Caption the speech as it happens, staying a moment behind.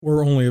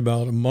We're only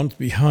about a month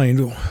behind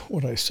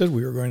what I said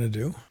we were going to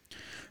do.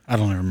 I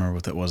don't even remember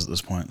what that was at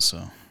this point,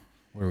 so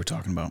what are we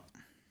talking about?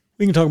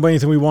 We can talk about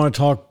anything we want to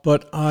talk,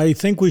 but I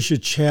think we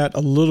should chat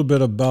a little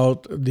bit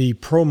about the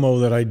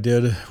promo that I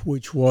did,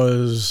 which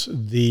was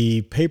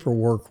the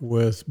paperwork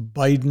with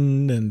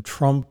Biden and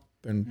Trump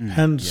and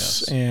Pence.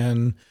 Yes.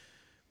 And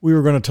we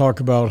were going to talk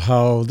about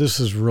how this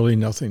is really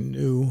nothing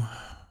new.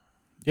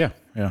 Yeah.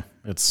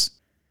 It's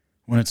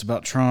when it's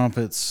about Trump,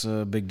 it's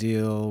a big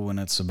deal. When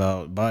it's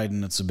about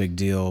Biden, it's a big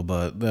deal.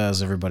 But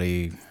as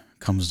everybody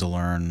comes to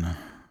learn,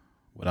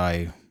 what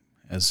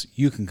as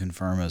you can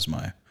confirm as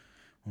one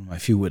of my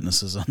few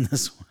witnesses on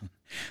this one,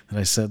 that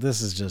I said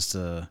this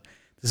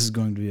is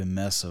going to be a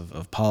mess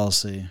of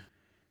policy,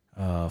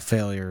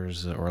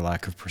 failures, or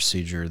lack of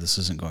procedure. This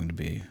isn't going to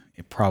be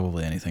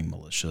probably anything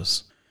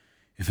malicious.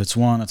 If it's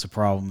one, it's a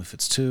problem. If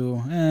it's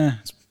two,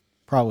 it's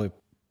probably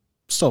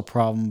still a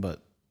problem,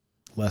 but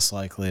less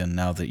likely. And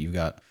now that you've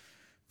got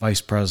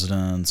vice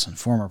presidents and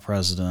former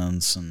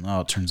presidents, and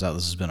it turns out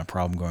this has been a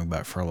problem going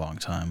back for a long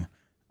time.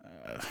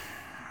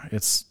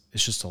 It's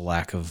just a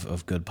lack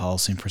of good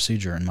policy and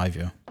procedure, in my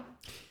view.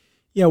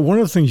 Yeah, one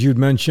of the things you'd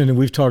mentioned, and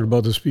we've talked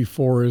about this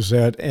before, is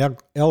that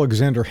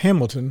Alexander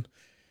Hamilton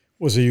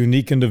was a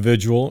unique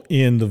individual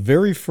in the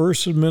very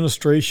first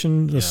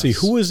administration. Let's see,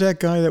 who was that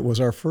guy that was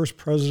our first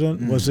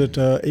president? Was it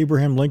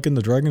Abraham Lincoln,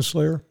 the Dragon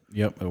Slayer?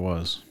 Yep, it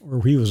was.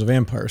 Or he was a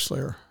vampire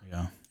slayer.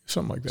 Yeah.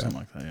 Something like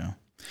that.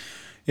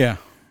 Yeah.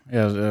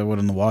 What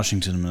in the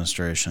Washington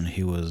administration,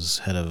 he was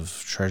head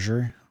of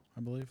Treasury,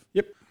 I believe.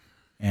 Yep.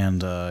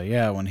 And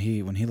when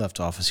he left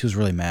office, he was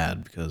really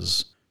mad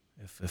because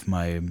if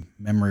my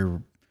memory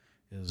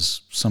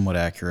is somewhat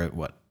accurate,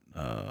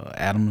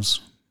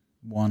 Adams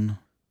won.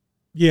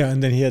 Yeah,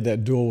 and then he had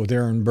that duel with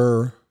Aaron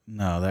Burr.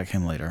 No, that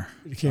came later.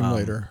 It came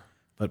later.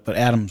 But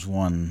Adams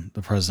won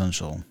the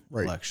presidential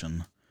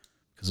election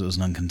because it was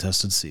an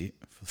uncontested seat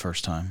for the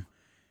first time.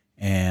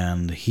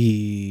 And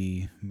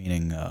he,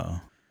 meaning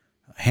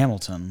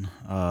Hamilton,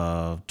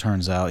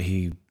 turns out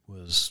he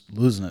was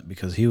losing it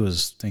because he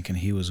was thinking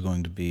he was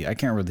going to be. I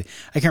can't read the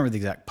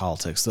exact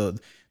politics.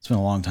 It's been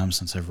a long time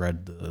since I've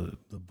read the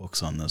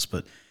books on this,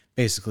 but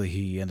basically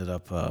he ended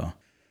up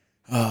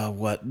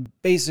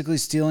basically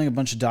stealing a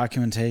bunch of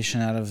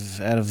documentation out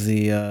of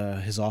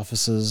the his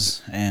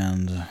offices,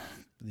 and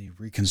the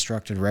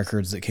reconstructed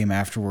records that came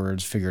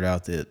afterwards figured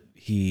out that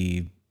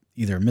he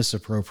either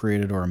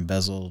misappropriated or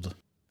embezzled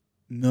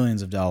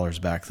millions of dollars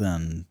back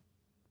then,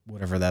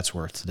 whatever that's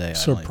worth today.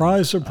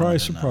 Surprise.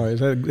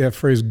 That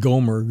phrase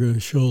Gomer,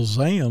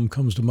 Shazam,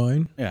 comes to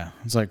mind. Yeah,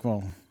 it's like,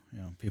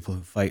 people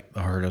who fight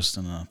the hardest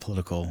in a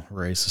political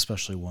race,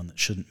 especially one that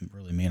shouldn't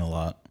really mean a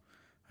lot,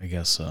 I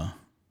guess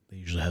they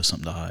usually have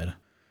something to hide.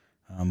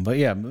 But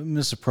yeah,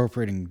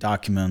 misappropriating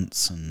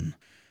documents and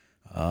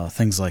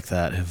things like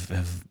that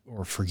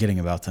or forgetting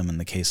about them in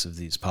the case of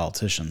these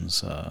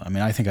politicians.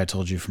 I think I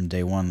told you from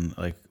day one,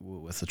 like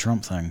with the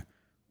Trump thing,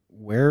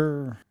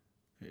 where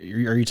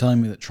are you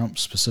telling me that Trump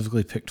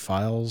specifically picked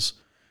files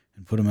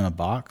and put them in a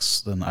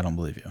box? Then I don't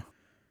believe you.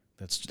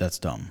 That's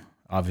dumb.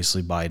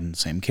 Obviously Biden,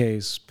 same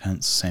case,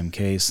 Pence, same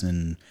case,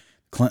 and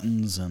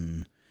Clinton's,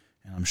 and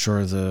I'm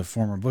sure the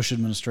former Bush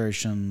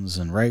administrations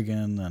and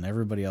Reagan and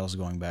everybody else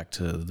going back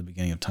to the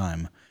beginning of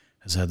time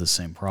has had the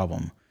same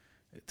problem.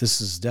 This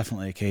is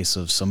definitely a case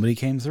of somebody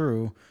came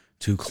through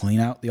to clean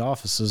out the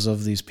offices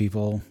of these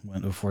people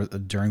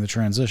during the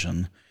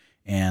transition,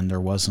 and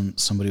there wasn't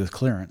somebody with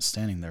clearance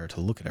standing there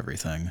to look at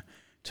everything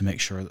to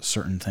make sure that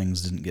certain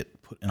things didn't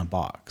get put in a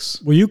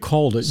box. Well, you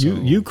called it.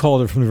 You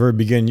called it from the very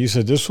beginning. You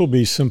said this will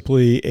be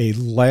simply a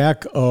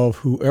lack of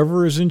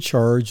whoever is in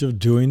charge of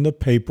doing the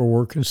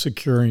paperwork and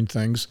securing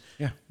things,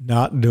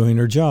 not doing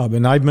their job.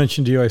 And I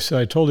mentioned to you, I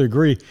said I totally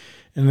agree.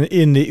 And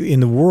in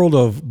the world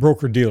of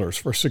broker dealers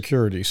for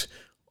securities,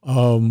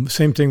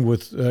 same thing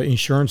with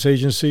insurance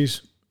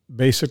agencies.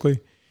 Basically,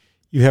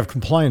 you have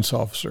compliance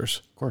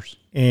officers. Of course.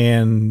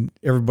 And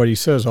everybody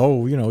says,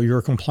 you're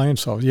a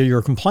compliance officer. Yeah, you're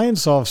a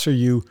compliance officer.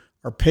 You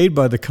are paid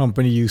by the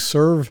company. You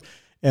serve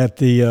at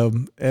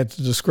the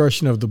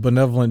discretion of the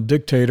benevolent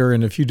dictator.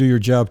 And if you do your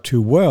job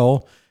too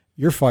well,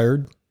 you're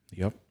fired.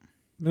 Yep.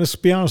 Let's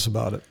be honest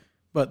about it.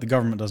 But the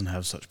government doesn't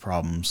have such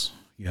problems.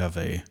 You have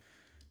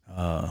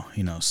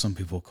some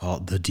people call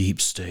it the deep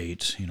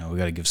state. We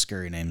got to give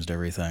scary names to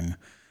everything.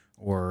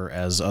 Or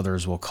as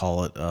others will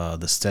call it,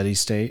 the steady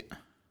state.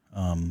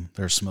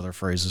 There's some other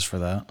phrases for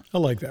that. I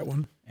like that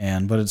one.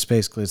 But it's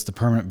the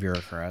permanent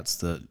bureaucrats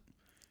that,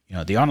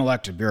 the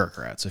unelected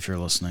bureaucrats, if you're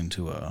listening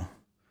to a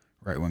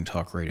right-wing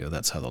talk radio,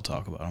 that's how they'll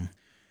talk about them.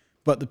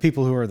 But the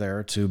people who are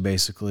there to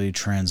basically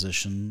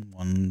transition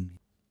one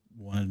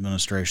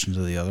administration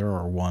to the other,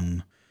 or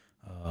one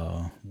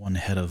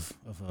head of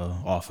an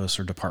office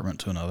or department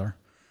to another.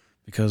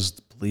 Because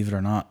believe it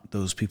or not,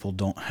 those people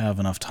don't have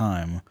enough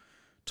time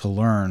to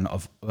learn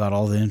about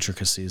all the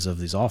intricacies of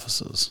these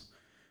offices.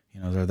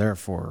 They're there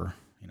for,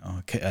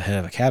 a head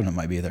of a cabinet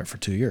might be there for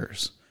 2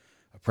 years.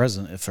 A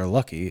president, if they're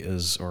lucky,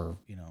 is,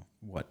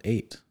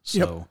 8.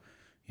 So,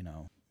 Yep.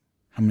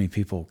 How many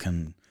people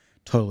can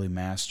totally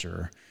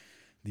master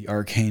the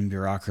arcane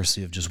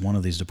bureaucracy of just one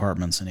of these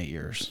departments in 8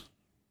 years?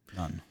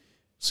 None.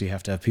 So you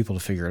have to have people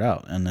to figure it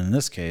out. And in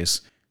this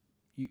case,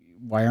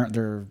 why aren't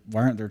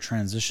there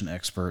transition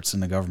experts in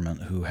the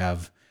government who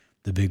have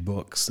the big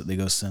books that they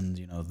go send,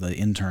 the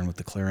intern with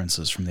the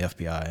clearances from the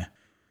FBI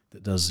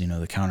that does, the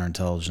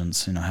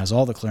counterintelligence, has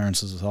all the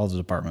clearances with all the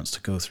departments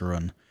to go through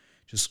and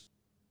just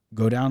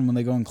go down when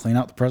they go and clean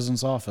out the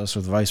president's office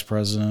or the vice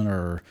president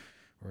or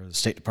the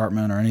State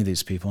Department or any of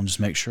these people, and just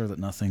make sure that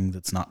nothing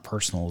that's not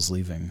personal is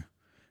leaving,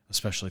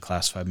 especially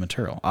classified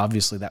material.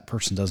 Obviously, that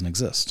person doesn't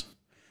exist,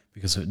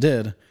 because if it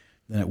did,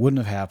 then it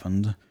wouldn't have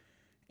happened.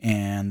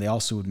 And they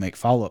also would make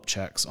follow-up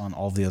checks on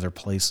all the other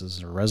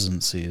places or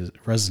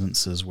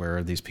residences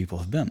where these people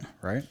have been,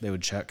 right? They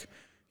would check,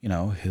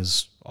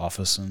 his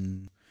office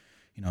in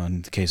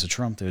the case of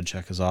Trump, they would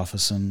check his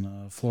office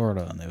in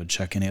Florida, and they would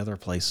check any other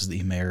places that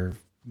he may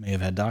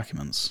have had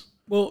documents.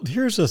 Well,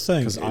 here's the thing.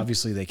 Because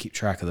obviously they keep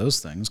track of those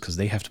things because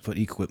they have to put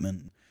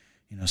equipment,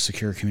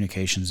 secure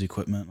communications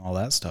equipment and all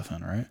that stuff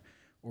in, right?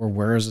 Or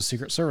where is a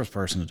Secret Service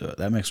person to do it?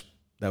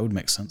 That would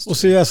make sense. Well,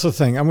 see, that's the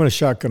thing. I'm going to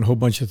shotgun a whole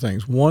bunch of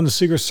things. One, the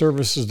Secret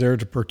Service is there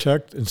to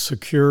protect and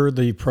secure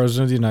the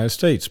President of the United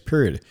States,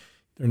 period.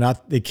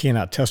 They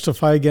cannot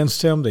testify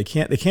against him. They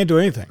can't do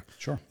anything.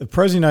 Sure. The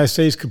President of the United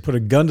States could put a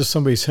gun to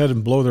somebody's head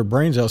and blow their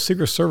brains out.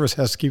 Secret Service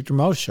has to keep their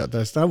mouth shut.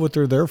 That's not what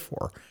they're there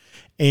for.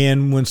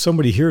 And when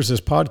somebody hears this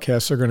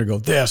podcast, they're going to go,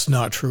 that's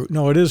not true.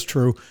 No, it is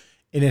true.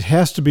 And it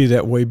has to be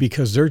that way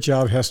because their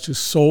job has to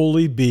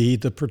solely be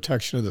the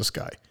protection of this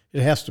guy.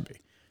 It has to be.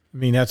 I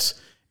mean,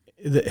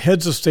 the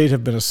heads of state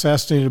have been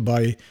assassinated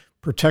by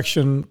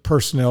protection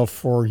personnel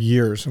for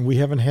years, and we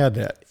haven't had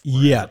that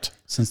yet.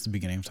 Since the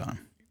beginning of time.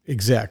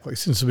 Exactly,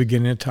 since the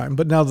beginning of time.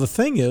 But now the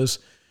thing is,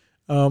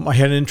 I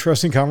had an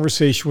interesting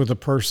conversation with a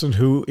person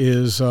who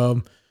is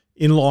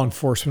in law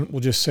enforcement, we'll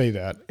just say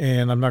that.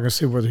 And I'm not going to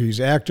say whether he's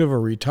active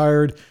or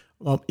retired,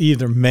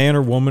 either man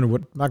or woman.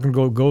 I'm not going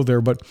to go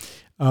there. But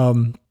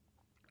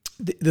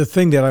the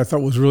thing that I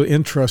thought was really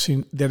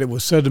interesting, that it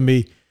was said to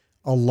me,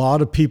 a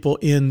lot of people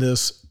in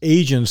this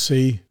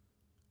agency,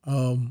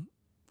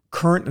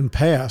 current and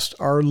past,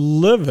 are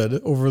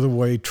livid over the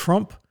way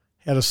Trump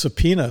had a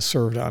subpoena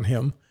served on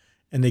him.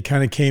 And they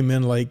kind of came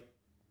in like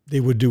they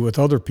would do with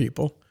other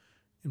people.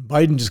 And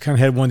Biden just kind of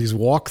had one of these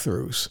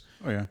walkthroughs.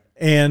 Oh, yeah.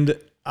 And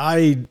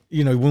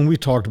when we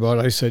talked about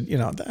it, I said,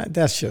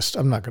 that's just,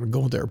 I'm not going to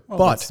go there. Well,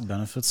 but that's the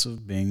benefits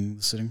of being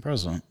the sitting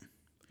president.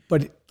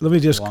 But let me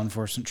just... Law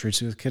enforcement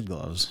treats you with kid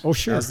gloves. Oh,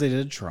 sure. As they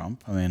did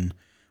Trump. I mean,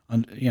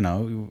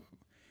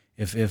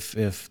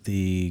 if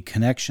the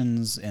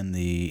connections and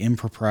the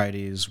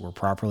improprieties were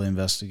properly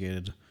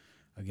investigated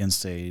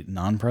against a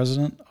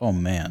non-president, oh,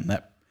 man,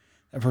 that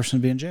person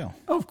would be in jail.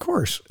 Oh, of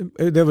course.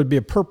 That would be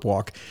a perp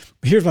walk.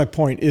 But here's my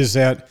point, is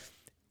that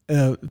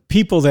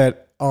people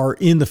that are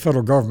in the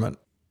federal government,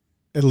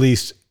 at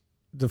least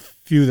the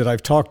few that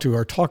I've talked to,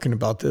 are talking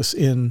about this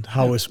in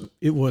how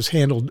it was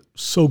handled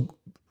so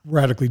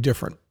radically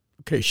different.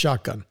 Okay,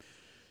 shotgun.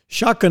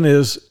 Shotgun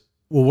is,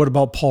 well, what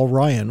about Paul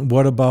Ryan?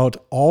 What about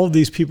all of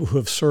these people who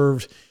have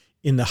served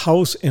in the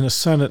House and the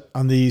Senate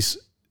on these,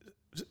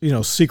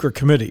 secret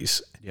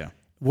committees? Yeah.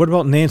 What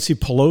about Nancy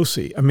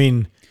Pelosi? I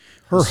mean,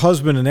 her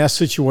husband in that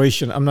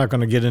situation, I'm not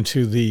going to get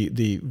into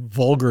the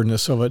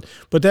vulgarness of it,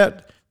 but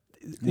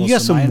you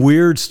got some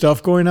weird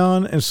stuff going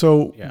on. And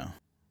so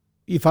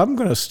if I'm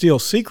going to steal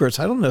secrets,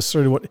 I don't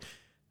necessarily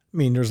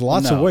there's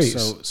lots of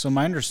ways. So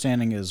my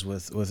understanding is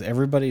with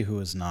everybody who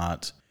is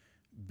not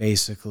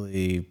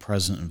basically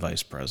president and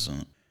vice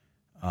president,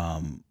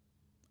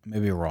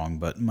 maybe wrong,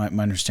 but my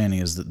understanding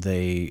is that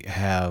they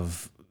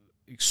have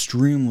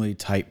extremely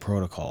tight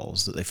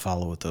protocols that they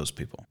follow with those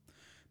people.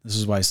 This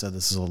is why I said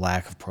this is a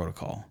lack of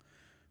protocol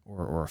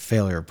or a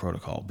failure of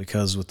protocol,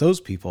 because with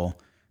those people,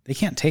 they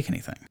can't take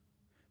anything.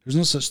 There's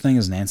no such thing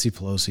as Nancy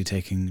Pelosi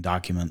taking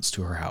documents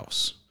to her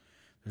house.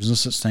 There's no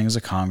such thing as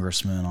a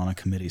congressman on a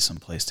committee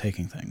someplace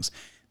taking things.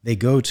 They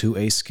go to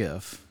a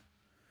SCIF,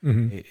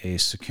 a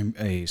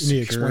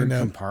secure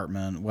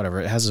compartment, whatever.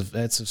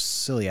 It's a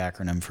silly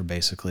acronym for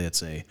basically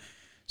it's a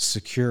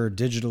secure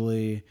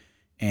digitally,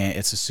 and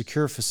it's a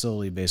secure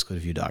facility basically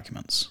to view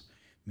documents,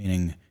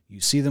 meaning you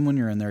see them when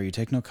you're in there. You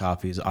take no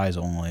copies, eyes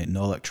only,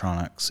 no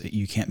electronics.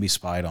 You can't be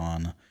spied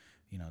on.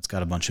 It's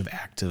got a bunch of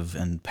active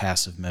and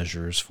passive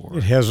measures for.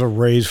 It has a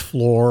raised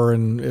floor,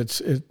 and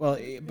it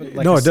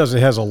does.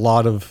 It has a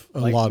lot of.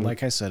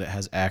 Like I said, it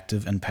has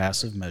active and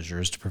passive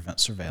measures to prevent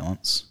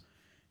surveillance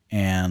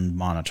and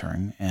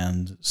monitoring.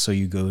 And so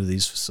you go to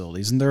these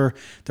facilities, and they're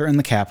in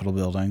the Capitol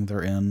building.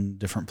 They're in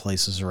different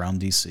places around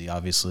D.C.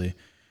 Obviously,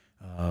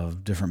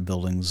 different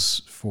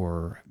buildings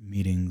for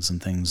meetings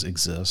and things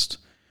exist.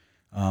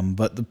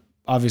 But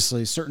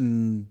obviously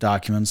certain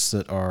documents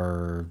that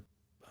are,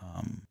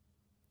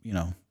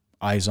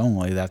 eyes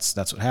only, that's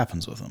what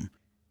happens with them.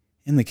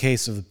 In the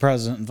case of the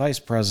president and vice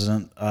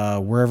president,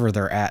 wherever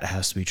they're at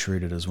has to be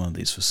treated as one of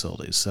these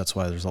facilities. That's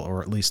why there's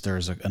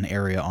an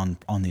area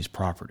on these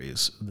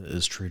properties that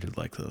is treated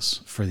like this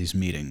for these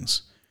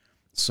meetings.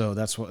 So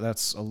that's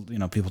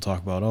people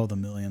talk about, the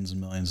millions and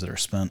millions that are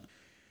spent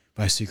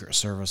by Secret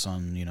Service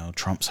on,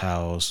 Trump's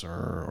house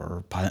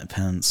or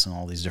Pence and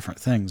all these different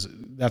things.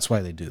 That's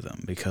why they do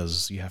them,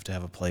 because you have to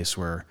have a place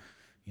where,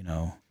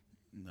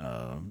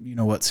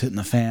 what's hitting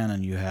the fan,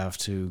 and you have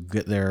to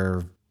get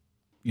there,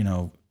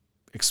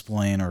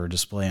 explain or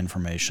display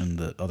information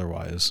that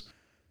otherwise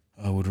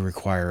would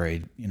require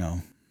a,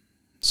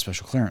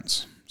 special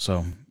clearance.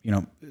 So,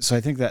 so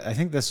I think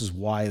this is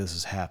why this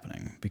is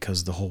happening,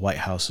 because the whole White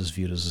House is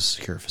viewed as a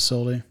secure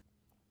facility,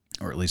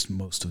 or at least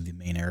most of the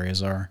main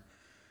areas are.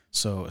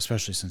 So,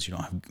 especially since you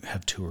don't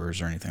have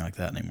tours or anything like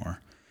that anymore,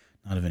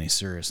 not of any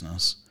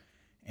seriousness.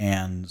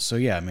 And so,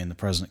 yeah, I mean, the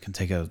president can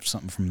take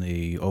something from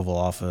the Oval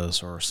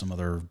Office or some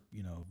other,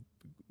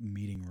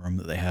 meeting room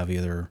that they have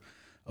either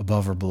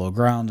above or below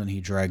ground, and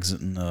he drags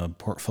it in the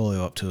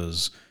portfolio up to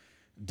his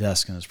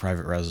desk in his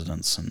private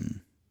residence and,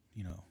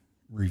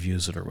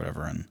 reviews it or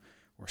whatever,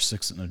 or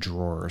sticks it in a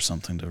drawer or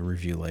something to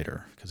review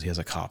later because he has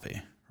a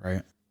copy,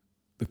 right?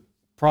 The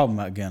problem,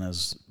 again,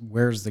 is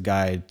where's the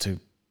guy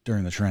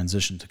during the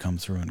transition to come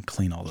through and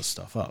clean all this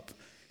stuff up?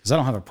 Because I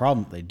don't have a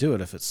problem that they do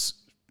it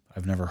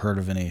I've never heard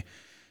of any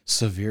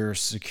severe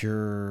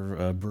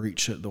secure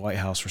breach at the White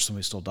House where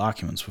somebody stole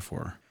documents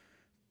before.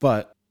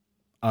 But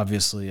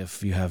obviously,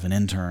 if you have an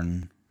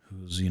intern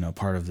who's,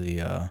 part of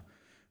the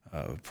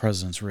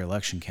president's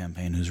reelection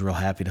campaign, who's real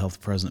happy to help the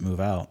president move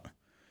out,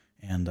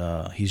 and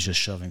he's just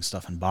shoving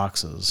stuff in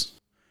boxes,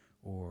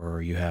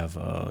 or you have,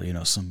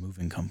 some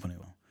moving company.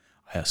 Well,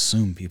 I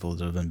assume people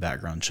that have been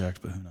background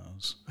checked, but who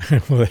knows?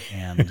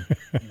 And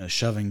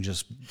shoving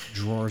just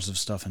drawers of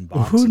stuff in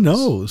boxes. Who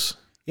knows?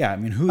 Yeah, I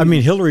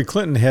mean, Hillary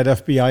Clinton had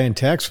FBI and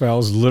tax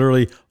files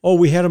literally. Oh,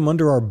 we had them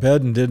under our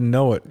bed and didn't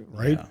know it,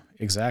 right? Yeah,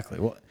 exactly.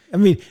 Well, I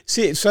mean,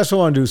 see, so that's what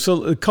I want to do.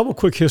 So a couple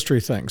quick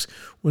history things.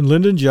 When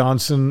Lyndon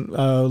Johnson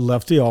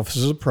left the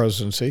office of the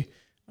presidency,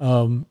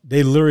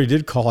 they literally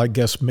did call, I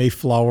guess,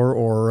 Mayflower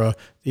or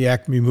the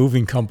Acme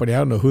Moving Company. I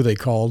don't know who they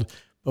called.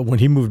 But when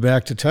he moved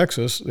back to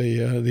Texas,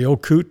 the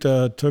old coot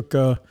took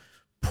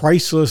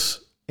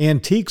priceless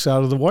antiques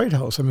out of the White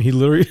House. I mean, he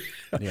literally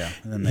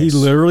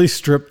literally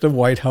stripped the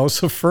White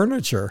House of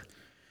furniture.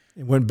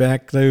 It went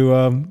back to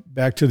the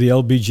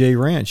LBJ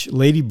Ranch.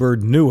 Lady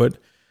Bird knew it.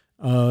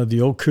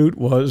 The old coot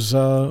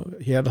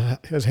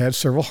has had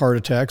several heart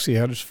attacks. He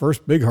had his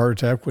first big heart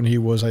attack when he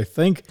was, I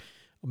think,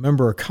 a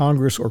member of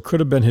Congress, or could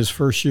have been his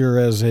first year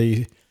as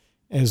a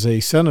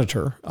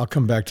senator. I'll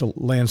come back to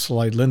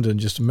Landslide Linda in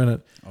just a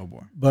minute. Oh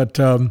boy! But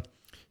it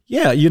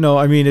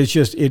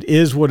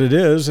is what it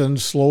is,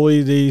 and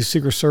slowly the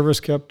Secret Service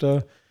kept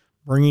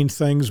bringing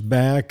things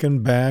back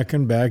and back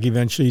and back.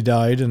 Eventually, he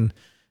died, and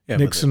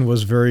Nixon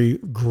was very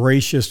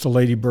gracious to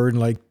Lady Bird,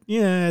 and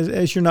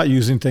as you're not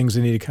using things,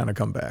 they need to kind of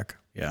come back.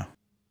 Yeah,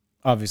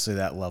 obviously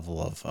that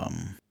level of I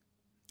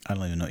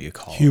don't even know what you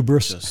call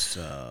hubris, it, just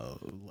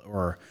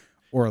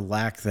or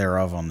lack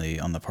thereof on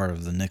the part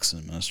of the Nixon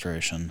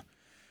administration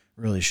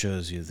really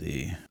shows you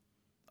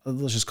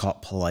let's just call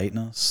it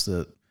politeness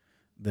that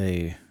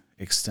they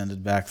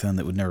extended back then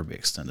that would never be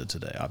extended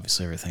today.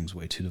 Obviously, everything's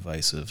way too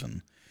divisive,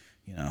 and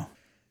it's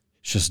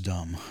just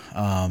dumb.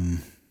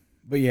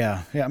 But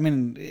yeah. I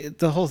mean,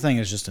 the whole thing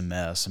is just a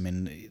mess. I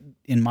mean,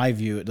 in my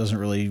view, it doesn't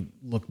really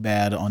look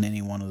bad on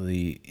any one of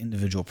the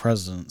individual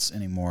presidents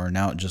anymore.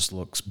 Now it just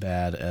looks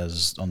bad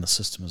as on the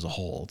system as a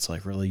whole. It's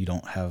like, really, you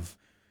don't have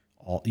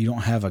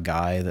a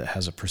guy that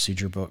has a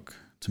procedure book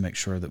to make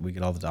sure that we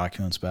get all the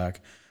documents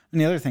back.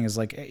 And the other thing is,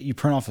 like, you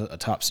print off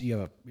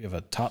you have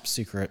a top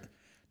secret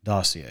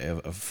dossier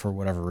for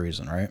whatever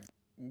reason, right?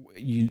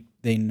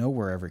 They know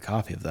where every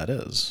copy of that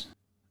is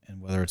and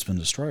whether it's been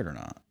destroyed or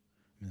not.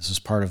 This is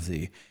part of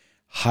the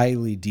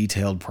highly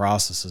detailed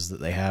processes that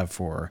they have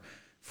for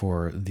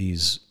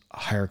these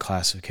higher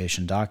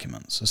classification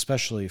documents,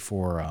 especially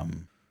for I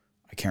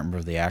can't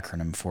remember the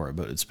acronym for it,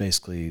 but it's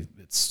basically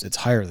it's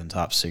higher than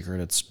top secret.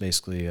 It's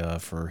basically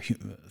for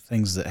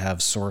things that have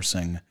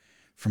sourcing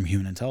from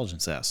human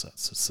intelligence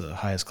assets. It's the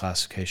highest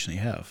classification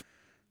you have,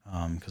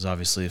 because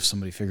obviously if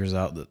somebody figures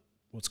out that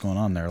what's going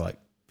on there, like,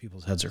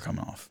 people's heads are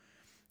coming off.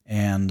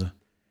 And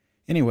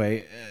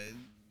anyway.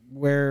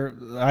 Where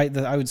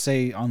I would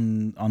say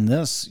on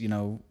this,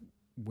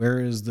 where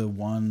is the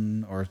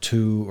 1 or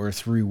 2 or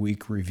 3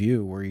 week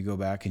review where you go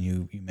back and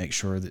you make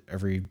sure that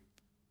every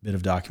bit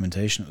of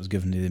documentation that was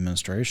given to the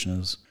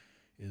administration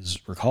is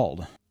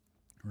recalled,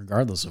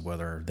 regardless of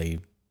whether they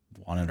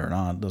want it or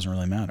not? It doesn't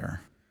really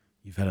matter.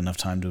 You've had enough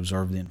time to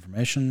absorb the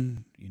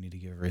information. You need to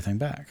give everything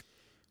back.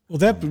 Well,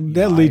 that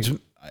leads.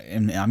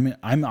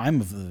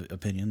 I'm of the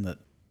opinion that,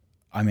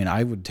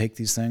 I would take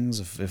these things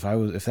if I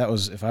was.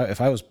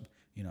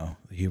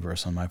 The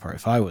hubris on my part.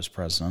 If I was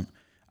president,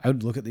 I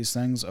would look at these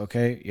things.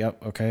 Okay.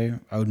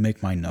 I would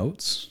make my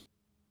notes,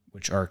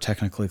 which are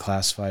technically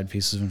classified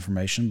pieces of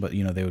information, but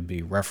they would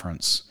be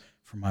reference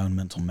from my own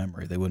mental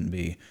memory. They wouldn't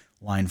be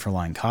line for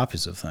line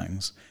copies of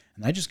things.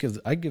 And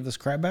I'd give this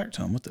crap back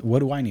to them. What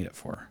do I need it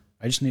for?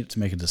 I just need it to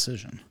make a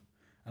decision.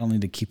 I don't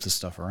need to keep this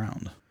stuff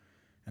around.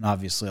 And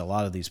obviously, a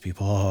lot of these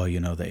people,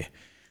 they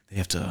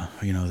have to,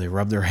 they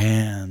rub their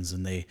hands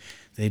and they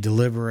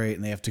deliberate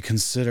and they have to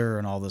consider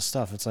and all this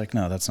stuff. It's like,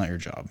 no, that's not your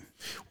job.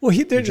 Well,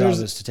 your job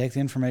is to take the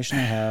information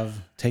they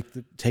have,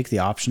 take the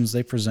options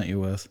they present you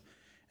with,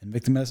 and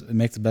make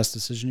the best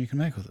decision you can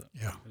make with it.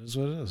 Yeah, it is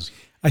what it is.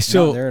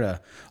 You're not there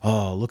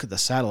to look at the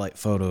satellite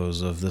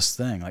photos of this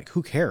thing. Like,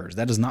 who cares?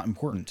 That is not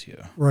important to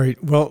you.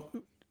 Right. Well,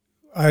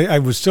 I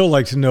would still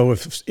like to know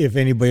if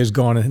anybody has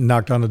gone and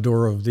knocked on the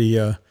door of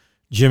the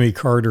Jimmy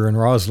Carter and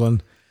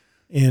Roslyn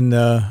in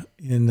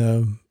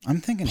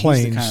I'm thinking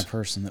Plains. He's the kind of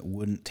person that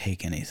wouldn't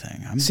take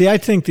anything. I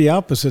think the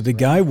opposite. The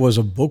guy was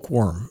a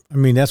bookworm. I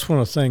mean, that's one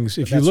of the things.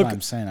 If you look, what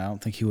I'm saying, I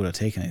don't think he would have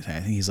taken anything. I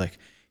think he's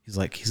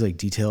like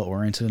detail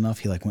oriented enough.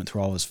 He went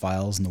through all of his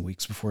files in the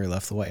weeks before he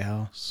left the White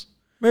House.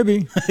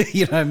 Maybe.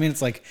 You know what I mean?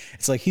 It's like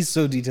he's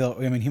so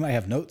detailed. I mean, he might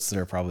have notes that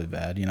are probably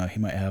bad. He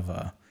might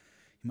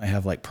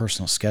have like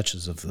personal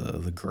sketches of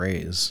the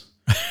Greys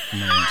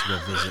when they went to go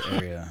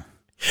visit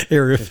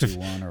Area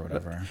 51 or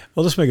whatever.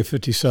 Well, let's make it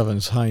 57.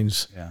 It's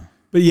Heinz. Yeah.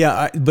 But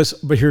yeah,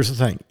 but here's the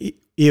thing: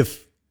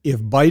 if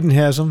Biden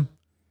has them,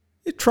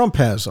 Trump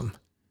has them,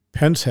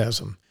 Pence has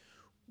them,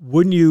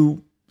 wouldn't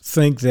you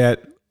think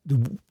that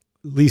at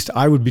least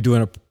I would be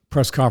doing a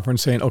press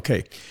conference saying,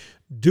 okay,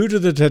 due to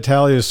the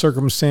totality of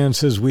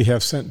circumstances, we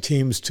have sent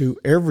teams to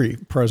every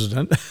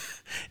president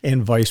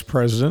and vice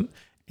president,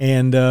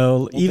 and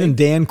even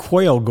Dan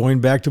Quayle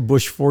going back to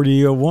Bush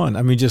 4001.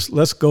 I mean, just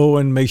let's go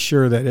and make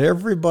sure that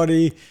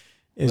everybody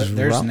is.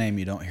 There's a name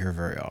you don't hear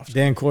very often.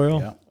 Dan Quayle.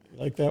 Yeah.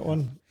 Like that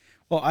one?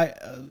 Well,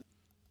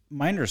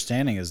 my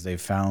understanding is they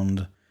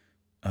found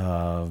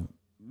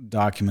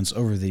documents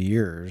over the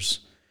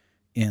years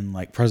in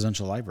like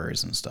presidential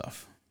libraries and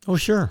stuff. Oh,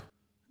 sure.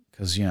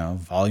 Because,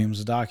 volumes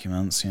of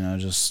documents,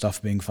 just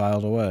stuff being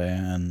filed away.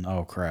 And,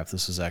 oh, crap,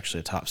 this is actually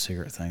a top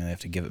secret thing. They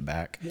have to give it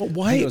back. Well,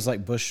 why? I think it was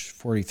like Bush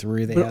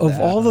 43. Of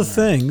all the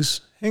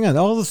things, hang on,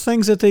 all the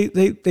things that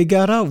they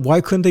got out,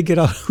 why couldn't they get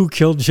out who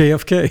killed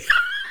JFK?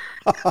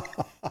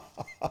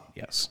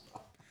 Yes,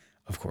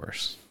 of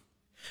course.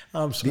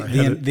 I'm sorry.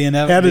 The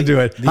inevitable. Had to do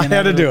it. I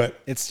had to do it.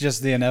 It's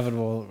just the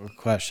inevitable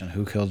question: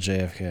 who killed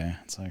JFK?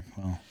 It's like,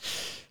 well,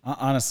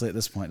 honestly, at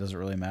this point, does it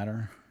really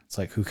matter? It's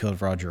like, who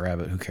killed Roger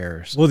Rabbit? Who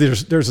cares? Well,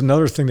 there's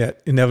another thing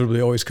that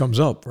inevitably always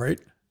comes up, right?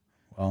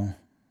 Well,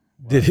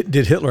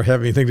 did Hitler have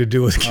anything to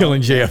do with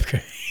killing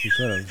JFK? He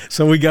could have.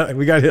 So we got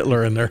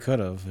Hitler in there. He could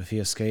have, if he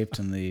escaped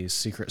in the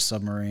secret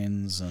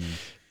submarines and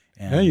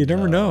yeah, you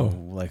never know.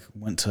 Like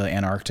went to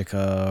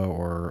Antarctica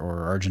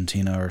or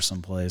Argentina or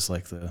someplace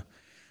like the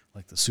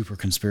super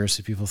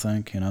conspiracy people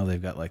think.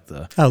 They've got like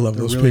I love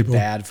those really people.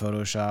 Bad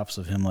photoshops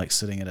of him like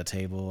sitting at a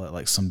table at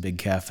like some big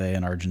cafe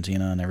in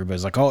Argentina, and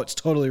everybody's like, "Oh, it's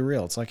totally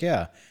real." It's like,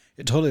 yeah,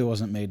 it totally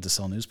wasn't made to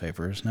sell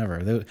newspapers.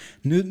 Never.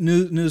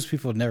 News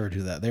people would never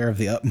do that. They're of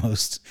the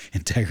utmost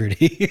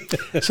integrity.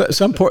 So,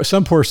 some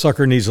poor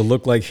sucker needs to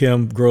look like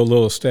him, grow a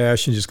little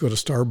stash, and just go to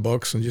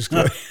Starbucks and just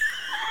go.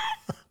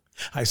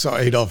 I saw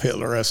Adolf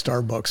Hitler at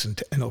Starbucks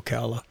in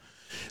Ocala.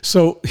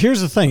 So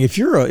here's the thing: if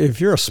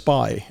you're a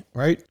spy,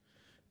 right?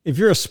 If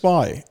you're a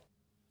spy,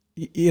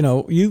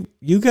 you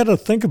got to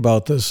think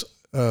about this.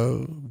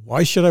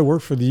 Why should I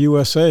work for the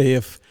USA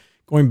if,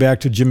 going back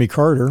to Jimmy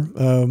Carter,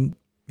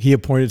 he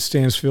appointed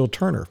Stansfield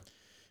Turner?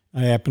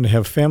 I happen to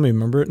have a family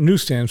member that knew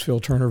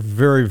Stansfield Turner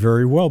very,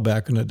 very well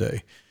back in the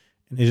day.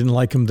 And they didn't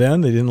like him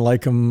then. They didn't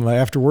like him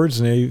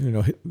afterwards.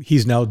 And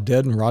he's now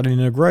dead and rotting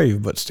in a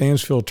grave. But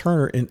Stansfield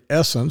Turner, in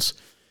essence,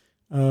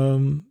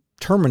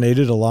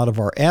 terminated a lot of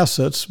our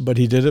assets, but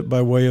he did it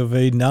by way of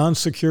a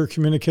non-secure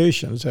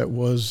communications that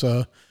was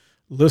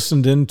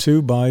listened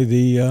into by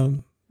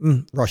the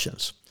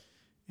Russians.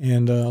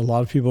 And a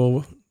lot of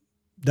people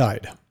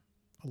died.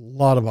 A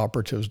lot of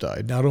operatives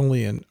died, not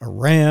only in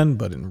Iran,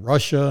 but in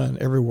Russia and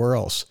everywhere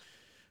else.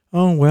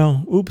 Oh,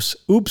 well,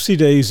 oopsie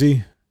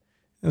daisy.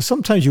 And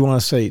sometimes you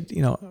want to say,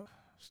 there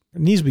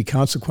needs to be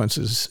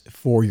consequences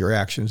for your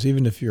actions,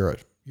 even if you're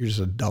just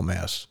a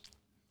dumbass.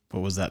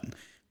 What was that?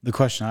 The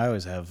question I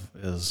always have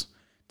is,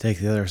 take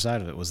the other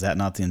side of it. Was that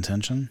not the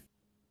intention?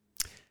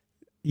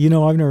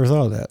 I've never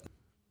thought of that.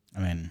 I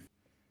mean,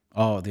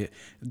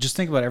 just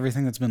think about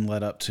everything that's been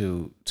led up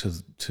to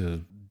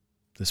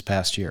this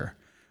past year.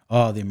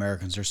 Oh, the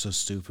Americans are so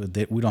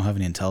stupid. We don't have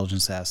any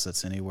intelligence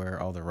assets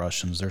anywhere. Oh, the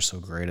Russians, they're so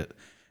great at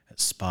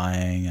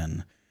spying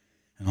and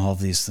all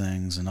of these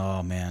things. And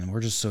oh man,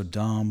 we're just so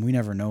dumb. We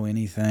never know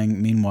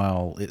anything.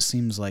 Meanwhile, it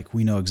seems like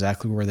we know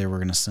exactly where they were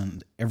going to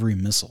send every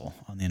missile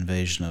on the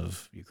invasion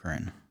of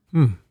Ukraine,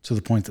 to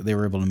the point that they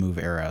were able to move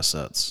air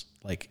assets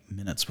like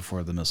minutes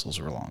before the missiles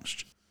were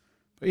launched.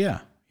 But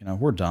yeah,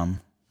 we're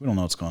dumb. We don't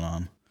know what's going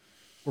on.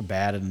 We're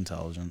bad at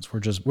intelligence. We're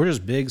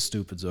just big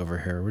stupids over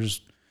here. We're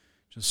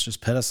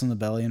just pet us in the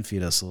belly and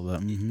feed us a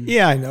little bit. Mm-hmm.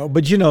 Yeah, I know,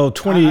 but several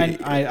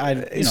thousand.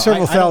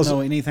 I don't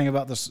know anything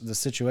about the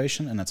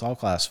situation, and it's all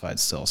classified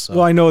still. So,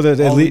 well, I know that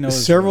at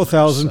least several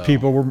thousand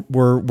people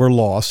were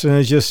lost, and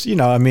it's just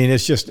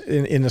it's just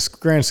in the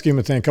grand scheme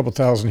of things, a couple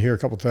thousand here, a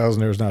couple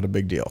thousand there is not a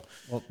big deal.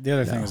 Well, the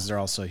other thing is they're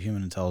also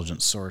human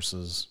intelligence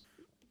sources.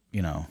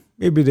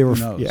 Maybe they were.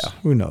 Who knows? Yeah,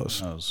 who knows?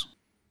 Who knows?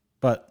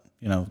 But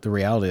The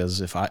reality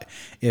is if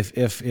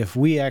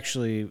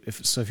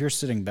you're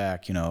sitting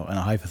back, in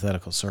a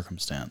hypothetical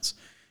circumstance,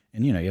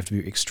 and, you have to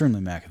be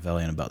extremely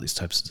Machiavellian about these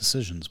types of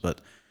decisions.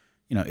 But,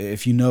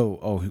 if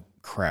oh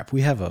crap,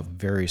 we have a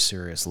very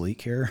serious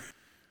leak here,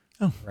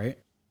 right?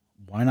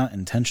 Why not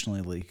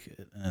intentionally leak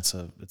it? And it's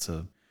a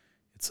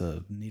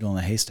needle in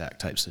a haystack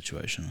type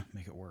situation.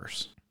 Make it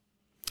worse,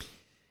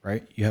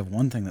 right? You have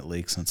one thing that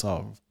leaks and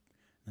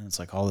and it's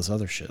like all this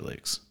other shit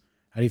leaks.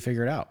 How do you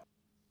figure it out?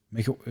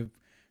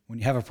 When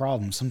you have a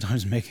problem,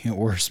 sometimes making it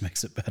worse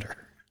makes it better,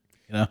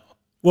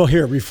 Well,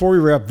 here, before we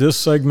wrap this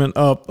segment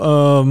up,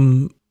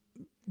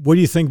 what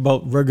do you think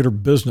about regular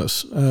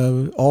business?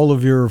 All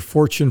of your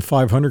Fortune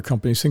 500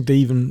 companies, think they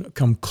even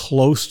come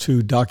close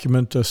to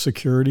document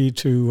security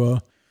to...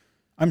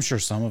 I'm sure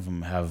some of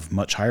them have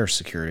much higher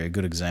security. A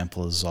good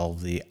example is all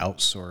of the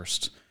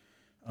outsourced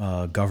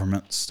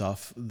government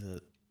stuff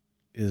that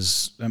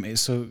is...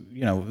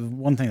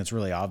 one thing that's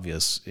really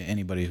obvious,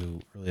 anybody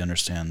who really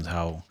understands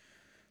how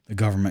the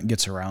government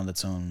gets around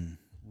its own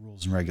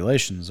rules and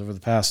regulations over the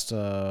past,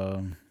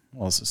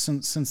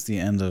 since the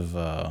end of...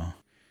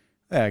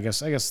 I guess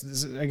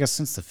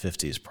since the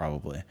 50s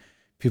probably,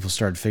 people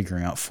started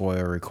figuring out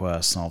FOIA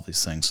requests and all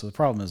these things. So the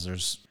problem is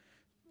there's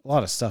a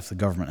lot of stuff the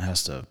government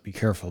has to be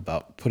careful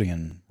about putting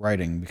in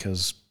writing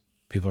because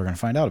people are going to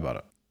find out about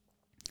it.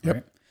 Yep.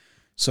 Right?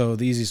 So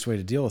the easiest way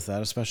to deal with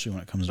that, especially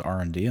when it comes to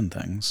R&D and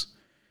things,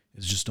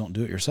 is just don't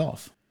do it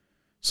yourself.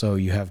 So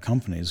you have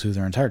companies who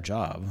their entire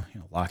job,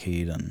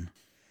 Lockheed and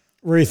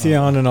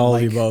Raytheon and all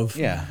the above.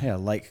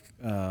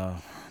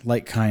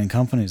 Like kind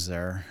companies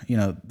there,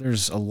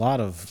 there's a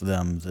lot of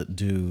them that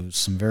do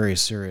some very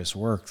serious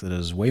work that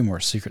is way more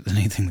secret than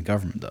anything the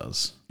government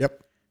does. Yep.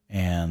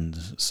 And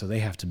so they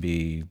have to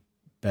be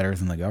better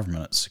than the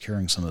government at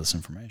securing some of this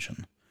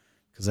information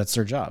because that's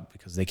their job,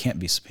 because they can't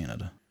be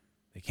subpoenaed.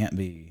 They can't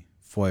be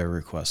FOIA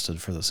requested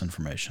for this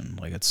information.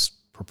 Like, it's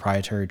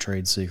proprietary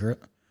trade secret,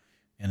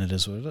 and it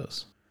is what it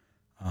is.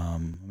 A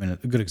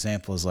good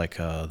example is like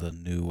the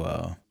new,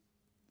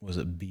 was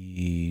it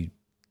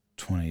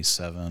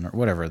B-27 or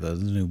whatever, the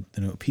new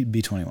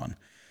B-21,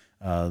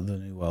 the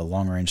new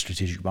long-range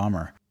strategic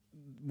bomber.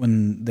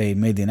 When they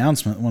made the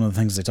announcement, one of the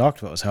things they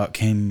talked about was how it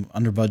came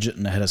under budget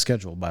and ahead of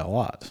schedule by a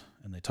lot.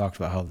 And they talked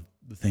about how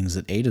the things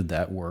that aided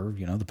that were,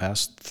 the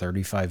past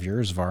 35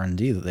 years of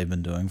R&D that they've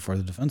been doing for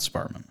the Defense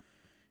Department.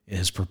 It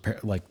has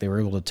prepared, like, they were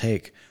able to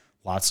take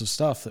lots of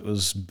stuff that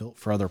was built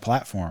for other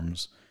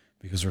platforms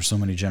because we're so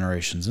many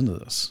generations into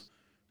this.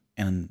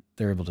 And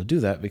they're able to do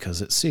that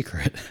because it's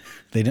secret.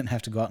 They didn't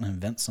have to go out and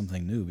invent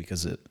something new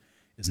because it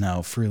is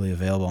now freely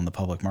available on the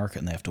public market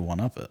and they have to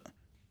one-up it.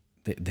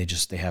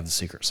 They have the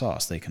secret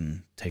sauce. They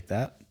can take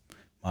that,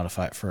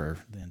 modify it for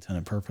the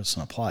intended purpose,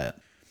 and apply it.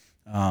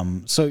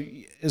 So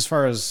as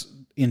far as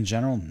in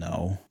general,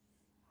 no,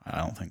 I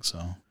don't think so.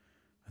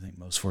 I think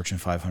most Fortune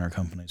 500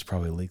 companies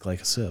probably leak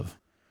like a sieve.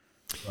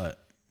 But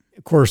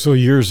of course, so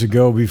years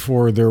ago,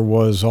 before there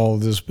was all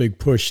this big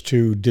push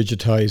to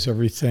digitize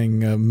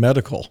everything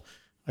medical,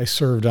 I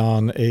served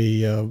on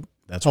a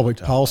public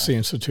policy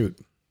institute.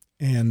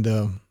 And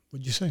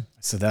what'd you say? I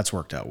said that's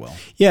worked out well.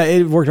 Yeah,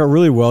 it worked out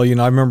really well.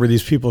 I remember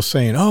these people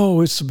saying,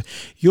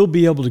 you'll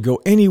be able to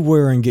go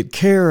anywhere and get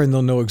care and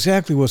they'll know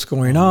exactly what's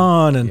going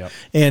on. And, yep.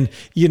 and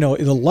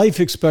the life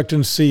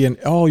expectancy and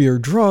all your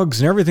drugs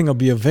and everything will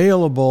be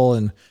available.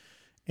 And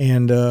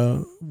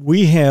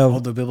we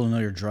have... they'll be able to know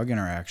your drug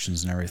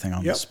interactions and everything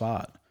on the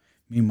spot.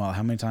 Meanwhile,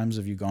 how many times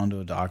have you gone to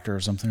a doctor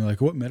or something? You're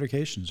like, what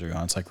medications are you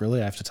on? It's like,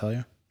 really? I have to tell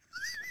you?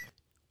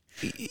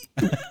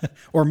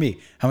 Or me.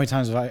 How many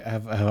times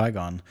have I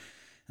gone?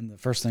 And the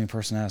first thing the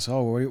person asks, what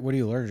are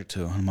you allergic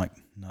to? And I'm like,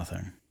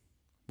 nothing.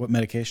 What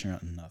medication are you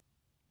on? Nothing.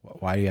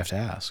 Why do you have to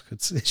ask?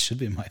 It should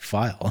be in my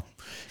file.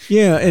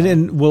 Yeah,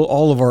 and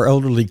all of our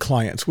elderly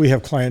clients, we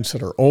have clients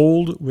that are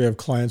old, we have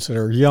clients that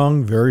are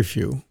young, very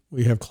few.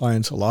 We have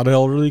clients, a lot of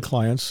elderly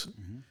clients,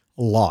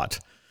 a lot.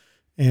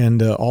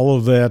 And all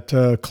of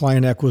that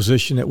client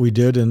acquisition that we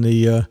did in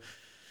the,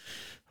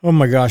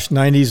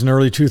 90s and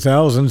early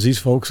 2000s, these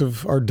folks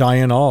are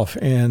dying off.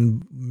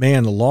 And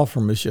man, the law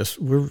firm is just,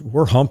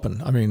 we're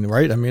humping. I mean,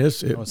 right? I mean,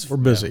 we're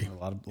busy. A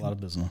lot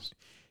of business.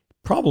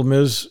 Problem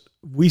is,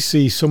 we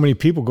see so many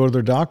people go to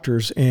their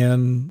doctors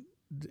and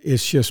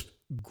it's just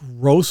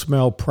gross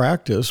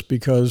malpractice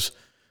because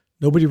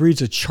nobody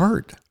reads a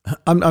chart.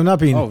 I'm not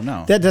being... Oh,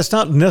 no. That's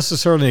not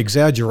necessarily an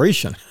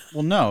exaggeration.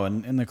 Well, no,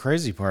 and the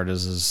crazy part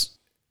is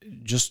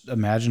just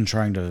imagine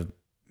trying to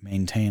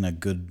maintain a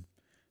good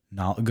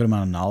amount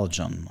of knowledge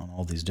on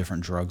all these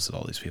different drugs that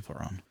all these people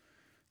are on.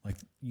 Like,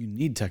 you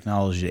need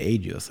technology to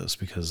aid you with this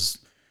because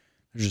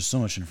there's just so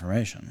much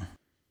information.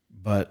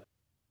 But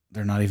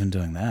they're not even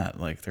doing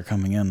that. Like, they're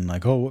coming in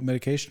like, what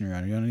medication are you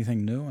on? Are you on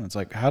anything new? And it's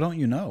like, how don't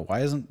you know?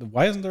 Why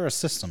isn't there a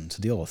system to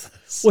deal with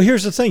this? Well,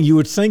 here's the thing. You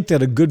would think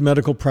that a good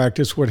medical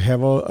practice would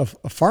have a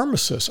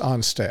pharmacist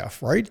on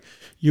staff, right?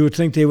 You would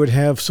think they would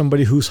have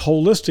somebody who's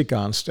holistic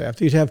on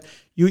staff.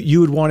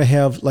 You would want to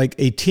have like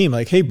a team,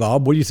 like, hey,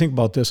 Bob, what do you think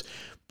about this?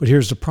 But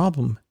here's the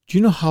problem. Do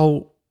you know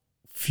how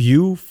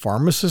few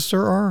pharmacists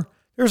there are?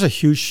 There's a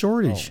huge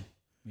shortage.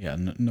 Yeah,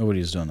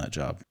 nobody's doing that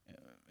job.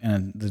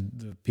 And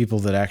the people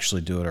that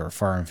actually do it are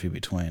far and few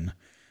between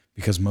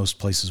because most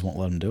places won't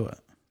let them do it.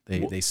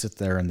 They sit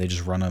there and they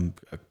just run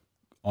a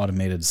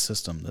automated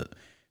system that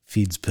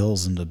feeds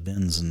pills into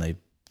bins and they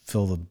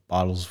fill the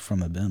bottles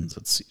from the bins.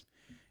 It's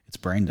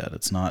brain dead.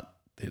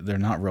 They're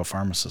not real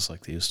pharmacists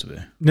like they used to be.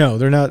 No,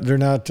 they're not. They're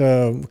not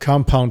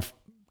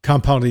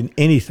compounding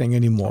anything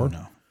anymore. Oh,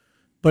 no.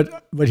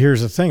 But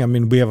here's the thing. I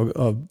mean, we have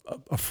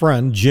a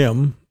friend,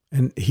 Jim,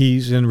 and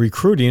he's in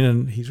recruiting,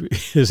 and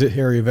his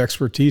area of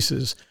expertise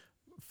is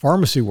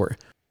pharmacy work.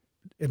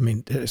 I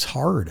mean, it's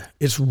hard.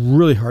 It's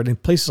really hard. In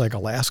places like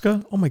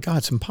Alaska, oh my God,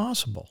 it's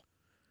impossible.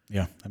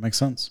 Yeah, that makes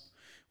sense.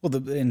 Well,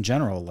 in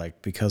general,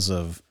 like because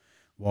of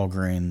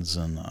Walgreens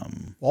and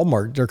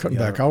Walmart, they're cutting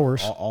back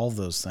hours. All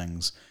those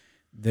things.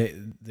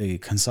 The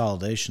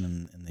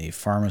consolidation in the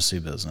pharmacy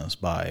business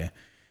by,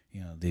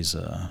 these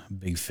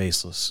big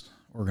faceless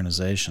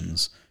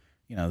organizations,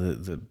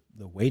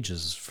 the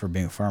wages for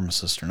being a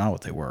pharmacist are not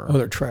what they were. Oh,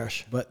 they're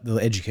trash. But the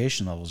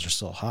education levels are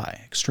still high,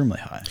 extremely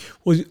high.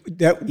 Well,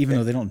 even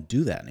though they don't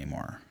do that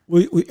anymore.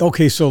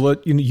 Okay, so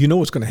you know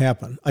what's going to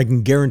happen. I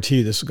can guarantee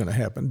you this is going to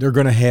happen. You're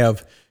going to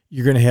have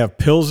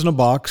pills in a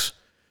box.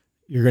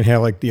 You're going to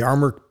have like the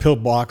Armor pill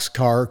box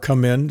car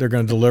come in. They're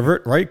going to deliver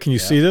it, right? Can you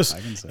see this? I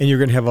can see and you're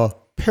going to have a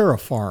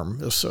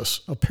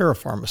parapharmacist.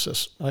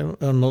 I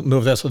don't know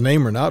if that's a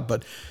name or not,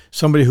 but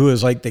somebody who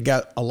is like, they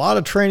got a lot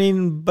of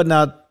training, but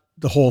not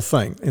the whole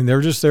thing. And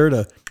they're just there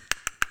to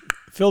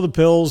fill the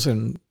pills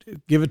and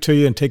give it to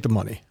you and take the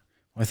money.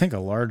 Well, I think a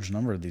large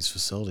number of these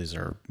facilities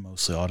are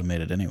mostly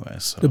automated anyway.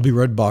 So There'll be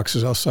red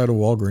boxes outside of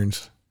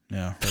Walgreens.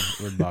 Yeah,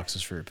 red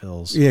boxes for your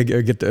pills. Yeah,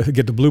 get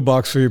the blue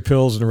box for your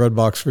pills and the red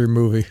box for your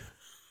movie.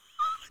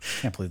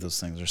 Can't believe those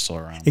things are still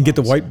around. And get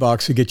the white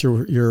box to get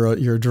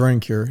your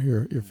drink,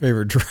 your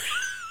favorite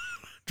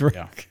drink.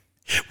 Yeah.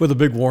 With a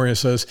big warning that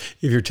says,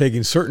 if you're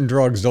taking certain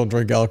drugs, don't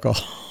drink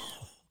alcohol.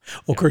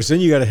 Well, of course, then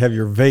you got to have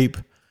your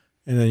vape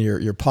and then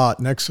your pot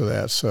next to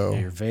that. So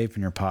your vape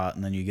and your pot,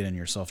 and then you get in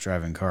your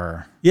self-driving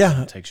car.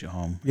 Yeah, it takes you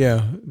home.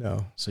 Yeah,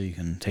 no. So you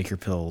can take your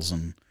pills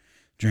and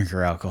drink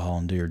your alcohol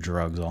and do your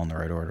drugs all in the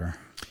right order.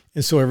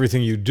 And so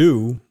everything you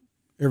do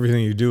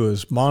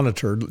is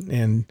monitored.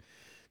 And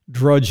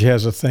Drudge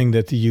has a thing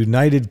that the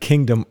United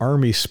Kingdom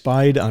Army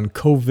spied on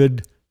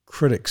COVID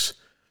critics.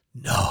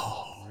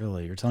 No.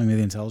 Really? You're telling me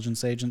the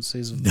intelligence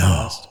agencies of the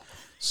West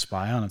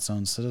spy on its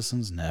own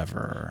citizens?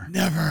 Never.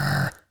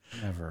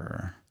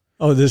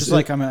 Oh, this is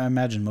like I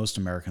imagine most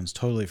Americans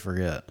totally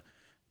forget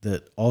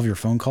that all of your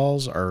phone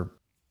calls are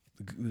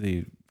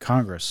the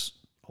Congress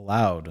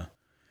allowed.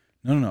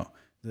 No.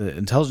 The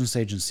intelligence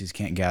agencies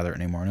can't gather it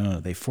anymore.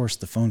 No. They force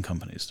the phone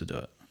companies to do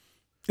it.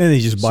 And they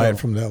just buy it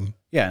from them.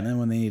 Yeah, and then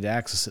when they need to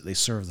access it, they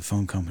serve the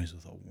phone companies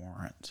with a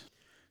warrant.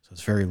 So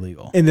it's very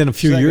legal. And then a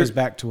few years... That goes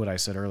back to what I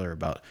said earlier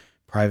about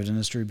private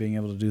industry being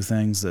able to do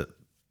things that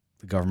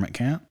the government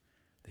can't.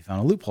 They found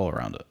a loophole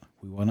around it.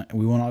 We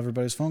want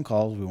everybody's phone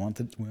calls. We want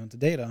the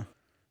data,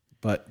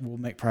 but we'll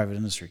make private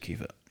industry keep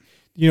it.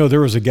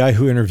 There was a guy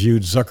who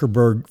interviewed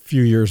Zuckerberg a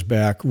few years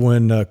back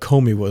when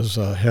Comey was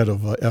head of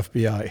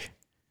FBI.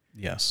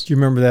 Yes. Do you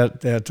remember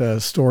that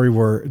story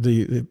where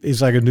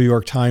it's like a New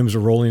York Times or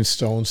Rolling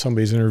Stone?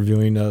 Somebody's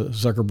interviewing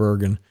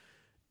Zuckerberg, and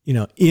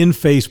in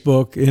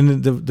Facebook,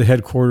 in the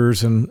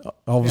headquarters, and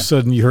all of a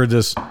sudden you heard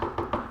this.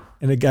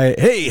 And the guy,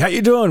 hey, how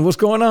you doing? What's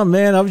going on,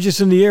 man? I was just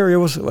in the area.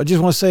 I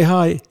just want to say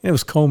hi. And it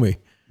was Comey,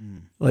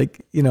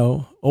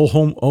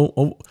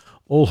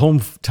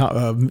 old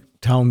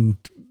town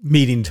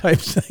meeting type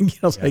thing.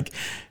 Like,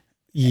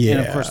 yeah.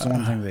 And of course, the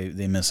one thing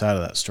they miss out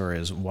of that story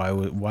is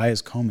why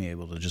is Comey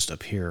able to just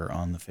appear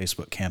on the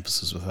Facebook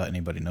campuses without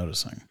anybody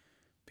noticing?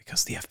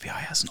 Because the FBI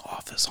has an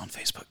office on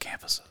Facebook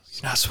campuses.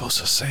 You're not supposed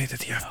to say that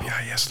the FBI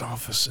has an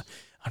office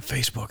on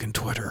Facebook and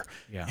Twitter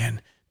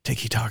and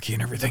TikTok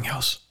and everything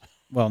else.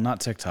 Well, not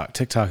TikTok.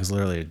 TikTok is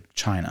literally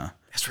China.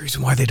 That's the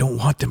reason why they don't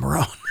want them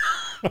around.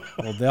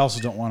 Well, they also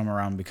don't want them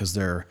around because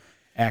they're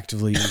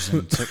actively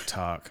using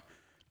TikTok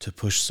to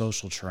push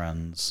social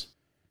trends,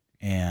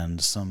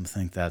 and some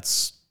think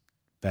that's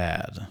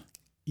bad.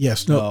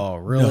 Yes. No.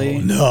 Really?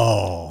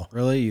 No.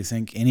 Really? You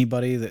think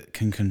anybody that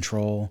can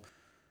control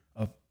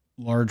a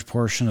large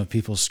portion of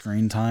people's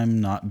screen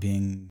time not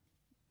being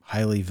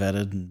highly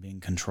vetted and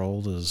being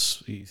controlled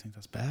you think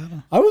that's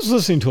bad? I was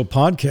listening to a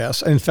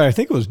podcast. In fact, I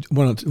think it was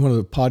one of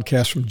the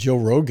podcasts from Joe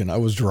Rogan. I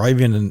was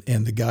driving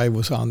and the guy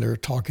was on there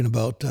talking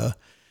about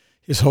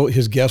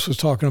his guest was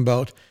talking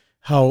about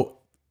how,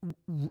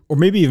 or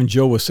maybe even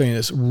Joe was saying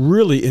this,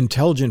 really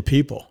intelligent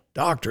people,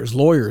 doctors,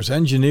 lawyers,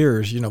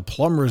 engineers,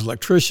 plumbers,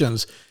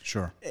 electricians.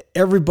 Sure.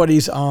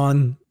 Everybody's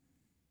on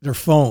their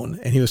phone,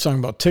 and he was talking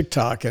about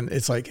TikTok, and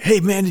it's like,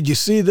 hey man, did you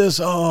see this?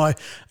 I'm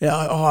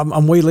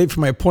way late for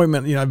my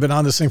appointment. I've been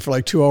on this thing for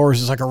like 2 hours.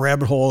 It's like a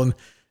rabbit hole, and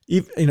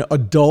even,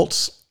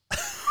 adults.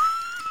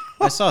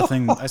 I saw a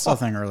thing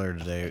earlier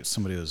today.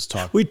 Somebody was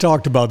talking. We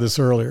talked about this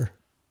earlier.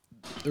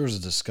 There was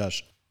a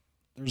discussion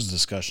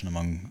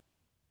among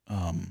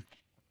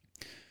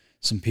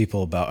some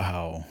people about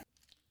how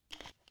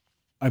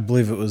I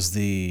believe it was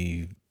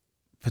the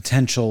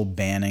potential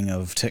banning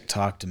of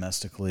TikTok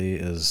domestically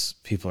is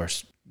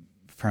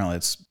apparently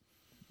it's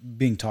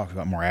being talked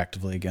about more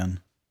actively again,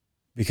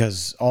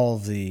 because all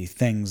of the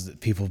things that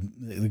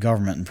the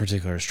government in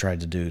particular has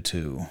tried to do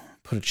to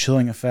put a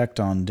chilling effect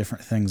on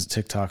different things that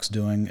TikTok's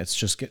doing,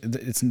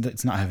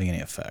 it's not having any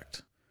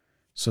effect.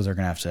 So they're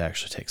going to have to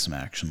actually take some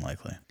action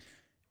likely.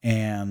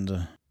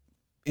 And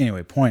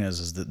anyway, point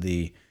is that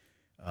the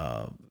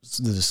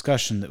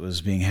discussion that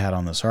was being had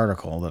on this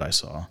article that I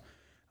saw,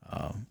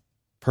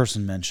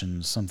 person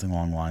mentioned something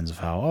along the lines of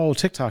how,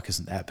 TikTok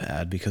isn't that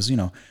bad because,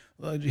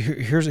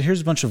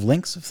 here's a bunch of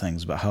links of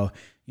things about how,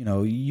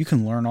 you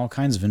can learn all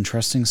kinds of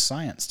interesting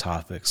science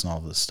topics and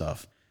all this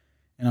stuff.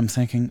 And I'm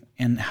thinking,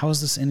 and how is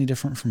this any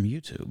different from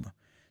YouTube?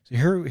 So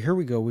here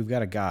we go. We've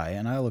got a guy,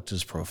 and I looked at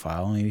his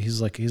profile, and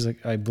he's like,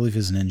 I believe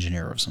he's an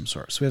engineer of some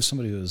sort. So we have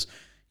somebody who is,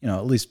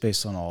 at least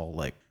based on all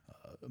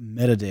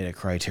metadata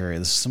criteria,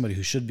 this is somebody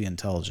who should be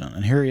intelligent.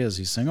 And here he is.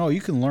 He's saying, you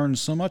can learn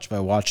so much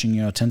by watching,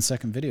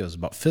 10-second videos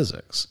about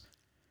physics.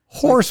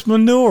 Horse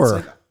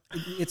manure.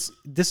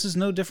 This is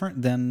no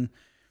different than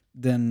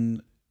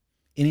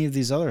any of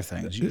these other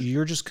things.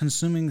 You're just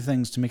consuming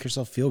things to make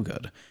yourself feel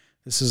good.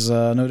 This is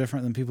no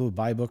different than people who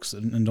buy books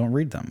and don't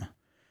read them.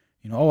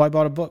 I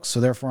bought a book, so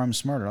therefore I'm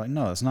smarter. Like,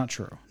 no, that's not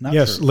true.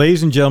 Yes,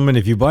 ladies and gentlemen,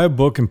 if you buy a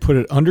book and put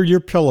it under your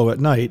pillow at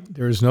night,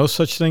 there is no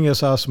such thing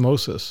as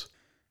osmosis.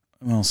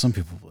 Well, some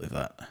people believe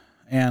that.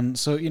 And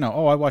so,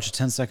 I watched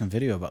a 10-second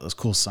video about this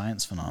cool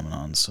science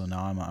phenomenon. So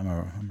now I'm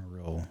a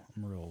real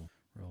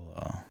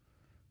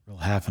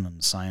happening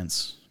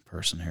science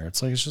person here.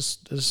 It's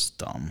just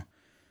dumb.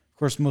 Of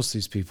course, most of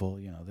these people,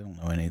 they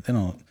don't know anything. They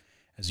don't,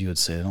 as you would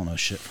say, they don't know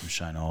shit from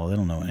Shinola. They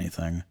don't know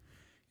anything.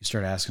 You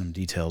start asking them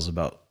details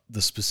about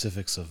the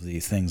specifics of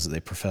the things that they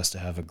profess to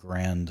have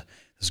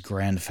this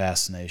grand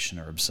fascination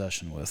or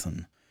obsession with,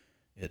 and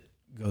it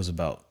goes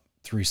about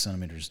 3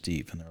 centimeters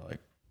deep, and they're like,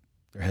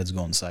 their head's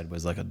going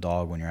sideways like a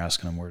dog when you're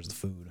asking them where's the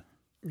food.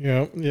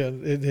 Yeah,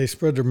 they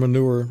spread their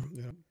manure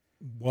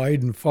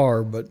wide and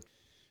far, but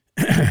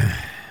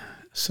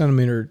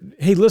centimeter.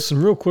 Hey,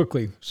 listen, real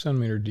quickly,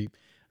 centimeter deep.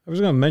 I was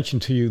going to mention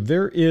to you,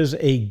 there is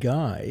a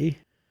guy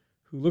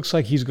who looks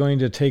like he's going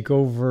to take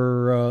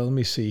over. Let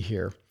me see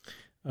here.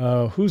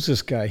 Who's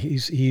this guy?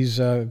 He's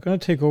going to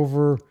take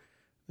over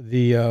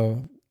the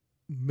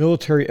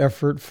military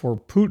effort for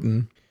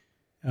Putin.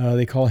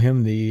 They call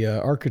him the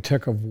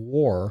architect of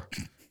war.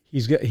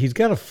 He's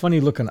got a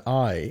funny looking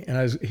eye,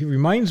 and he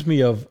reminds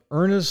me of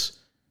Ernest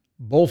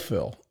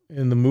Bulfill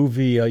in the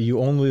movie You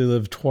Only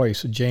Live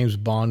Twice, a James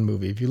Bond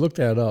movie. If you look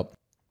that up,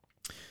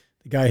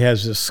 the guy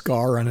has this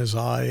scar on his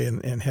eye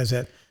and has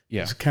that.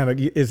 Yeah,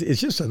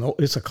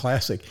 it's a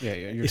classic. Yeah,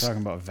 you're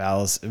talking about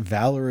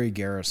Valery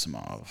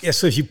Gerasimov. Yeah,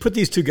 so if you put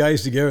these two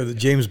guys together, the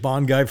James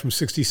Bond guy from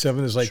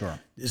 '67 is like, sure.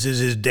 This is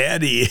his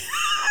daddy,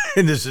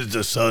 and this is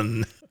the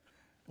son.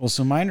 Well,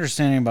 so my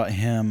understanding about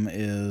him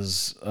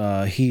is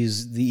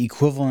he's the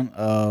equivalent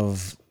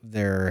of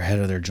their head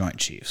of their Joint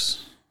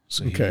Chiefs.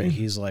 So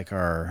he's like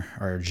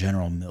our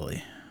General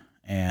Milley,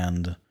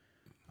 and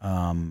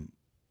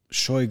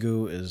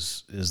Shoigu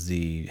is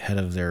the head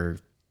of their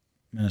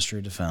Ministry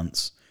of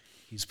Defense.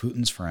 He's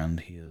Putin's friend.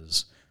 He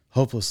is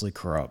hopelessly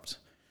corrupt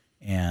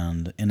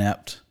and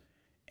inept,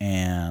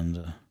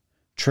 and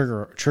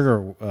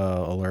trigger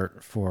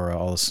alert for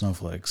all the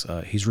snowflakes.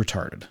 He's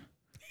retarded,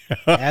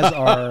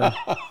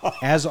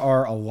 as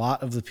are a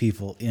lot of the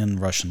people in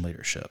Russian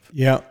leadership.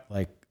 Yeah,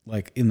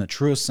 like in the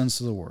truest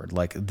sense of the word.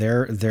 Like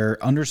their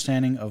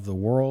understanding of the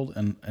world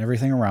and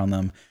everything around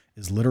them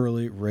is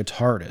literally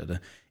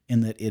retarded,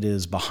 in that it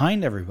is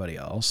behind everybody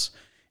else,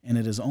 and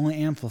it is only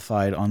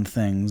amplified on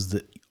things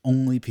that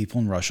only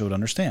people in Russia would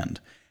understand.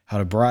 How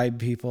to bribe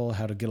people,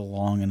 how to get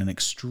along in an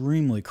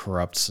extremely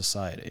corrupt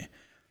society.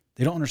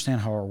 They don't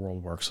understand how our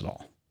world works at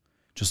all.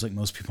 Just like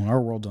most people in our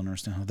world don't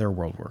understand how their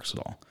world works at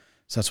all.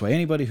 So that's why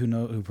anybody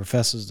who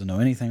professes to know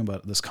anything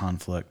about this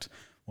conflict,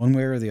 one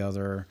way or the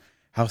other,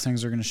 how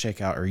things are going to shake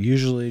out, are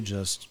usually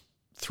just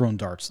throwing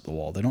darts at the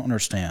wall. They don't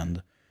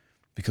understand,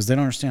 because they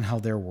don't understand how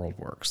their world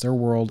works. Their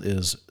world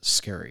is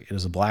scary. It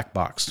is a black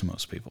box to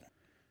most people.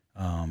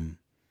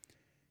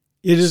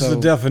 It is the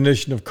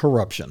definition of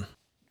corruption.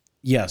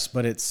 Yes,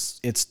 but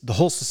it's the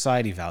whole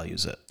society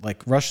values it.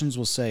 Like Russians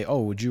will say,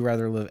 "Oh, would you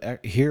rather live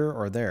here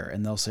or there?"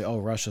 And they'll say, "Oh,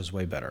 Russia's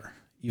way better,"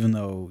 even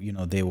though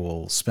they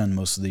will spend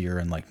most of the year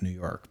in like New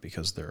York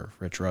because they're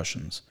rich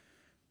Russians.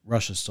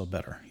 Russia's still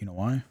better. You know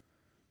why?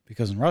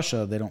 Because in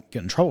Russia they don't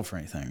get in trouble for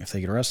anything. If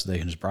they get arrested, they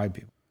can just bribe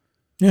people.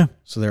 Yeah.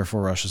 So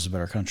therefore, Russia's a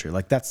better country.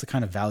 Like that's the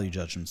kind of value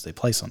judgments they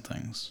place on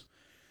things.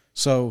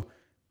 So,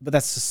 but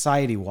that's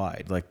society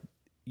wide. Like.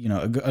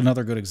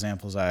 Another good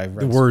example is I read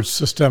the word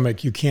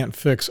systemic. You can't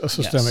fix a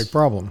systemic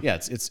problem. Yeah,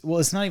 it's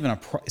not even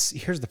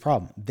here's the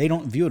problem. They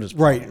don't view it as a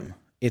problem.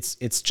 Right.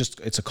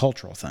 It's a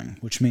cultural thing,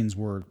 which means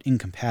we're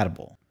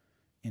incompatible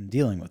in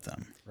dealing with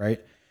them, right?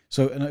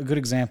 So a good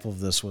example of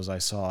this was I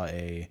saw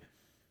a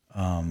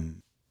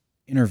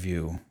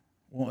interview.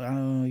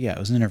 Well, it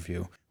was an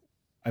interview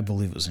I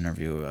believe it was an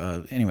interview.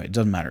 Anyway, it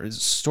doesn't matter. It's a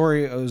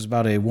story. It was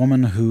about a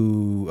woman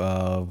who,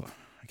 I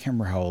can't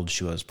remember how old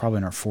she was, probably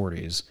in her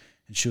 40s.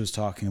 And she was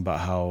talking about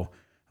how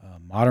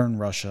modern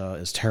Russia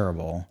is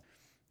terrible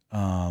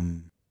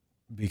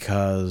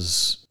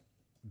because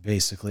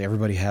basically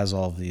everybody has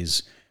all of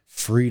these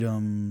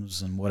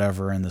freedoms and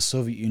whatever, and the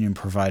Soviet Union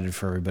provided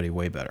for everybody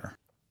way better.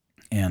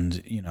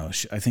 And,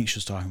 I think she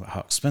was talking about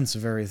how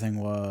expensive everything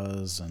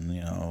was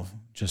and,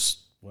 just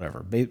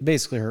whatever.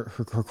 Basically, her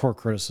core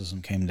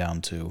criticism came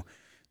down to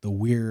the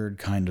weird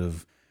kind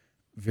of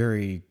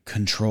very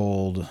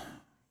controlled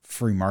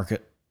free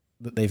market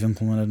that they've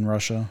implemented in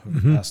Russia over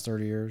the past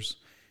 30 years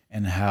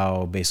and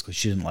how basically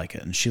she didn't like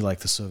it and she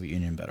liked the Soviet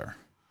Union better.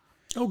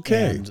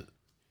 Okay. And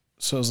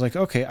so I was like,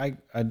 okay,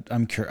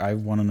 I'm curious. I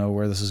want to know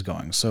where this is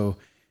going. So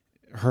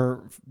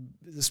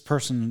this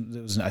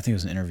person, I think it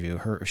was an interview.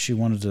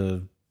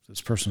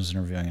 This person was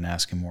interviewing and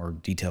asking more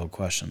detailed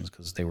questions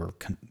because they were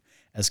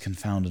as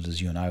confounded as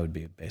you and I would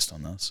be based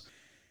on this.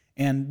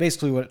 And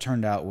basically what it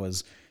turned out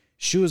was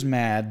she was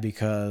mad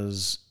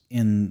because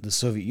in the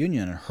Soviet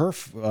Union, her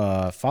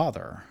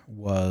father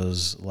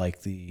was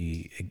like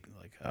the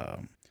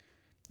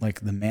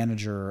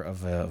manager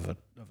of a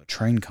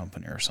train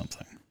company or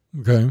something.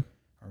 Okay.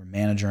 Or a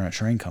manager in a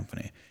train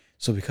company.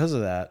 So because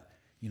of that,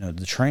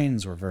 the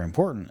trains were very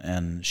important,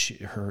 and she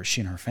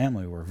and her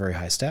family were very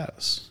high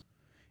status.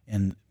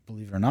 And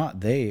believe it or not,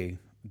 they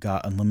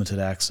got unlimited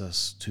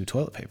access to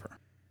toilet paper.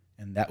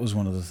 And that was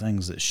one of the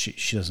things that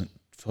she doesn't,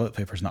 toilet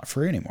paper is not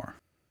free anymore.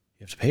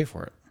 You have to pay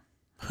for it.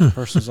 The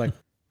person's like,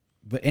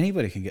 but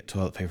anybody can get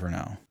toilet paper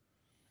now.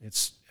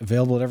 It's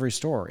available at every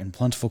store in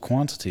plentiful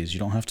quantities.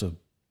 You don't have to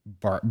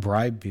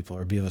bribe people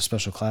or be of a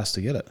special class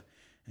to get it.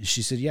 And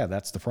she said, yeah,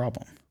 that's the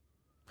problem.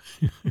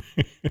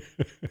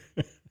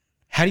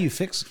 How do you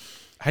fix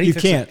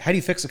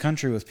a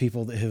country with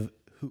people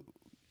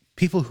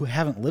who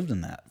haven't lived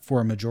in that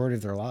for a majority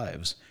of their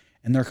lives,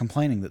 and they're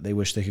complaining that they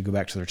wish they could go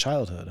back to their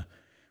childhood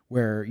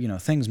where,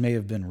 things may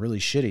have been really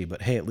shitty,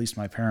 but hey, at least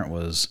my parent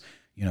was,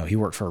 he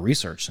worked for a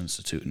research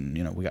institute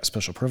and, we got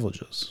special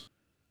privileges.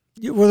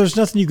 Yeah, well, there's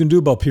nothing you can do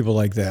about people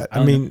like that.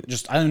 I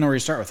don't know where you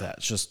start with that.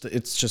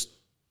 It's just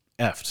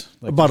effed.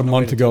 Like, about a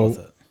month ago,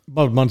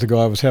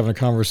 I was having a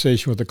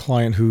conversation with a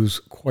client who's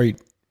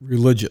quite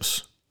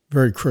religious,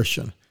 very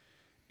Christian.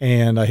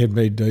 And I had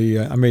made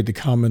the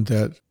comment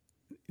that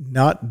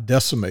not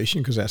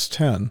decimation, because that's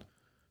 10,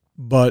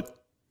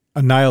 but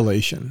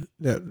annihilation,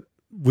 that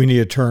we need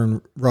to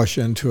turn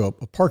Russia into a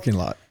parking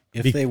lot.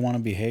 If they want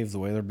to behave the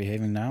way they're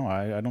behaving now,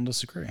 I don't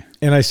disagree.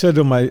 And I said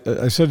to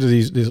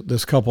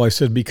this couple, I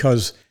said,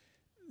 because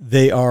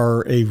they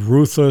are a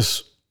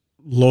ruthless,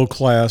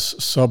 low-class,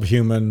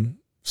 subhuman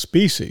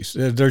species.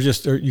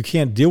 You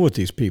can't deal with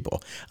these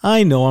people.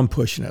 I know I'm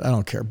pushing it. I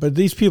don't care. But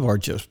these people are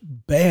just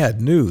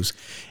bad news.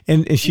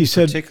 And she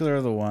said, in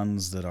particular, the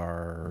ones that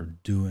are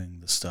doing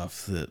the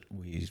stuff that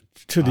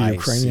to the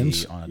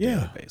Ukrainians see on a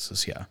daily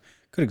basis. Yeah.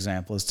 Good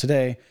example is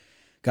today,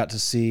 got to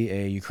see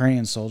a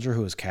Ukrainian soldier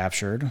who was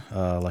captured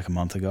like a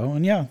month ago.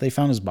 And yeah, they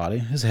found his body.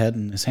 His head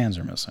and his hands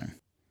are missing.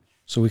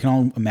 So we can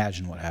all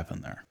imagine what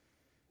happened there.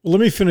 Well, let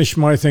me finish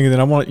my thing, and then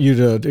I want you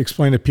to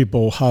explain to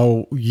people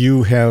how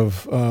you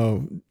have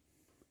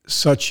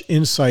such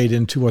insight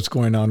into what's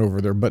going on over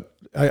there. But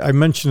I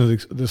mentioned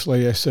to this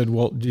lady, I said,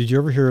 well, did you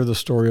ever hear the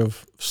story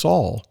of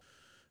Saul?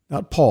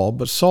 Not Paul,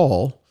 but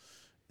Saul,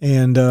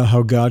 and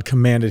how God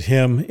commanded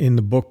him in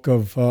the book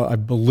of, I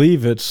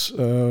believe it's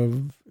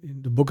in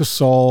the book of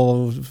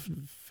Saul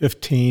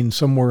 15,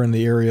 somewhere in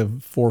the area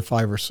of 4,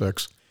 5, or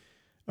 6,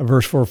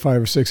 verse 4,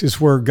 5, or 6,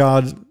 is where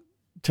God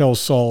tells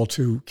Saul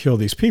to kill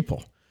these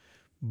people.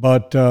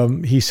 But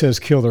he says,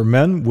 kill their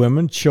men,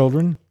 women,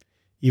 children,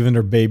 even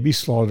their babies,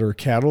 slaughter their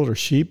cattle, their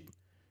sheep,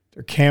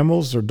 their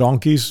camels, their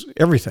donkeys,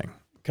 everything.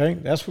 Okay?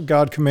 That's what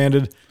God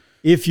commanded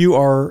if you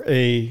are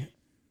a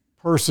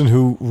person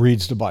who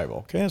reads the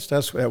Bible. Okay?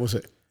 That was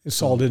it. And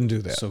Saul didn't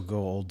do that. So go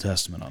Old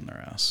Testament on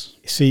their ass.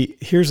 See,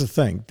 here's the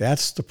thing.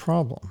 That's the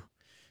problem.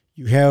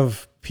 You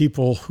have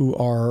people who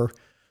are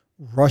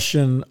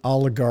Russian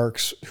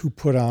oligarchs who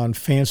put on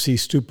fancy,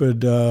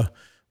 stupid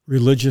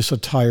religious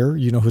attire.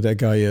 You know who that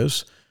guy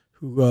is,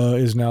 who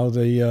is now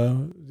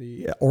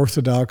the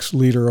Orthodox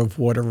leader of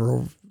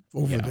whatever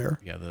over there.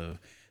 Yeah,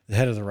 the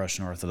head of the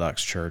Russian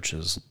Orthodox Church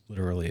is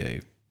literally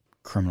a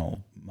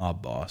criminal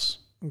mob boss.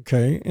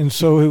 Okay, and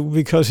so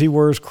because he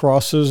wears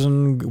crosses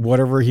and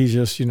whatever, he's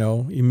just,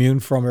 immune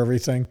from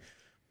everything.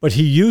 But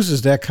he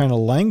uses that kind of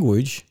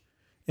language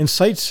and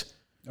cites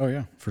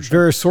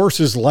various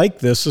sources like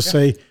this to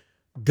say,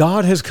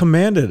 God has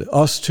commanded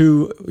us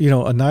to,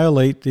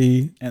 annihilate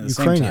the and at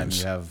the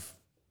Ukrainians. Same time,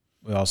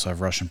 we also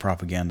have Russian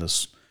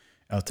propagandists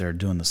out there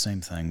doing the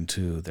same thing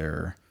to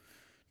their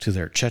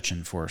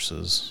Chechen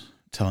forces,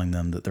 telling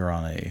them that they're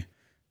on a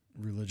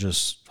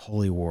religious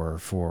holy war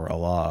for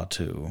Allah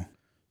to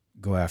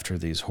go after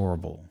these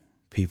horrible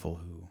people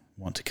who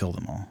want to kill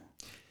them all.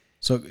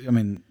 So, I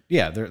mean,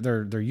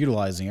 they're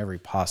utilizing every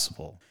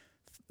possible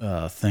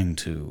thing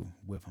to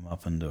whip them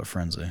up into a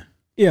frenzy.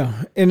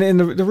 Yeah, and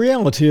the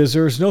reality is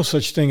there is no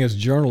such thing as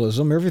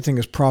journalism. Everything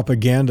is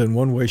propaganda in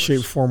one way,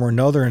 shape, form, or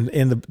another.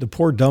 And the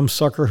poor dumb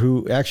sucker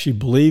who actually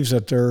believes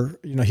that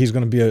he's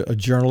going to be a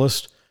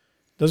journalist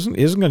isn't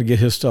going to get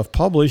his stuff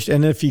published.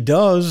 And if he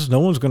does, no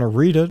one's going to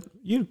read it.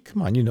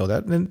 Come on, you know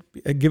that. And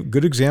give a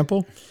good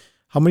example.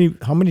 How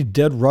many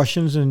dead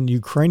Russians and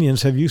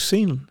Ukrainians have you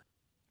seen?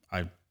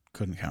 I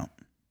couldn't count.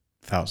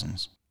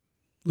 Thousands.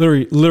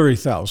 Literally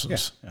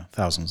thousands. Yeah,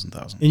 thousands and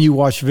thousands. And you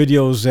watch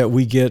videos that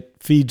we get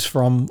feeds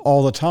from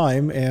all the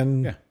time,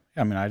 and yeah.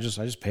 I mean, I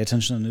just pay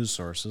attention to news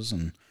sources,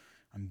 and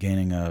I'm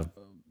gaining a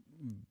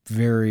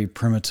very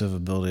primitive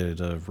ability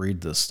to read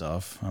this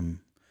stuff.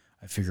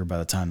 I figure by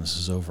the time this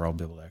is over, I'll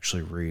be able to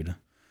actually read,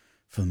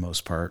 for the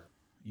most part,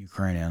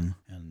 Ukrainian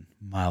and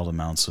mild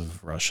amounts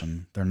of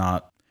Russian. They're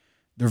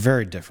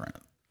very different.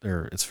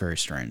 It's very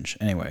strange.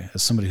 Anyway,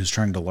 as somebody who's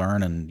trying to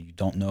learn and you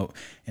don't know,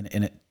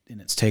 and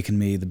it's taken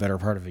me the better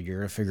part of a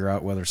year to figure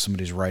out whether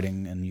somebody's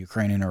writing in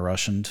Ukrainian or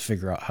Russian, to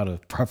figure out how to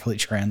properly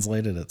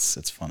translate it.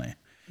 It's funny.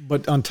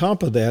 But on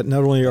top of that,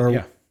 not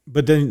only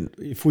but then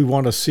if we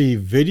want to see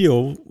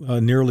video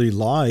nearly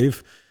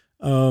live,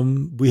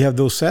 we have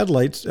those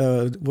satellites.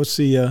 What's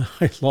I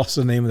lost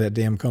the name of that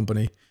damn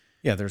company.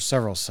 Yeah, there's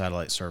several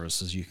satellite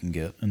services you can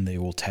get, and they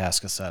will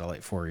task a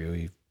satellite for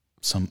you.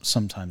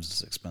 Sometimes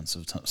it's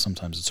expensive.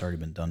 Sometimes it's already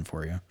been done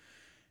for you.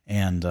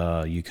 And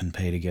you can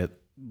pay to get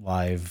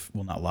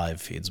not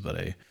live feeds, but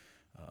a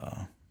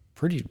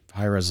pretty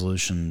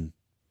high-resolution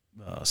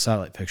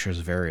satellite pictures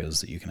of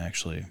areas that you can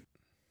actually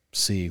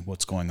see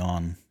what's going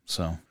on.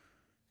 So,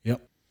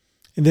 yep.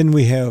 And then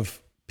we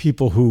have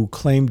people who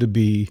claim to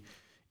be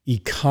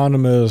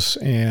economists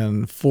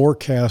and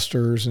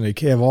forecasters, and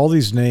they have all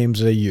these names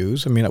they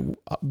use. I mean,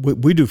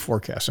 we do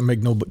forecasts and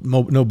make no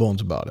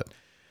bones about it.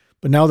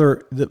 But now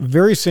they're the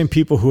very same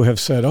people who have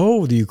said,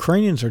 oh, the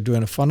Ukrainians are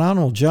doing a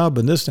phenomenal job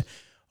in this.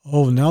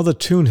 Oh, now the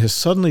tune has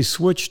suddenly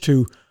switched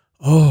to,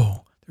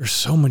 oh, there's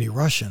so many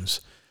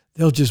Russians.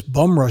 They'll just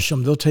bum rush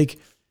them.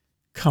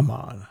 Come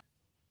on.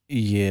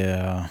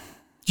 Yeah.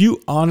 Do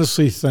you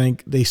honestly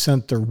think they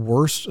sent their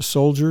worst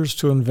soldiers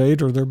to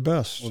invade or their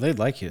best? Well, they'd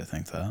like you to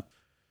think that.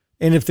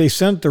 And if they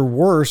sent their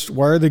worst,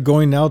 why are they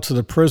going now to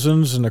the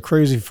prisons and the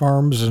crazy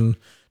farms and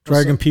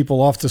dragging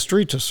people off the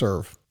street to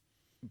serve?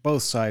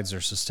 Both sides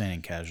are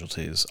sustaining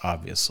casualties,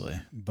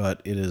 obviously,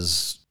 but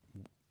it's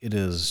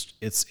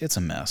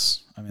a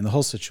mess. I mean, the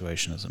whole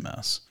situation is a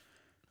mess.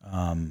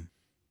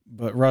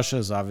 But Russia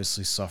is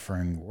obviously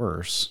suffering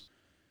worse,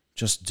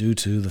 just due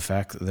to the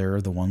fact that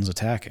they're the ones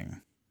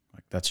attacking.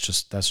 Like that's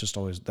just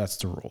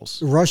the rules.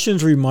 The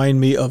Russians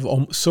remind me of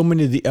so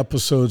many of the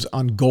episodes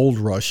on Gold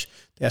Rush.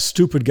 That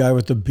stupid guy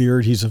with the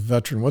beard, he's a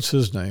veteran. What's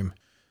his name?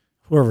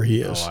 Whoever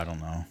he is. Oh, I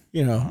don't know.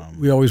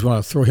 We always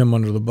want to throw him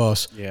under the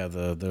bus. Yeah,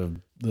 the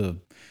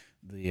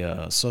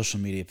social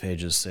media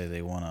pages say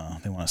they want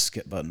a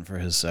skip button for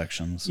his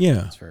sections.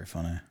 Yeah, it's very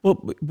funny. Well,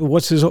 but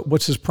what's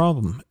his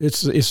problem?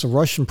 It's a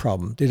Russian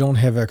problem. They don't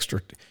have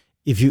extra.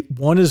 If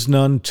one is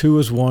none, two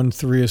is one,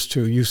 three is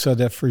two. You said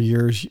that for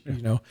years.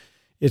 Yeah.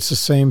 It's the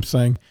same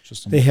thing.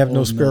 They have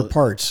no spare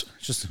parts.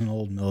 It's just an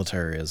old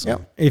militarism.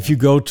 Yep. If you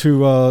go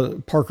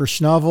to Parker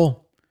Schnavel,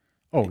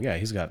 oh yeah,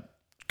 he's got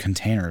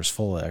containers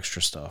full of extra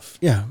stuff.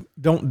 Yeah.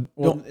 Don't.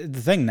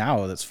 The thing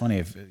now that's funny,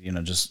 if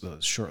just the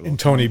short little and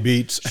Tony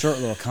Beats short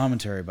little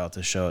commentary about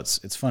this show.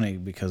 It's funny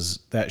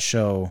because that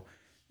show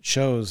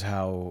shows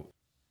how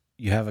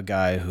you have a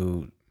guy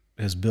who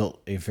has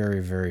built a very,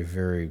 very,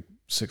 very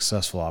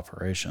successful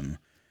operation,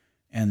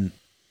 and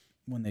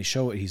when they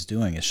show what he's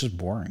doing, it's just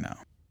boring now.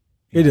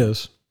 It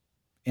is.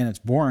 And it's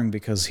boring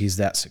because he's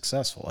that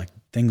successful. Like,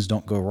 things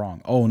don't go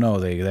wrong. Oh no,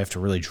 they have to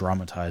really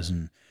dramatize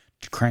and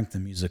crank the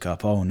music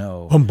up. Oh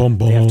no, bum, bum,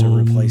 bum. They have to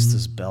replace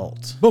this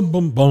belt. Bum,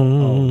 bum, bum.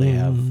 Oh, they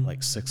have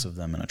like 6 of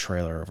them in a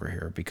trailer over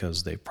here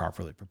because they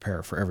properly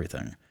prepare for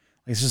everything.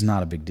 Like, it's just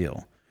not a big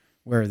deal.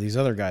 Where these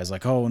other guys,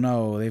 like, oh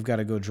no, they've got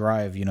to go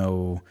drive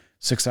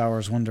 6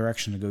 hours one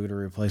direction to go get a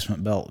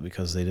replacement belt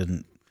because they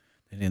didn't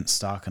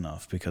stock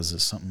enough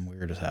because something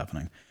weird is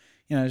happening.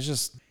 It's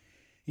just.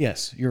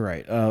 Yes, you're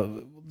right.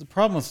 The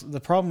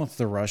problem with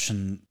the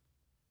Russian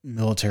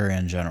military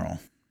in general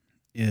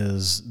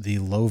is the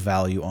low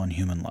value on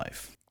human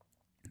life.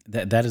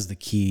 That is the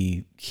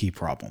key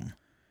problem.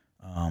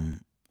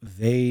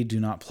 They do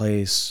not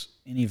place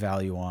any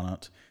value on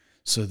it,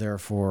 so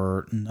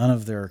therefore none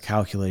of their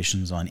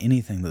calculations on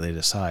anything that they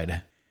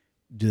decide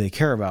do they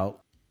care about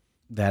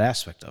that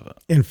aspect of it.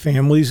 And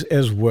families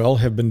as well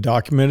have been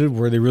documented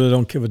where they really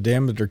don't give a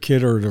damn that their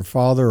kid or their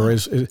father or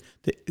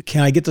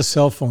can I get the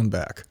cell phone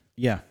back?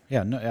 Yeah.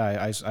 No,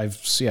 I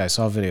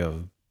saw a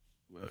video.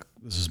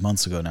 This is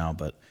months ago now,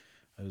 but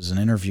it was an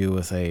interview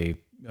with a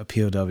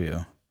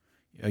POW,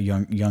 a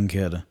young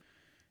kid,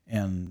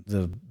 and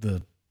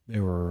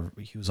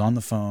he was on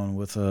the phone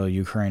with a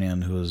Ukrainian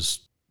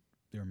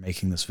they were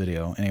making this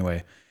video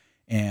anyway.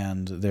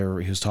 And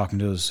he was talking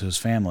to his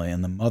family,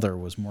 and the mother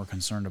was more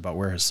concerned about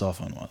where his cell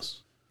phone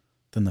was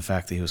than the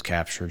fact that he was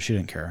captured. She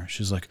didn't care.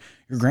 She's like,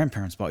 your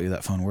grandparents bought you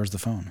that phone. Where's the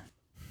phone?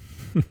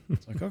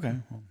 It's like, okay,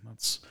 well,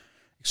 that's,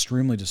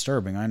 extremely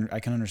disturbing. I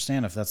can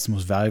understand if that's the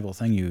most valuable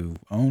thing you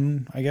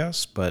own, I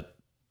guess, but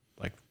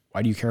like,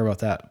 why do you care about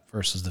that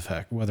versus the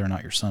fact whether or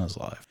not your son is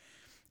alive?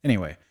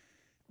 Anyway,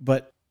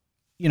 but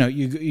you know,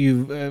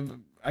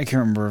 I can't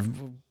remember.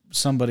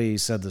 Somebody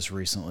said this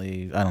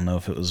recently. I don't know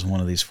if it was one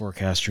of these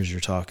forecasters you're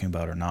talking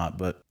about or not,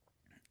 but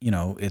you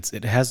know,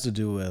 it has to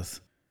do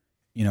with,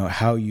 you know,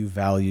 how you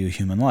value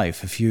human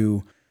life. If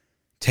you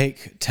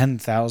take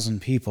 10,000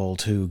 people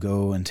to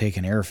go and take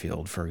an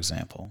airfield, for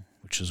example,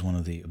 which is one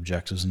of the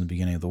objectives in the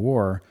beginning of the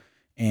war,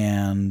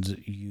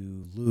 and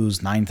you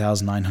lose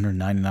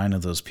 9,999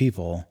 of those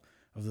people,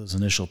 of those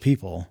initial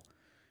people,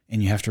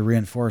 and you have to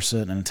reinforce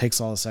it, and it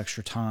takes all this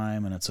extra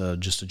time, and it's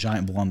just a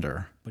giant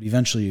blunder. But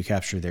eventually you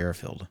capture the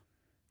airfield.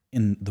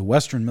 In the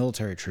Western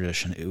military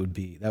tradition,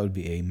 that would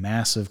be a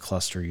massive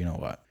cluster, you know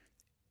what.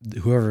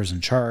 Whoever's in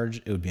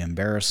charge, it would be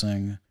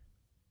embarrassing,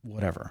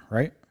 whatever,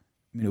 right?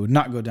 I mean, it would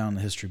not go down in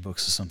the history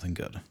books as something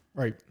good.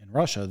 Right. In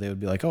Russia, they would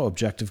be like, oh,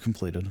 objective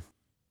completed.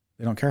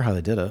 They don't care how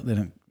they did it. They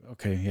don't,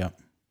 okay, yeah,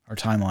 our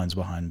timeline's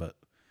behind, but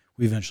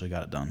we eventually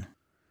got it done.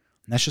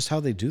 And that's just how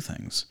they do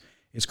things.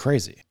 It's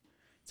crazy.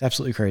 It's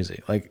absolutely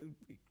crazy. Like,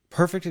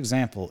 perfect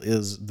example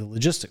is the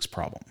logistics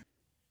problem.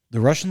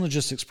 The Russian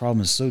logistics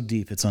problem is so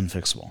deep, it's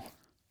unfixable.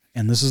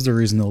 And this is the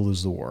reason they'll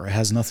lose the war. It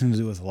has nothing to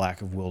do with a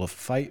lack of will to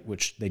fight,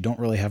 which they don't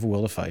really have a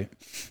will to fight,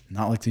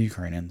 not like the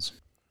Ukrainians.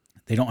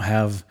 They don't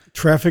have...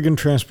 Traffic and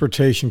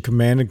transportation,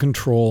 command and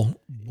control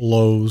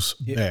blows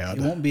bad.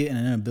 It won't be an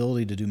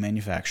inability to do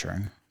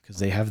manufacturing, because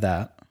they have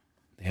that.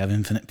 They have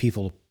infinite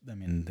people. I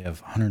mean, they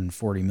have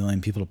 140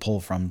 million people to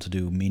pull from to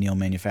do menial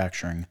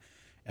manufacturing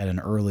at an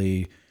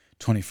early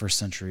 21st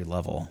century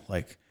level.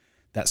 Like,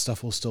 that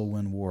stuff will still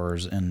win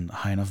wars in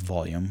high enough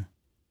volume.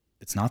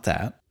 It's not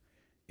that.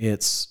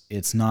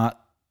 It's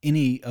not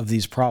any of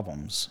these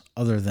problems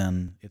other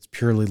than it's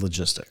purely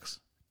logistics.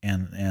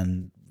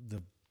 And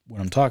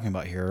what I'm talking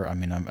about here, I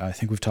mean, I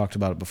think we've talked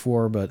about it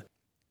before, but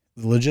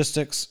the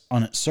logistics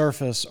on its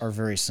surface are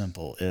very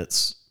simple.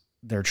 It's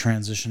their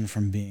transition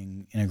from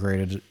being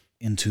integrated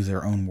into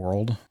their own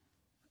world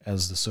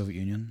as the Soviet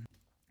Union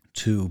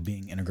to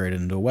being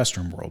integrated into a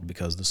Western world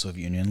because the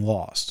Soviet Union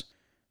lost,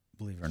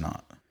 believe it or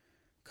not.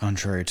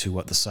 Contrary to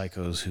what the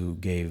psychos who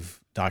gave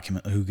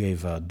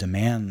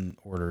demand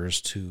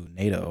orders to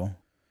NATO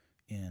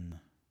in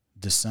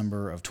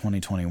December of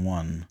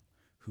 2021,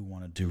 who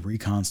wanted to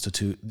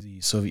reconstitute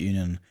the Soviet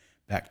Union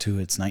back to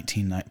its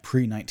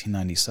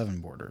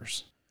pre-1997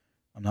 borders.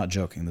 I'm not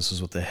joking. This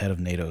is what the head of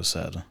NATO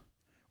said,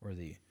 or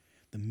the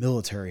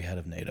military head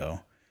of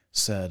NATO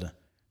said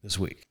this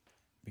week,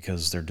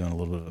 because they're doing a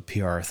little bit of a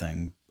PR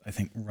thing, I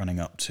think, running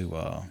up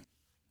to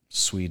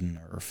Sweden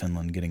or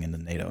Finland getting into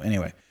NATO.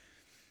 Anyway,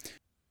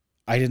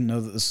 I didn't know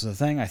that this is a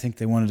thing. I think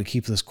they wanted to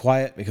keep this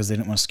quiet because they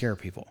didn't want to scare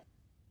people.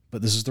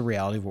 But this is the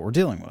reality of what we're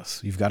dealing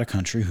with. You've got a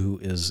country who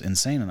is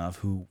insane enough,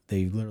 who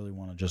they literally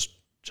want to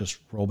just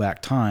roll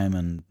back time,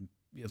 and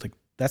like,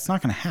 that's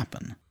not going to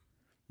happen.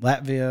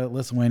 Latvia,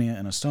 Lithuania,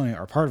 and Estonia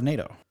are part of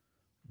NATO.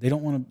 They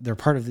don't want to. They're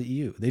part of the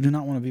EU. They do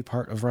not want to be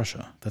part of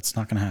Russia. That's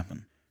not going to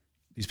happen.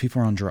 These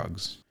people are on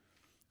drugs.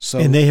 So,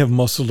 and they have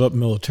muscled up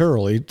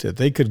militarily that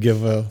they could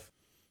give a...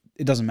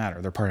 It doesn't matter.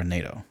 They're part of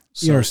NATO.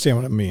 So, you understand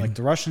what I mean? Like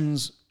the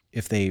Russians,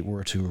 if they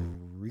were to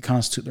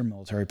reconstitute their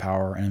military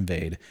power and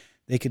invade,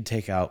 they could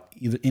take out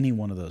any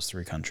one of those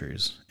three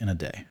countries in a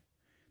day.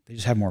 They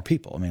just have more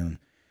people. I mean,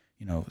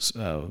 you know,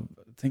 I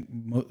think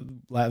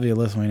Latvia,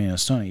 Lithuania, and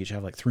Estonia each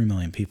have like 3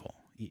 million people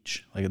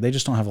each. Like, they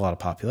just don't have a lot of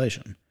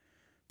population.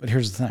 But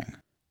here's the thing.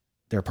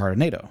 They're part of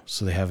NATO,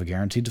 so they have a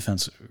guaranteed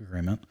defense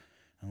agreement.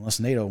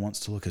 Unless NATO wants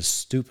to look as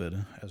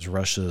stupid as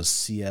Russia's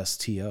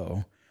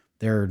CSTO,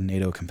 their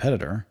NATO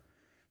competitor,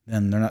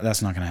 then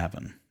that's not going to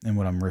happen. And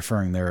what I'm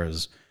referring there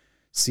is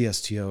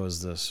CSTO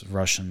is this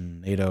Russian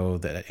NATO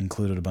that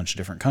included a bunch of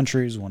different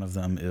countries. One of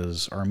them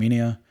is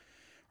Armenia.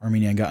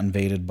 Armenia got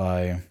invaded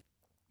by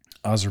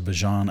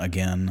Azerbaijan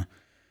again,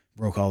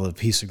 broke all the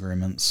peace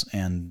agreements,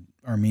 and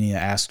Armenia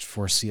asked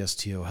for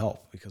CSTO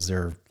help because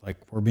they're like,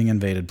 we're being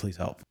invaded, please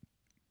help.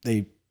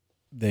 They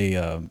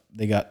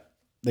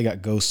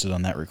got ghosted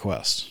on that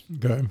request.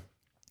 Okay.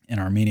 And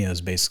Armenia is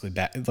basically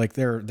back, like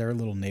their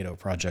little NATO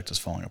project is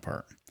falling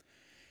apart.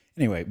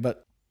 Anyway,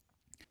 but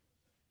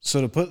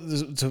so to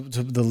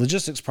the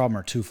logistics problem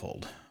are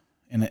twofold,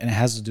 and it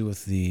has to do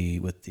with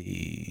the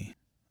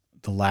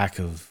lack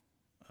of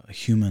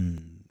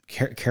human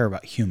care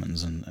about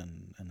humans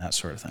and that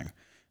sort of thing,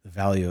 the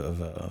value of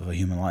a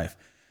human life.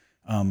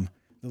 The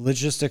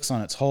logistics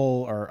on its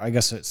whole are, I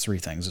guess it's three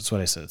things. It's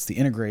what I said. It's the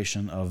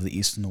integration of the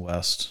East and the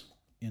West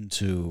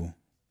into,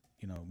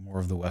 you know, more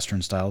of the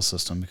Western style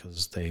system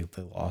because they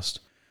lost.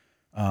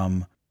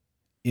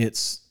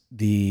 It's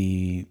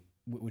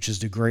which has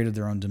degraded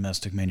their own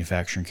domestic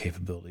manufacturing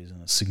capabilities in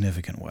a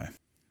significant way.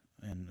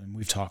 And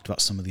we've talked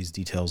about some of these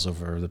details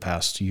over the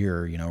past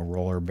year, you know,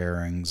 roller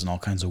bearings and all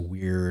kinds of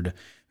weird,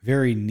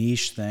 very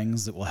niche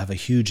things that will have a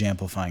huge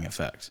amplifying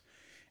effect.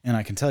 And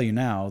I can tell you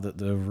now that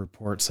the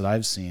reports that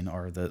I've seen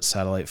are that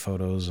satellite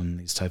photos and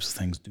these types of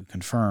things do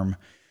confirm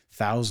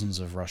thousands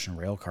of Russian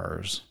rail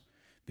cars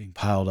being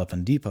piled up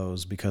in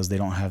depots because they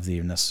don't have the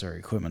necessary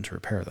equipment to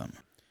repair them.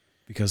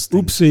 Because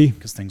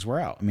things wear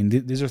out. I mean,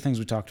 these are things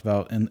we talked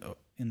about in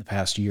the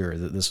past year,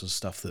 that this was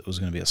stuff that was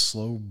going to be a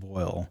slow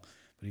boil,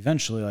 but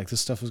eventually, like,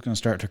 this stuff is going to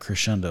start to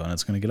crescendo and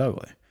it's going to get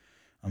ugly.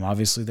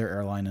 Obviously, their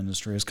airline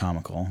industry is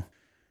comical.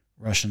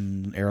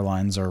 Russian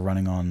airlines are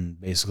running on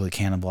basically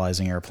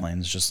cannibalizing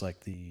airplanes, just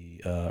like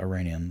the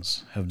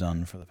Iranians have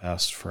done for the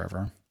past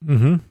forever.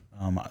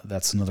 Mm-hmm.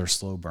 That's another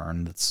slow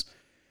burn. That's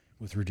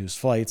with reduced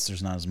flights.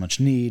 There's not as much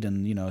need,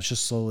 and it's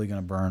just slowly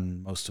going to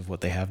burn most of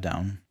what they have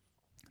down.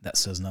 That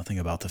says nothing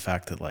about the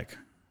fact that, like,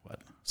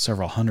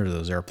 several hundred of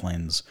those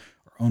airplanes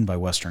are owned by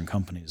Western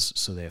companies,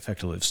 so they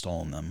effectively have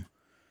stolen them.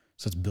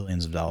 So it's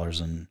billions of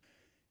dollars in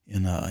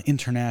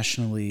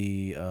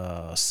internationally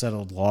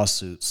settled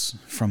lawsuits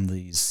from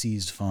these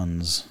seized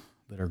funds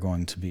that are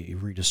going to be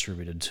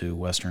redistributed to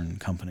Western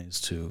companies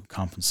to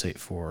compensate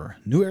for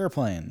new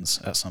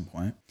airplanes at some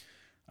point.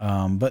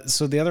 But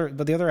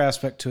the other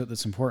aspect to it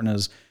that's important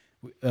is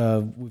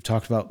we've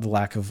talked about the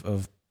lack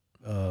of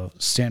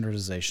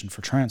standardization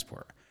for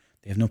transport.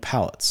 They have no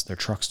pallets. Their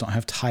trucks don't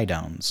have tie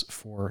downs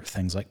for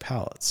things like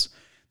pallets.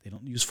 They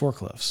don't use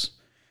forklifts.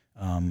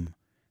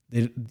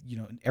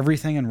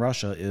 Everything in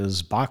Russia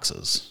is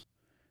boxes.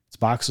 It's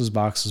boxes.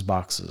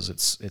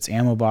 It's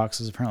ammo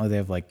boxes. Apparently they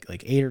have like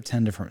 8 or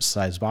 10 different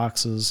size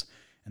boxes,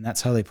 and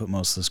that's how they put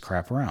most of this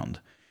crap around.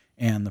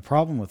 And the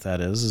problem with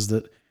that is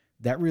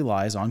that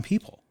relies on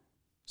people.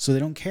 So they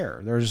don't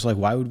care. They're just like,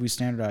 why would we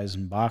standardize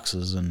in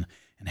boxes and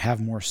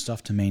have more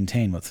stuff to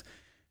maintain with,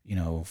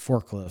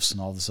 forklifts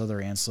and all this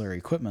other ancillary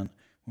equipment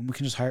when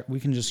we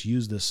can just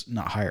use this,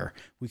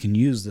 we can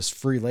use this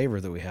free labor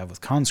that we have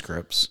with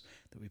conscripts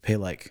that we pay,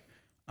 like,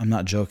 I'm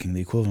not joking, the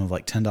equivalent of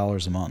like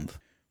 $10 a month.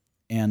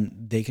 And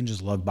they can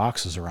just lug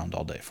boxes around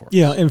all day for us.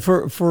 Yeah, and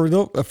for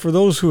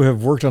those who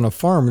have worked on a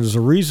farm, there's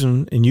a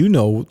reason, and you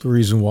know the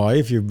reason why,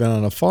 if you've been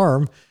on a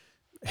farm,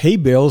 hay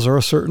bales are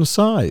a certain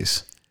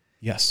size.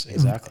 Yes,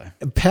 exactly.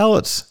 And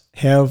pallets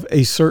have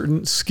a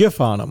certain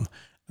skiff on them.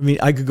 I mean,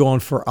 I could go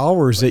on for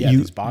hours.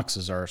 These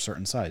boxes are a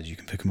certain size. You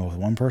can pick them up with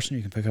one person.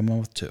 You can pick them up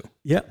with 2.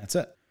 Yeah, that's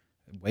it.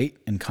 Weight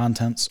and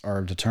contents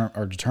are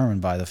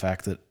determined by the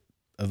fact that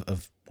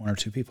of 1 or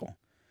 2 people.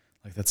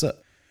 Like, that's it.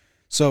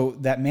 So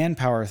that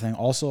manpower thing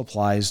also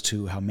applies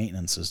to how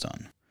maintenance is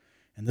done,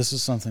 and this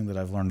is something that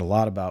I've learned a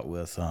lot about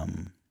with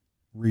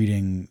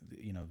reading.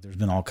 There's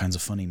been all kinds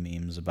of funny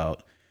memes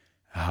about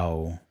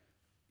how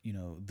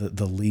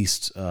the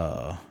least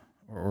or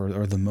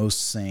the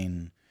most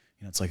sane.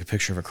 It's like a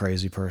picture of a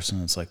crazy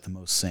person. It's like the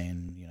most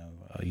sane,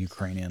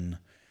 Ukrainian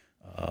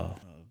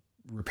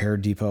repair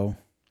depot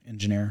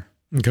engineer.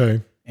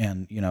 Okay.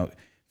 And,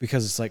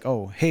 because it's like,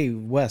 oh, hey,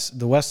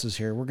 the West is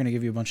here. We're going to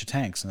give you a bunch of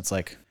tanks. And it's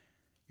like,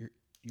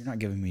 you're not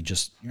giving me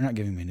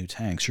new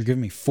tanks. You're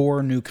giving me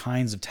 4 new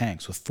kinds of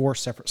tanks with 4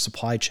 separate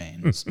supply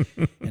chains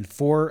and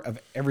 4 of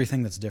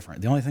everything that's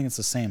different. The only thing that's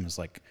the same is,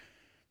 like,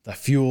 the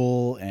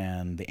fuel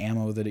and the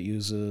ammo that it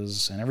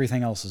uses, and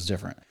everything else is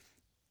different.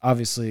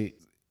 Obviously,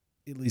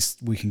 at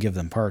least we can give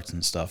them parts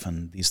and stuff,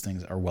 and these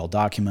things are well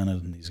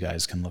documented, and these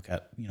guys can look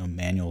at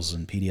manuals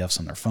and PDFs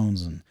on their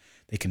phones, and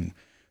they can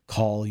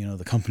call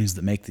the companies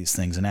that make these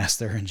things and ask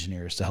their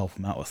engineers to help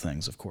them out with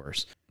things, of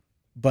course.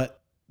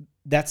 But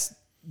that's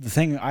the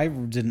thing I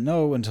didn't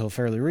know until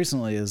fairly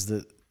recently, is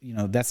that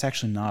that's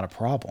actually not a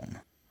problem.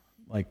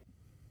 Like,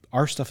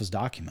 our stuff is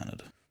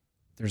documented.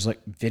 There's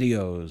like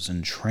videos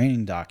and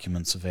training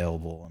documents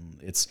available, and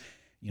it's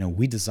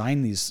we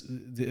design these.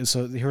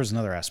 So here's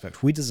another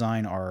aspect. We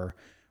design our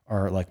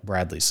like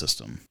Bradley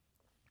system,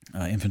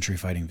 infantry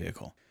fighting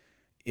vehicle.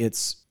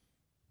 It's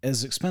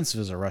as expensive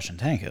as a Russian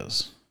tank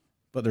is,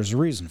 but there's a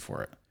reason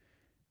for it.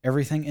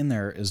 Everything in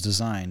there is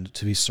designed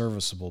to be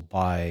serviceable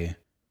by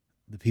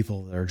the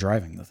people that are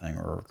driving the thing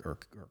or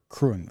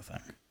crewing the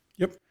thing.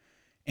 Yep.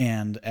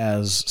 And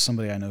as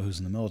somebody I know who's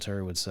in the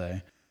military would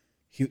say,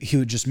 he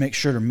would just make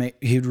sure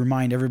he would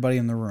remind everybody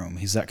in the room,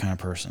 he's that kind of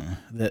person,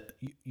 that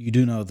you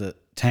do know that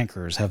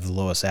tankers have the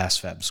lowest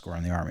ASVAB score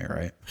in the Army,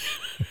 right?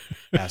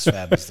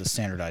 ASVAB is the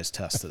standardized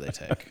test that they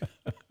take.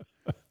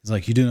 It's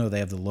like, you do know they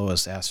have the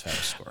lowest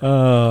ASVAB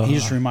score. He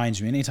just reminds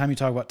you. Anytime you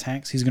talk about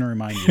tanks, he's going to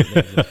remind you.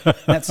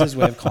 That's his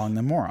way of calling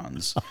them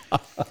morons.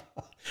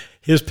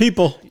 His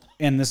people.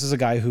 And this is a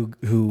guy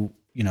who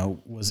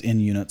was in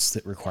units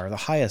that require the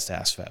highest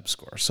ASVAB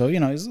score. So,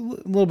 he's a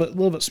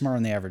little bit smarter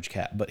than the average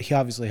cat, but he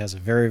obviously has a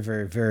very,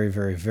 very, very,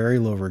 very, very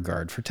low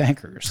regard for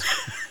tankers.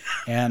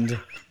 And,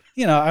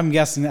 I'm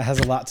guessing that has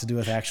a lot to do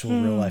with actual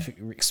real life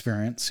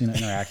experience,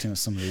 interacting with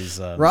some of these.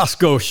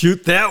 Roscoe,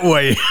 shoot that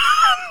way.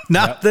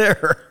 Not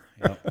there.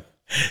 Yep.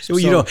 So,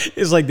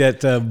 it's like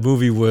that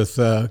movie with,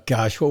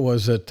 what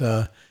was it?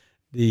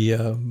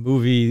 The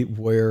movie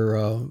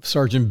where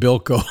Sergeant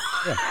Bilko.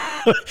 Yeah.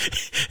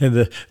 And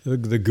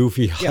the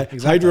goofy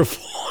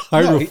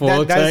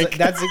hydrofoil tank.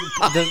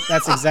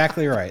 That's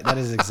exactly right. That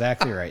is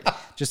exactly right.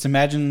 Just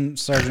imagine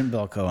Sergeant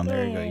Bilko, and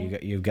there you go.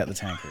 You've got the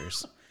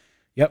tankers.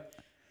 Yep.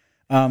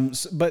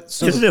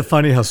 Isn't it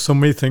funny how so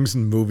many things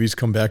in movies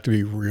come back to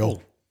be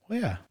real? Well,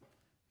 yeah.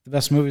 The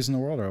best movies in the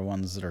world are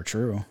ones that are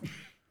true.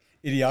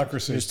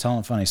 Idiocracy. Just telling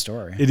a funny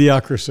story.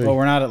 Idiocracy. Well,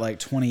 we're not at like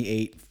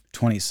 28,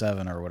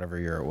 27 or whatever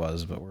year it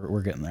was, but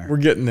we're getting there. We're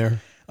getting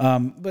there.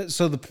 But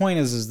so the point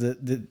is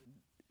that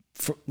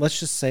let's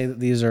just say that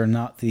these are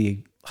not the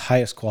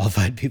highest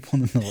qualified people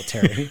in the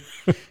military.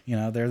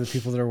 They're the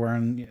people that are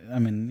wearing,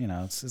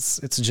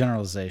 it's a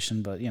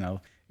generalization, but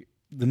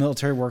the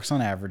military works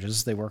on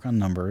averages. They work on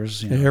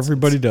numbers.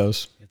 Everybody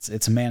does.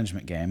 It's a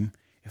management game.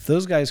 If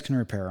those guys can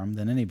repair them,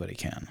 then anybody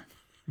can.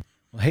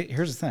 Well, hey,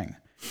 here's the thing.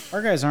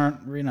 Our guys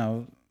aren't, they're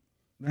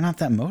not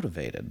that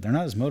motivated. They're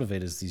not as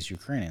motivated as these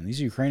Ukrainians.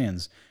 These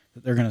Ukrainians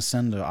that they're going to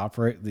send to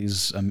operate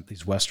these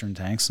Western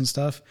tanks and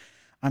stuff,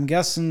 I'm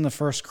guessing the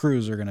first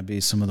crews are going to be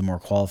some of the more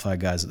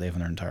qualified guys that they have in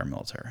their entire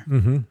military.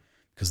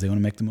 Because they want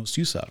to make the most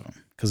use out of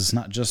them. Because it's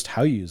not just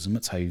how you use them,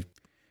 it's how you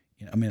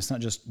it's not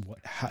just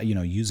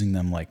using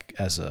them like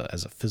as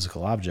a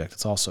physical object.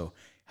 It's also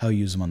how you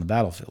use them on the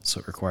battlefield. So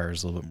it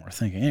requires a little bit more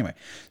thinking. Anyway,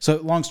 so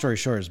long story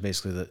short is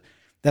basically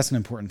that's an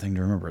important thing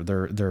to remember.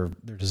 They're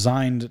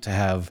designed to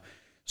have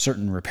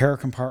certain repair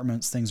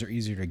compartments. Things are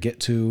easier to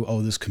get to.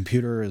 Oh, this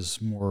computer is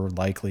more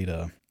likely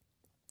to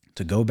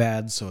go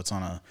bad, so it's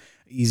on a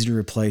easy to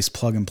replace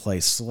plug and play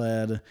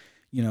sled.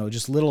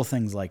 Just little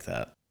things like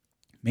that.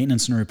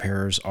 Maintenance and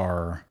repairs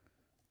are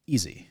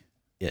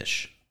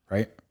easy-ish,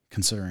 right?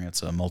 Considering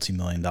it's a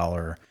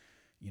multi-million-dollar,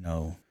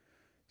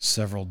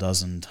 several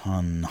dozen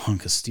ton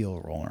hunk of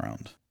steel rolling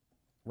around.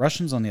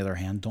 Russians, on the other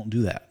hand, don't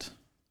do that.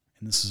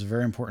 And this is a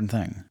very important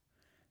thing.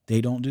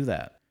 They don't do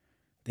that.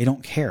 They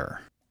don't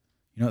care.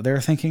 You know what their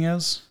thinking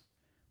is?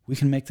 We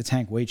can make the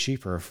tank way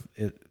cheaper.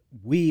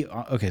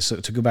 So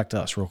to go back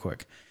to us real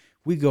quick,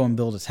 we go and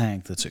build a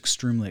tank that's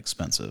extremely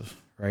expensive,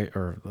 right?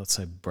 Or let's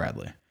say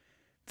Bradley.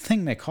 The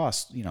thing may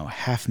cost,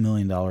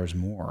 $500,000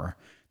 more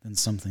than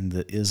something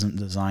that isn't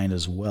designed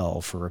as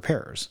well for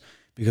repairs.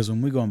 Because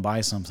when we go and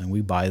buy something,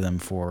 we buy them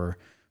for,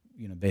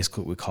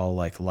 basically what we call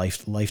like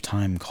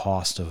lifetime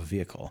cost of a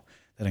vehicle.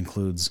 That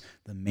includes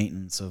the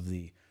maintenance of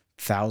the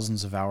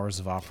thousands of hours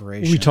of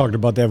operation. We talked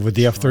about that with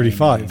the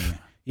F-35.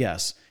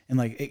 Yes. And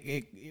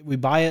we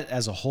buy it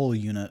as a whole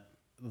unit,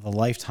 the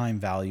lifetime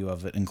value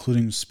of it,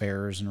 including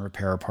spares and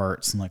repair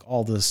parts and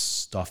all this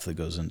stuff that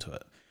goes into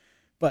it.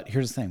 But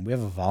here's the thing. We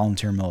have a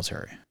volunteer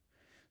military.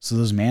 So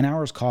those man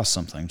hours cost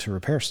something to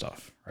repair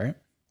stuff, right?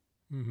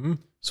 Mm-hmm.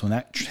 So when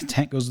that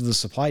tank goes to the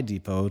supply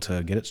depot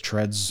to get its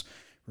treads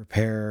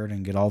repaired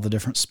and get all the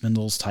different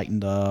spindles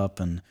tightened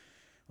up and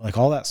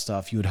all that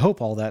stuff, you would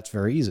hope all that's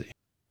very easy.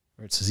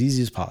 Or it's as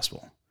easy as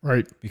possible.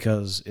 Right.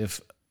 Because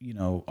if,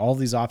 all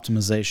these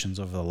optimizations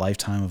over the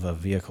lifetime of a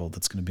vehicle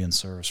that's going to be in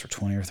service for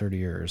 20 or 30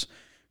 years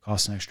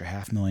costs an extra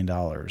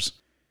 $500,000,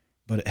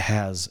 but it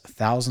has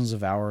thousands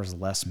of hours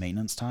less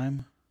maintenance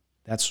time,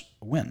 that's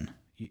a win.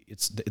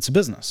 It's a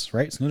business,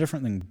 right? It's no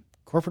different than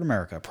corporate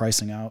America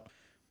pricing out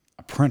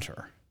a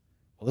printer.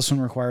 Well, this one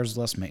requires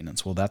less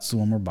maintenance. Well, that's the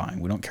one we're buying.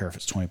 We don't care if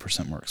it's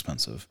 20% more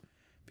expensive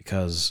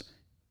because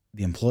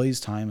the employee's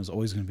time is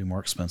always going to be more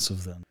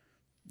expensive than,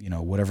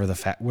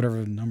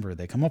 whatever number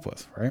they come up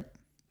with, right?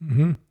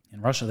 Mm-hmm.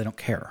 In Russia, they don't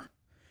care.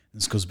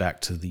 This goes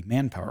back to the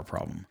manpower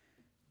problem.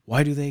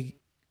 Why would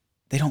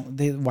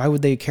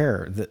they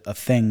care that a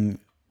thing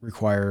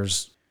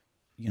requires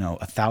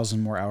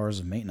 1,000 more hours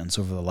of maintenance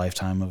over the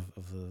lifetime of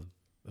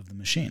the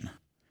machine?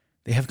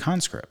 They have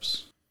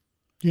conscripts.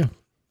 Yeah,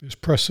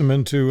 just press them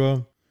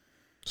into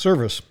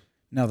service.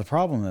 Now the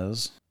problem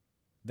is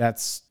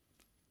that's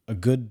a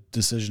good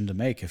decision to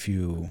make if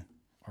you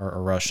are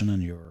a Russian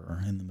and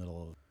you're in the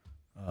middle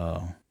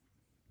of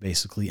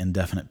basically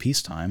indefinite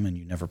peacetime and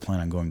you never plan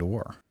on going to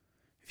war.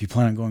 If you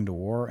plan on going to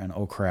war and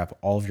oh crap,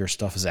 all of your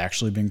stuff is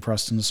actually being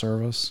pressed into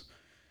service,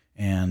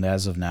 and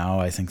as of now,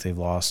 I think they've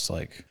lost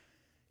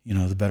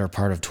the better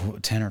part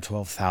of 10 or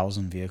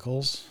 12,000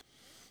 vehicles.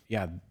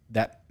 Yeah,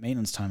 that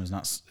maintenance time is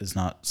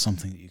not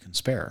something that you can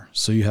spare.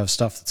 So you have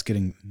stuff that's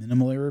getting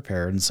minimally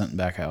repaired and sent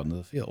back out into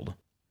the field.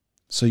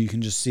 So you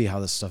can just see how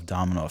this stuff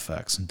domino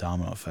effects and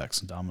domino effects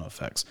and domino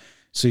effects.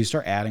 So you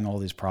start adding all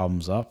these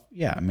problems up.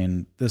 Yeah,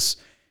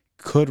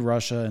 could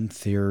Russia, in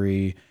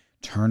theory,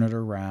 turn it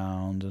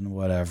around and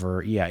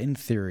whatever? Yeah, in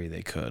theory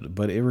they could,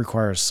 but it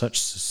requires such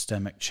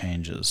systemic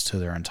changes to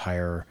their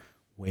entire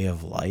way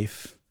of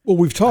life. Well,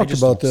 we've talked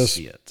about this,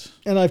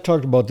 and I've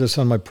talked about this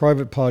on my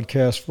private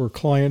podcast for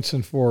clients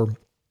and for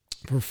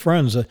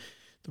friends. The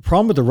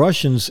problem with the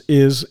Russians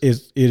is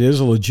it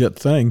is a legit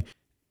thing.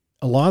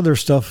 A lot of their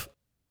stuff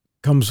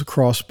comes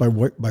across by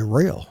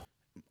rail.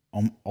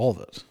 All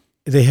of it.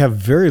 They have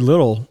very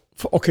little.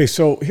 Okay,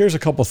 so here's a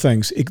couple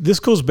things. This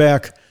goes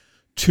back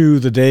to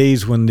the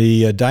days when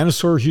the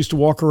dinosaurs used to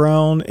walk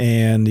around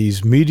and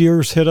these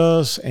meteors hit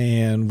us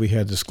and we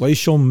had this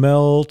glacial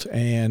melt,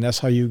 and that's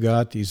how you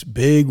got these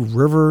big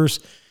rivers.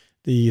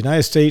 The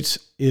United States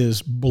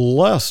is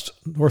blessed,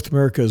 North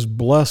America is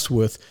blessed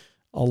with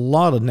a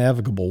lot of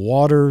navigable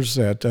waters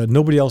that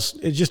nobody else,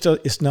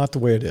 it's not the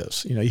way it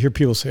is. You hear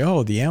people say,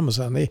 oh, the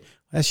Amazon,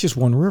 that's just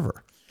one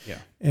river. Yeah.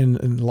 And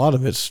a lot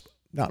of it's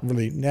not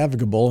really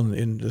navigable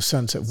in the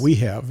sense that we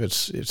have.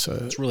 It's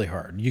really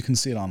hard. You can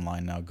see it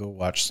online now. Go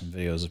watch some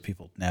videos of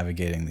people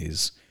navigating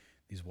these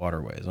these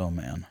waterways. Oh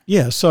man.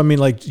 Yeah. So I mean,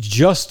 like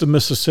just our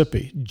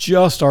Mississippi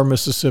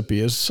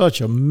is such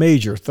a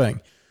major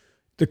thing.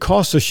 The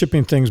cost of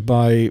shipping things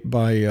by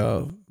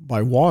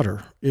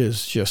water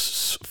is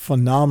just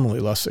phenomenally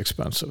less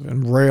expensive,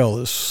 and rail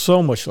is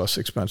so much less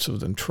expensive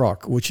than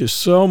truck, which is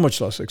so much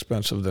less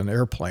expensive than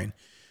airplane.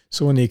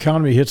 So when the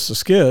economy hits the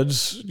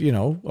skids,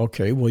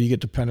 okay, well, you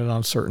get dependent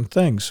on certain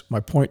things. My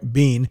point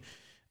being,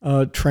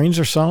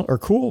 trains are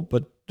cool,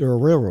 but they're a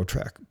railroad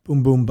track.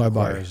 Boom, boom,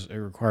 bye-bye. It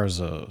requires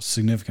a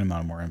significant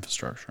amount of more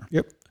infrastructure.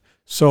 Yep.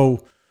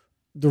 So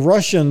the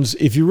Russians,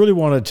 if you really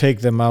want to take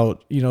them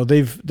out,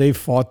 they've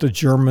fought the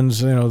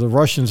Germans. The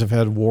Russians have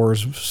had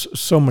wars,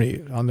 so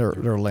many on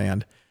their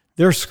land.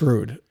 They're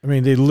screwed. I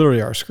mean, they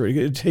literally are screwed.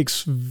 It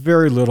takes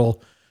very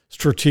little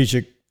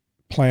strategic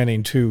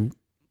planning to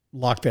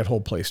lock that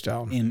whole place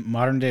down. In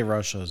modern day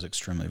Russia is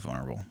extremely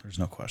vulnerable. There's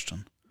no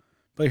question.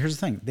 But here's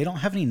the thing. They don't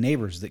have any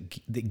neighbors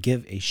that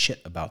give a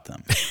shit about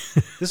them.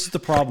 This is the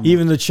problem.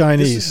 Even the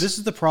Chinese. This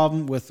is the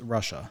problem with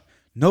Russia.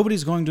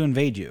 Nobody's going to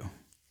invade you.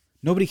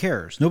 Nobody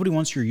cares. Nobody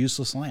wants your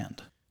useless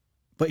land.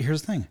 But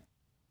here's the thing.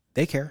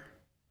 They care.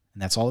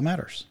 And that's all that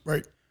matters.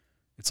 Right.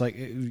 It's like,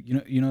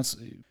 it's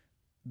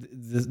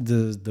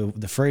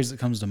the phrase that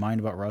comes to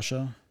mind about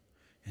Russia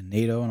and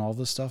NATO and all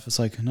this stuff. It's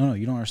like, no,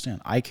 you don't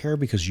understand. I care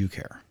because you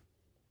care.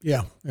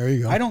 Yeah, there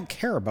you go. I don't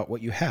care about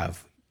what you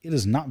have. It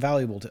is not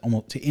valuable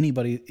to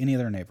anybody, any of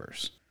their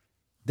neighbors.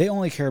 They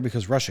only care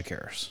because Russia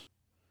cares.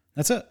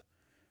 That's it.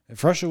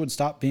 If Russia would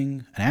stop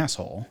being an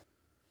asshole,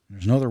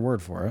 there's no other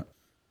word for it,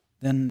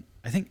 then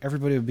I think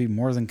everybody would be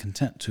more than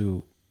content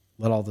to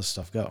let all this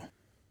stuff go.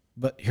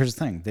 But here's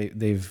the thing.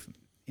 They've,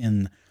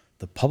 in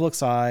the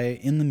public's eye,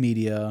 in the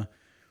media,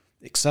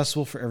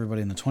 accessible for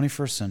everybody in the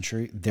 21st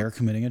century, they're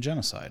committing a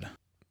genocide.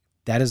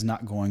 That is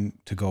not going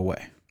to go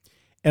away.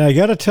 And I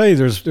got to tell you,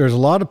 there's a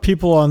lot of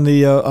people on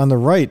the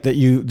right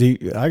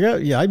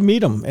that I meet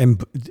them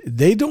and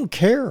they don't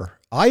care.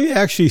 I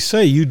actually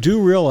say you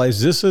do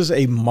realize this is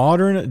a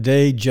modern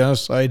day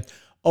genocide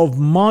of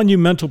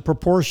monumental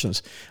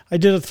proportions. I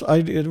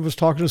was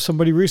talking to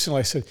somebody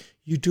recently. I said,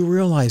 you do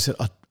realize that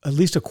at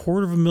least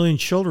 250,000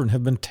 children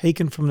have been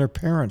taken from their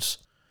parents.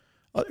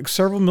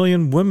 Several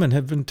million women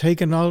have been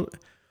taken out.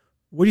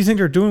 What do you think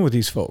they're doing with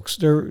these folks?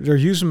 They're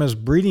using them as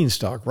breeding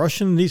stock.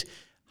 Russian these.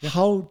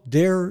 How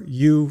dare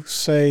you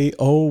say,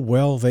 oh,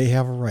 well, they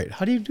have a right?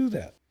 How do you do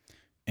that?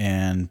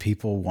 And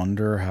people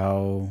wonder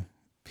how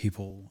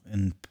people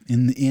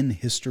in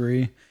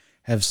history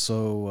have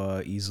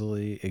so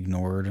easily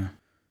ignored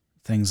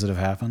things that have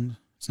happened.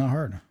 It's not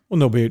hard. Well,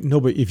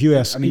 nobody. If you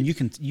ask, I mean,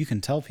 you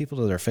can tell people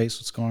to their face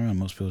what's going on.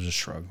 Most people just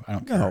shrug. I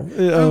don't care. No,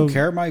 I don't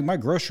care. My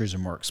groceries are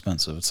more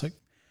expensive. It's like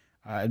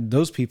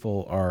those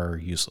people are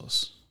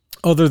useless.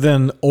 Other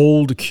than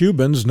old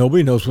Cubans,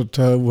 nobody knows what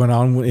went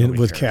on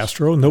with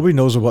Castro. Nobody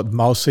knows about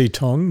Mao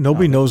Zedong.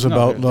 Nobody knows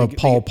about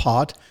Pol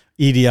Pot,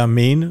 Idi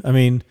Amin. I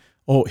mean,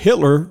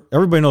 Hitler,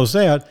 everybody knows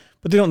that,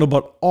 but they don't know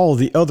about all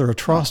the other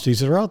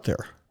atrocities that are out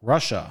there.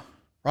 Russia.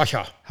 How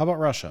about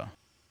Russia?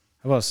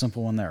 How about a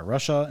simple one there?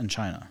 Russia and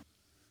China.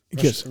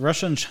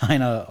 Russia and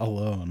China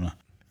alone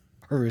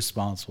are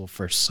responsible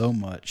for so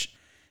much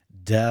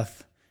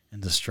death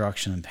and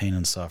destruction and pain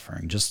and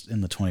suffering just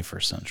in the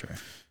 21st century.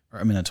 The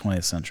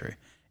 20th century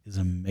is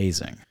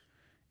amazing.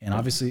 And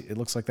obviously it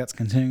looks like that's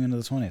continuing into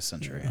the 20th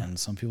century, and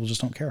some people just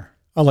don't care.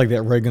 I like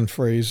that Reagan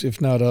phrase, if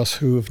not us,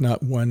 who? If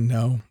not when,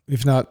 now.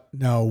 If not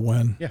now,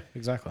 when? Yeah,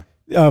 exactly.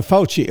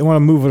 Fauci, I want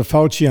to move with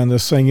Fauci on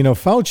this thing.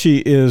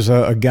 Fauci is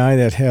a guy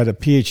that had a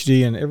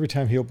PhD, and every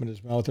time he opened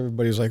his mouth,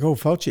 everybody's like, oh,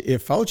 Fauci,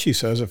 if Fauci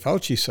says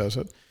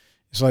it.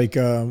 It's like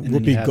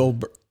Whoopi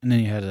Goldberg. And then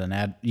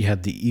you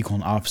had the equal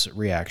and opposite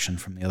reaction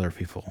from the other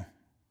people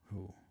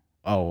who,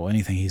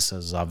 anything he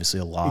says is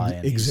obviously a lie.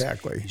 And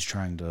exactly. He's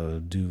trying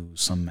to do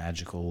some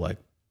magical like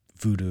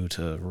voodoo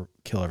to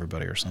kill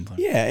everybody or something.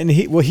 Yeah, and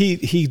he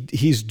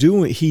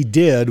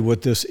did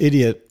what this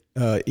idiot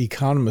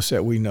economist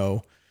that we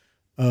know.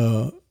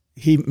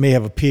 He may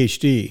have a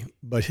PhD,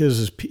 but he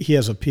has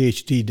a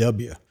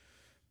PhDW,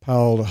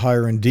 piled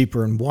higher and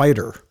deeper and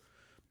wider,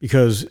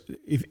 because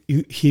if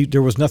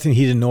there was nothing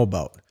he didn't know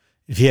about.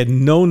 If he had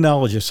no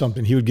knowledge of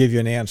something, he would give you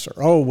an answer.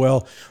 Oh,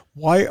 well,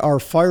 why are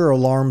fire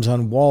alarms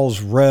on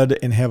walls red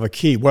and have a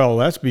key? Well,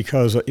 that's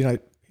because,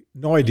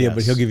 no idea, yes.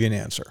 But he'll give you an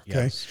answer.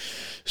 Okay. Yes.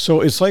 So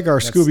it's like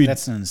Scooby.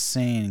 That's an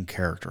insane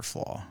character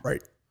flaw.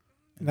 Right.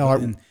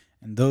 And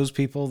those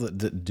people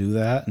that do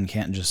that and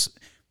can't just,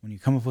 when you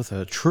come up with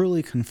a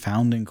truly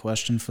confounding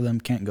question for them,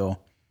 can't go,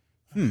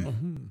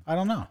 I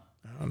don't know.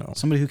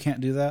 Somebody who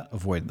can't do that,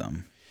 avoid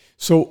them.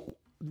 So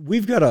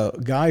we've got a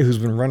guy who's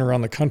been running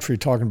around the country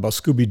talking about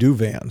Scooby-Doo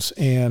vans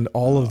and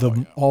all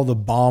the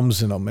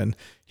bombs in them. And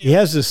he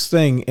has this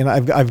thing, and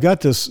I've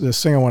got this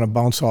thing I want to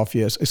bounce off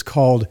you. It's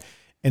called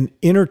an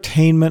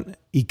entertainment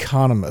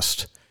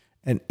economist.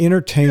 An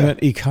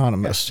entertainment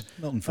economist.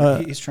 Yeah.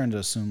 Milton, he's trying to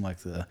assume like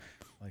the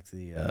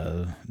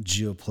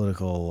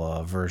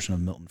geopolitical version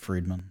of Milton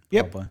Friedman.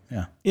 Probably.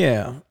 Yep.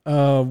 Yeah.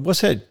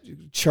 What's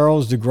that?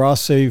 Charles de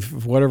Grasse,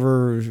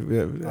 whatever.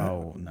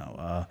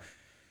 No.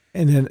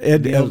 And then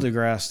Neil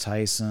deGrasse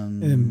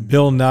Tyson. And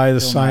Bill Nye,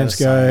 the science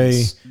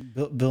guy.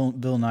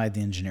 Bill Nye,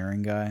 the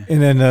engineering guy.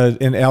 And then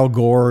and Al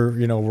Gore,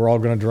 we're all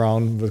going to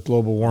drown with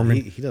global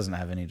warming. He doesn't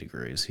have any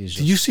degrees. Did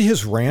you see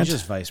his rant? He's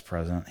just vice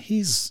president.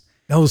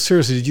 No,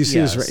 seriously, did you see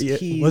his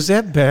rant? Was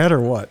that bad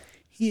or what?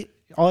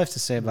 All I have to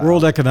say about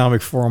World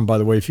Economic Forum, by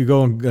the way, if you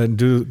go and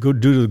do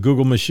the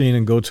Google machine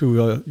and go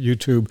to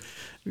YouTube,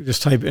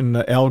 just type in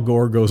Al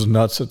Gore goes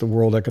nuts at the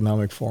World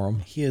Economic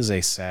Forum. He is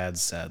a sad,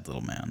 sad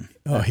little man.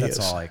 That's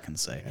all I can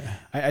say. Yeah.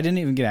 I didn't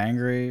even get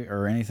angry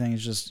or anything.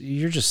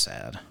 You're just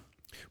sad.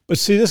 But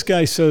see, this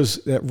guy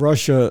says that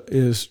Russia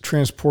is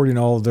transporting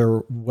all of their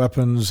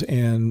weapons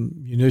and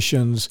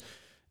munitions.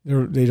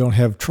 They don't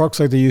have trucks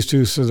like they used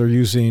to, so they're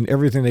using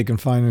everything they can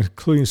find,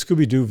 including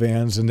Scooby-Doo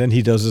vans. And then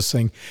he does this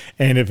thing,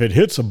 and if it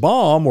hits a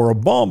bomb or a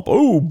bump,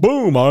 oh,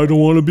 boom, I don't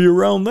want to be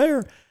around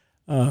there.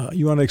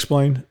 You want to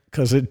explain?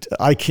 Because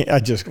I can't. I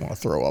just want to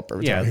throw up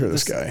every time I hear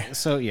this guy.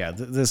 So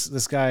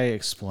this guy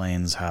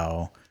explains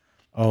how,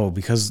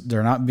 because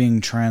they're not being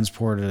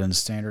transported in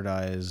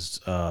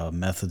standardized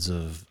methods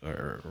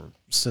or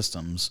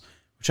systems,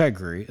 which I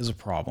agree is a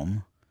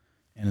problem,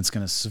 and it's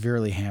going to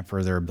severely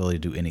hamper their ability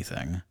to do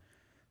anything.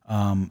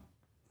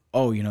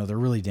 They're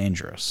really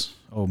dangerous.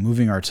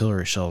 Moving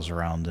artillery shells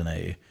around in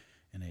a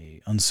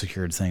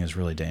unsecured thing is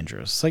really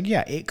dangerous. It's like,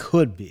 yeah, it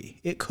could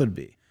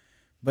be.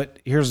 But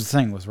here's the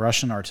thing with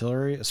Russian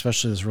artillery,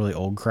 especially this really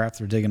old crap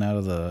they're digging out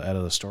of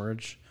the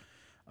storage.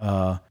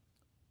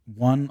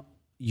 One,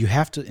 you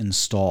have to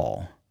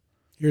install.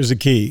 Here's the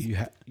key.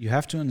 You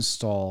have to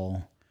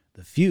install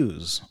the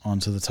fuse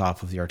onto the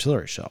top of the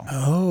artillery shell.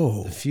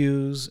 Oh. The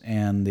fuse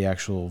and the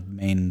actual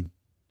main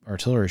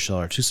artillery shell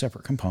are two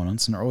separate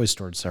components, and they're always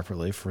stored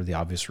separately for the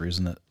obvious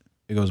reason that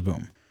it goes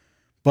boom.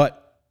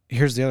 But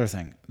here's the other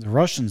thing. The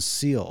Russians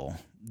seal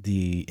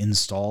the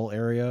install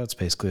area. It's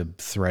basically a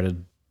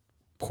threaded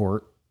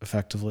port,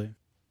 effectively,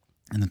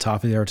 in the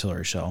top of the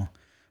artillery shell.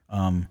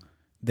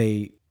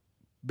 They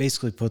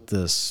basically put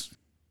this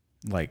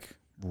like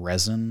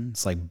resin,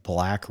 it's like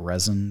black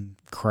resin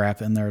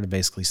crap in there to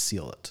basically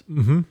seal it.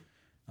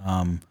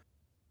 Mm-hmm.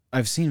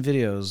 I've seen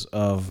videos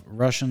of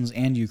Russians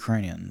and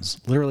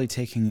Ukrainians literally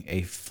taking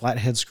a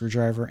flathead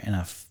screwdriver and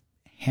a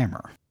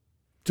hammer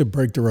to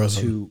break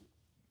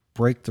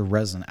the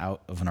resin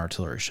out of an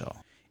artillery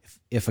shell.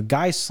 If a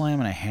guy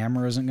slamming a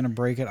hammer isn't going to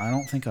break it, I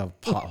don't think a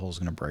pothole is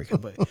going to break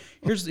it. But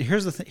here's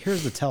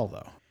the tell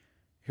though.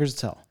 Here's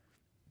the tell.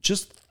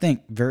 Just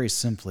think very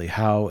simply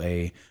how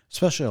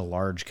especially a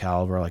large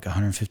caliber like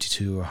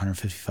 152 or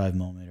 155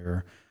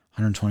 millimeter,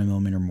 120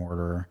 millimeter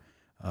mortar,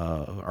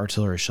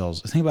 artillery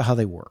shells. Think about how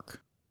they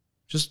work.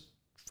 Just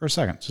for a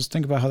second, just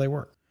think about how they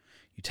work.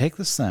 You take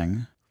this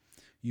thing,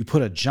 you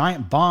put a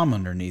giant bomb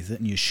underneath it,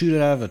 and you shoot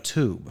it out of a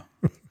tube.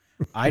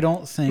 I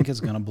don't think it's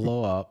going to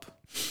blow up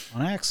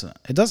on accident.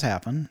 It does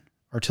happen.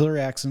 Artillery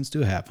accidents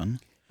do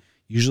happen.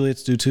 Usually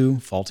it's due to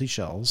faulty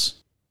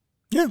shells.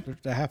 Yeah.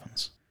 That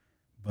happens.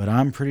 But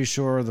I'm pretty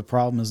sure the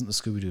problem isn't the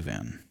Scooby-Doo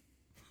van.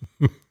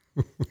 But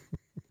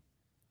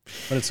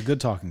it's a good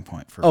talking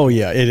point.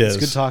 Yeah, it is.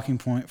 It's a good talking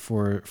point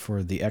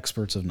for the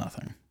experts of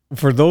nothing.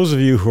 For those of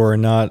you who are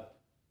not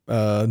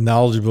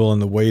knowledgeable in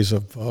the ways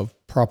of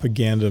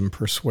propaganda and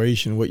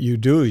persuasion, what you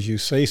do is you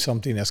say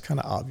something that's kind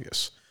of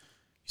obvious.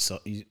 So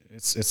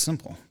it's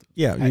simple.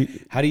 Yeah.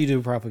 How do you do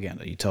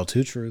propaganda? You tell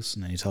two truths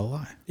and then you tell a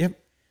lie. Yep.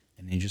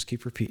 And you just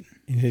keep repeating.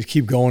 And you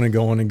keep going and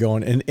going and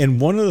going. And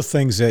one of the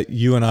things that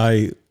you and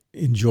I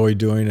enjoy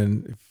doing,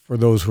 and for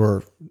those who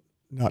are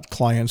not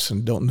clients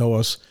and don't know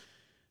us,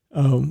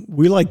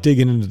 we like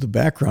digging into the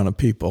background of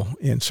people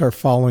and start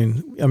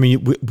following. I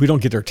mean, we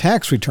don't get their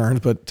tax returns,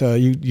 but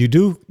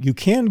you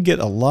can get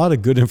a lot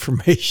of good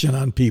information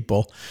on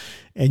people,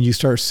 and you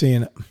start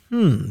seeing,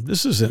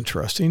 this is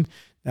interesting.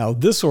 Now,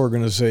 this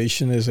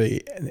organization is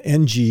an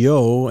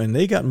NGO, and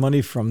they got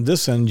money from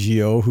this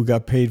NGO who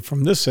got paid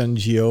from this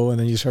NGO, and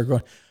then you start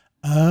going,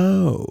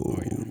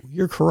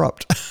 you're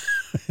corrupt.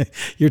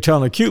 You're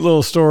telling a cute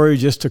little story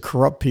just to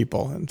corrupt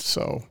people. And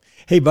so,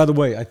 hey, by the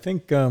way, I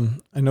think I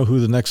know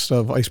who the next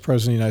vice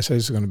president of the United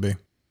States is going to be.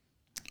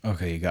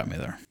 Okay, you got me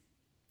there.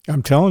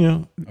 I'm telling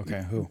you.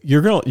 Okay, who?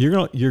 You're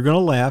gonna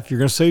laugh. You're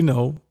gonna say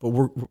no,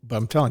 but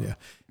I'm telling you.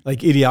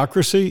 Like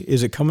Idiocracy,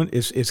 is it coming?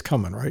 It's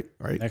coming, right?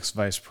 Right. Next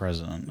vice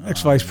president.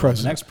 Next vice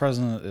president. The next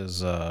president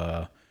is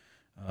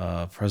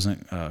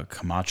President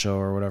Camacho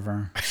or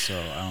whatever. So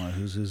I don't know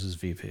who's his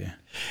VP.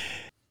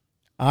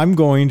 I'm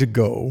going to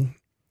go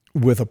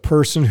with a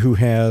person who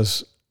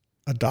has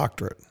a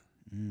doctorate.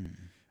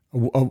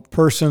 A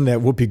person that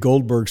Whoopi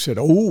Goldberg said,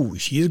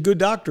 she's a good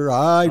doctor.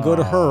 I go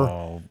to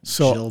her.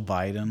 So Jill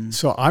Biden.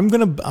 So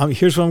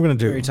here's what I'm going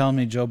to do. Are you telling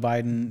me Joe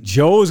Biden?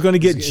 Joe is going to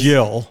get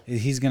Jill.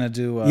 He's going to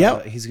do.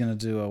 Yep. He's going to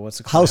do what's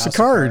it called? House of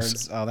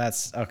Cards. Oh,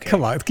 that's okay.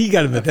 Come on, you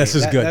got to admit this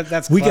is good.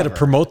 That's we got to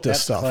promote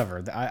this stuff.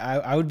 Clever.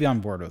 I would be on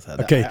board with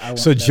that. Okay,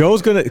 so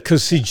Joe's going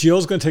to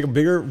Jill's going to take a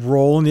bigger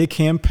role in the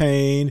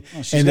campaign,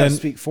 she's got to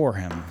speak for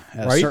him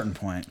at a certain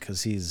point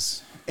because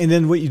he's. And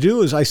then what you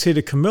do is I say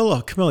to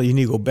Camilla, you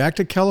need to go back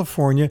to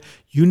California.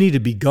 You need to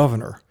be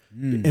governor.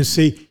 And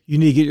see, you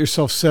need to get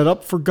yourself set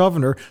up for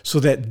governor so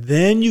that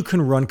then you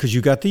can run because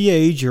you got the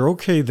age, you're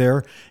okay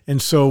there.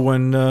 And so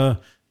when,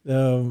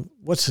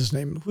 what's his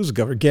name? Who's the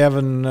governor?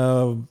 Gavin,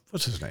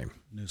 what's his name?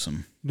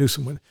 Newsom.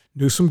 When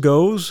Newsom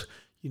goes,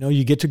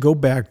 you get to go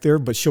back there,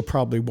 but she'll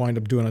probably wind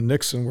up doing a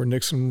Nixon where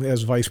Nixon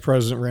as vice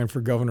president ran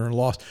for governor and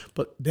lost.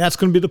 But that's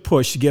going to be the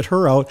push to get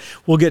her out.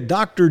 We'll get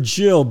Dr.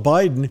 Jill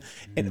Biden,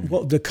 and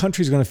the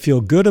country's going to feel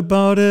good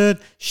about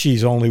it.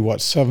 She's only,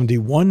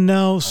 71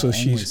 now? So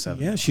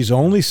she's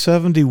only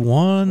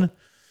 71.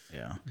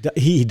 Yeah.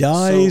 He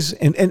dies,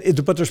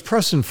 but there's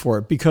precedent for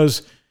it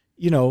because,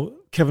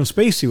 Kevin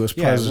Spacey was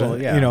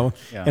president,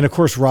 and of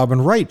course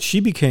Robin Wright, she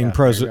became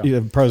president,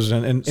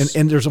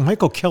 and there's a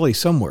Michael Kelly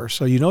somewhere,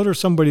 so there's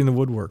somebody in the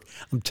woodwork.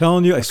 I'm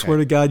telling you, I swear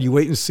to God, you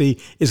wait and see,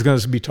 it's going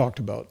to be talked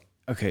about.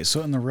 Okay,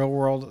 so in the real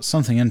world,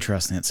 something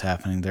interesting that's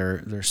happening.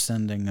 They're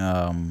sending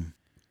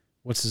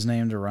what's his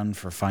name to run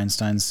for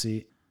Feinstein's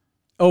seat?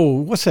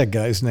 Oh, what's that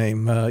guy's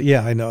name?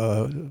 I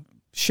know,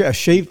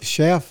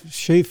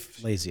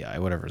 Schaaf, Lazy Eye,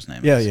 whatever his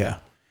name is. Yeah,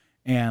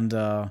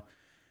 and.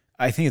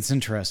 I think it's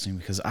interesting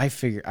because I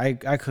figure I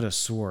could have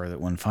swore that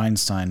when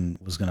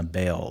Feinstein was going to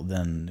bail,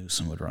 then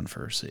Newsom would run for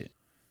her seat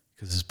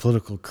because his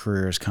political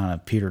career is kind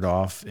of petered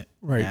off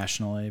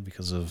nationally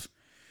because of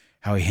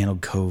how he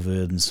handled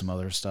COVID and some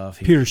other stuff.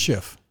 Peter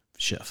Schiff.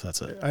 Schiff,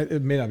 that's it.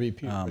 It may not be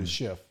Peter, but it's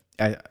Schiff.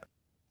 I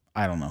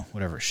don't know,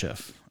 whatever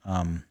Schiff.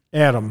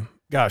 Adam,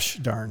 gosh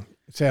darn,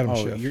 it's Adam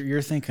Schiff.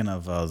 You're thinking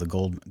of the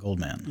gold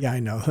man. Yeah, I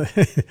know.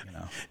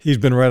 He's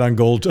been right on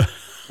gold.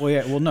 Well,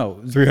 yeah. Well,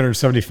 no,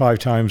 375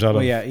 times out of.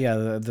 Well,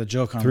 yeah. The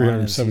joke on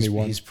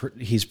 371.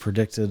 He's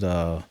predicted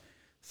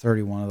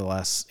 31 of the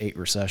last 8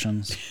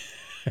 recessions.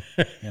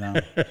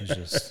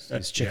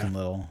 He's Chicken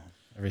Little.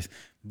 Everything.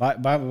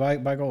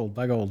 Buy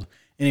gold.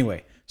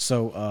 Anyway,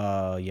 so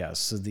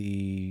so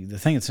the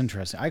thing that's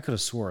interesting, I could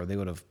have swore they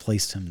would have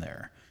placed him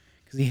there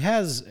because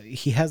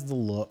he has the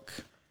look,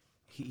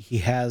 he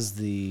is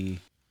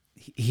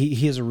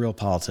a real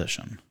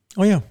politician.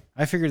 Oh yeah.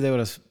 I figured they would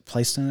have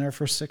placed him there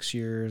for 6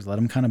 years, let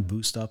him kind of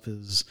boost up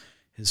his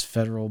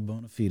federal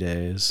bona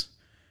fides,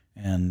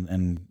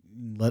 and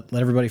let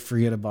everybody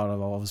forget about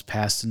all of his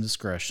past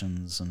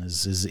indiscretions and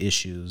his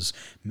issues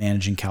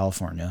managing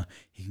California.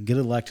 He can get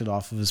elected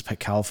off of his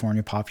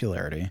California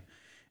popularity,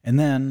 and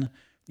then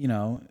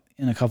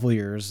in a couple of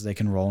years they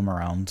can roll him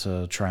around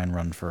to try and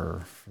run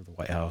for the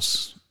White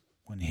House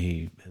when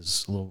he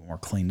is a little bit more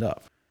cleaned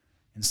up.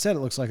 Instead, it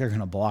looks like they're going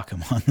to block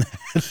him on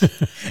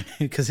that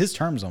because his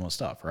term's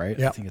almost up, right?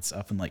 Yep. I think it's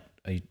up in like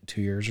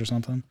 2 years or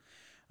something.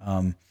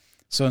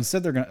 So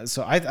instead, they're going to.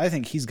 So I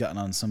think he's gotten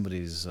on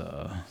somebody's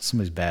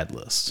bad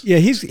list. Yeah,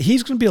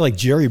 he's going to be like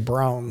Jerry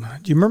Brown.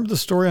 Do you remember the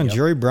story on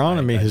Jerry Brown?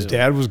 I mean, his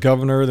dad was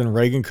governor, then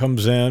Reagan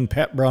comes in,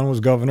 Pat Brown was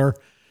governor,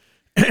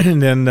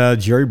 and then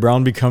Jerry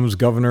Brown becomes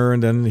governor,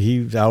 and then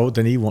he's out,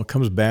 then he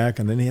comes back,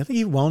 and then I think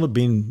he wound up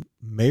being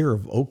mayor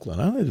of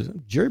Oakland. I don't know,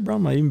 Jerry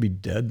Brown might even be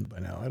dead by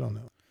now. I don't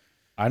know.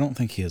 I don't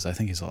think he is. I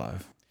think he's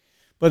alive.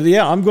 But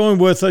yeah, I'm going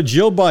with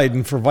Jill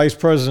Biden for vice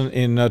president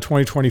in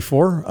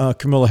 2024,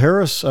 Kamala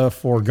Harris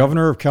for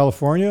governor of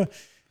California,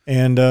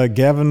 and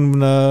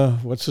Gavin,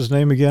 what's his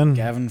name again?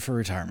 Gavin for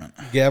retirement.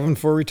 Gavin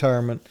for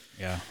retirement.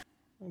 Yeah.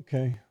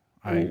 Okay.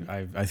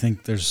 I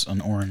think there's an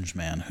orange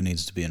man who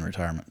needs to be in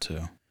retirement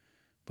too,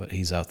 but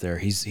he's out there.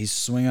 He's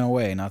swinging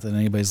away. Not that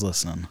anybody's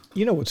listening.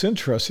 What's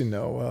interesting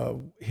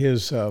though,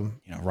 his Ron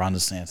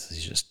DeSantis.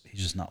 He's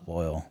just not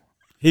loyal.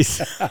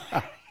 He's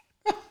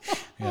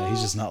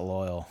he's just not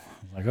loyal.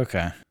 Like,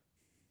 okay.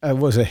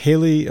 Was it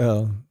Haley,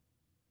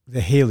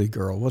 the Haley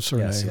girl? What's her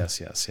name? Yes.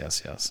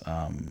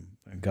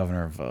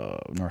 Governor of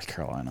North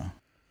Carolina.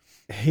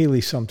 Haley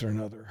something or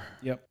another.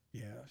 Yep.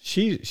 Yeah.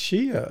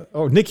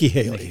 Nikki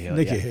Haley.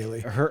 Nikki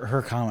Haley.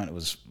 Her comment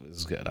was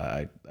good.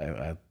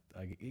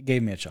 It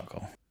gave me a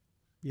chuckle.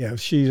 Yeah,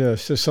 she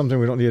says something.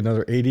 We don't need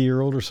another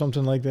 80-year-old or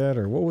something like that,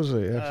 or what was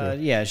it?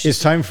 It's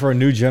time for a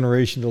new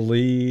generation to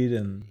lead,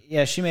 and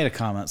she made a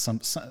comment.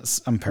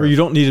 Or you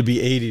don't need to be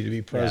 80 to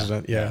be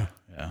president. Yeah.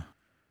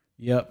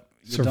 Yep.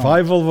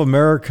 Survival of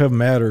America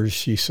matters,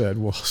 she said.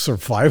 Well,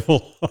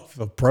 survival of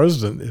the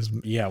president is.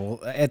 Yeah. Well,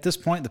 at this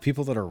point, the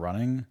people that are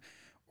running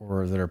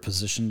or that are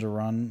positioned to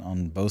run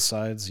on both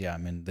sides, I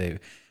mean,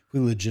 we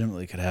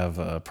legitimately could have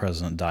a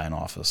president die in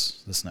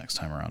office this next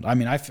time around. I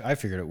mean, I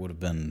figured it would have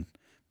been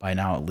by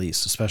now at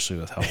least, especially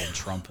with how old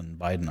Trump and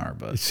Biden are.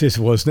 But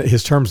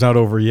his term's not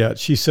over yet.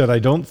 She said, I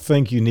don't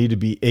think you need to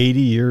be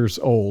 80 years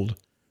old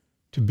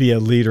to be a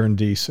leader in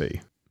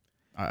D.C.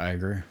 I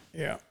agree.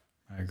 Yeah.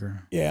 I agree.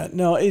 Yeah.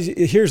 No,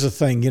 here's the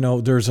thing.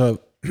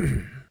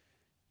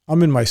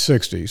 I'm in my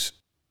 60s,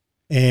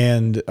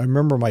 and I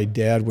remember my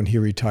dad when he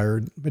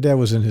retired. My dad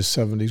was in his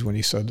 70s when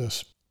he said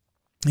this.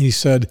 And he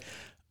said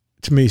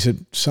to me,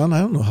 son,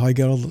 I don't know how I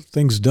got all the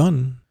things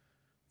done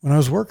when I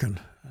was working.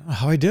 I don't know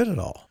how I did it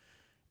all.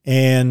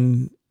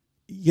 And,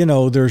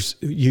 there's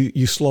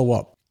you slow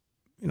up.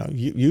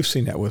 You've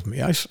seen that with me.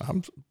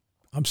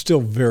 I'm still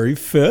very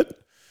fit.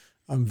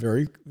 I'm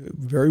very,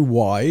 very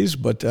wise,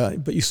 but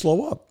you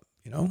slow up.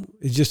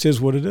 It just is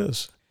what it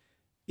is.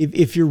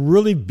 if you're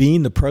really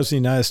being the president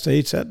of the United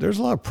States, there's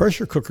a lot of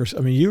pressure cookers. I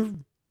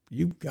mean,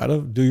 you've got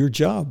to do your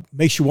job.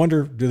 Makes you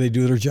wonder, do they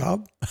do their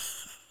job?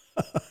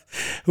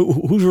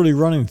 Who's really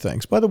running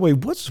things? By the way,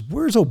 where's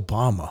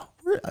Obama?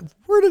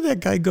 Where did that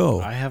guy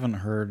go? I haven't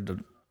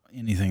heard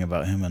anything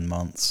about him in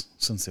months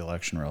since the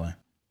election, really.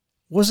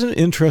 Wasn't it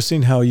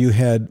interesting how you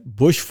had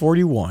Bush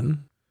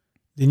 41,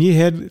 then you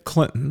had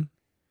Clinton,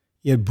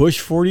 you had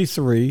Bush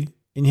 43,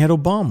 and you had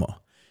Obama.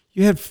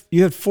 You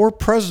had four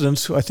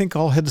presidents who I think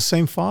all had the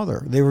same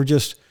father. They were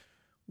just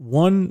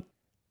one.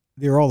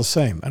 They were all the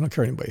same. I don't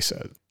care what anybody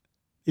said.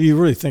 If you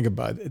really think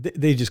about it,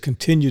 they just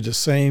continued the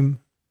same.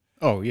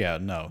 Oh yeah,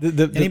 no.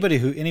 Anybody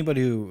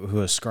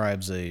who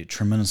ascribes a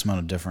tremendous amount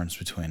of difference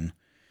between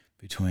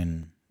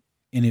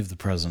any of the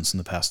presidents in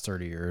the past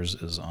 30 years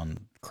is on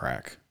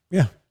crack.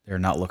 Yeah, they're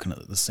not looking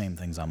at the same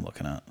things I'm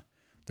looking at.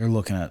 They're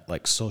looking at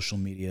like social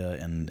media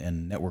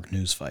and network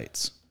news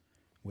fights,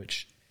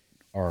 which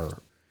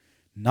are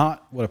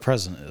not what a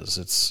president is.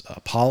 It's a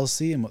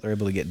policy and what they're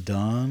able to get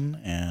done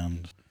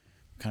and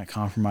kind of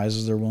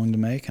compromises they're willing to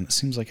make. And it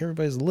seems like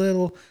everybody's a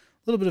little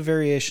bit of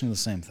variation of the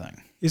same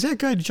thing. Is that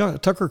guy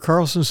Tucker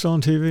Carlson still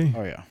on TV?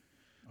 Oh yeah.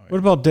 What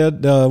about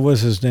Dead?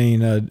 What's his name?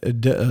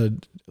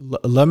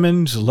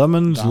 Lemons.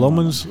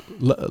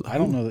 I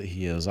don't know that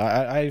he is.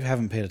 I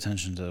haven't paid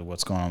attention to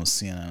what's going on with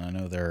CNN. I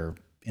know they're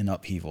in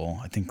upheaval.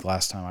 I think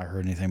last time I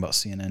heard anything about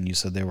CNN, you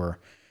said they were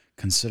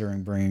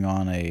considering bringing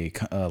on a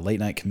late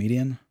night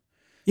comedian.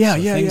 Yeah,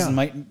 so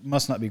things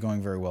must not be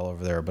going very well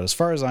over there. But as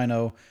far as I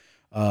know,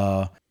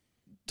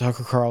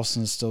 Tucker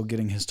Carlson is still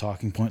getting his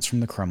talking points from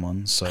the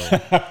Kremlin. So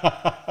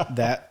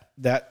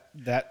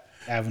that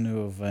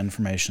avenue of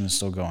information is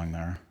still going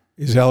there.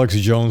 Is Alex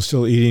Jones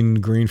still eating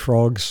green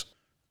frogs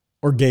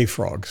or gay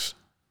frogs?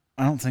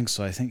 I don't think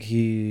so. I think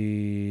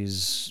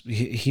he's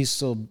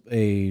still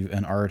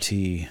an RT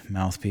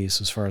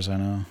mouthpiece as far as I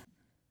know.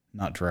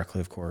 Not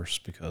directly, of course,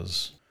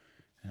 because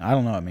I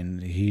don't know. I mean,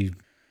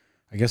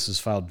 I guess has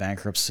filed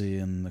bankruptcy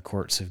and the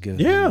courts have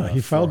given him he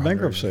filed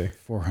bankruptcy.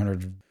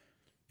 400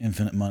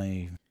 infinite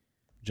money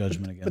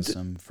judgment against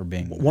him for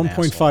being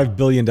 $1.5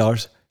 billion.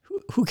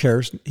 Who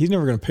cares? He's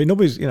never going to pay.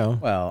 Nobody's,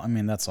 Well, I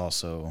mean, that's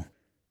also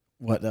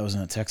that was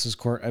in a Texas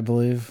court, I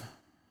believe.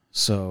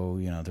 So,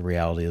 the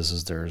reality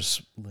is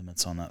there's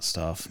limits on that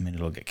stuff. I mean,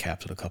 it'll get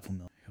capped at a couple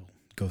million. He'll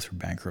go through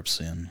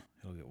bankruptcy and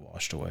he'll get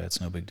washed away.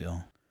 It's no big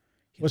deal.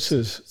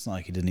 It's not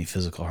like he did any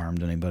physical harm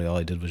to anybody. All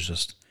he did was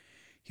just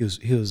he had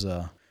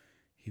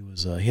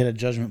a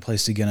judgment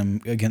placed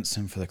against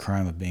him for the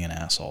crime of being an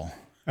asshole.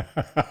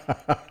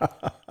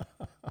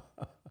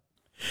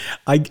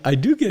 I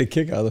do get a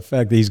kick out of the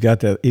fact that he's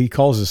got that. He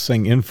calls this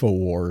thing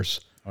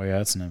InfoWars. Oh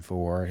yeah, it's an info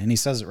war, and he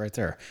says it right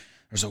there.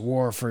 There's a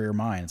war for your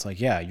mind. It's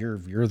like, yeah,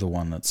 you're the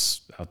one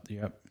that's out.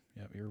 Yep,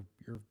 you're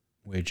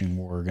waging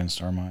war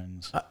against our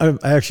minds. I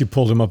actually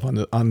pulled him up on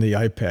the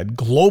iPad.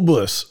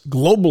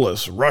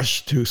 Globalists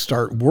rush to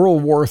start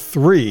World War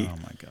III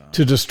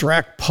to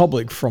distract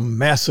public from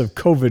massive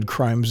COVID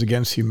crimes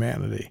against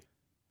humanity.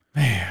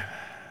 Man.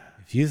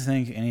 If you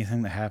think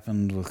anything that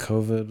happened with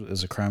COVID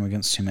is a crime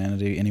against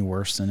humanity any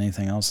worse than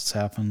anything else that's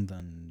happened,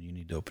 then you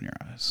need to open your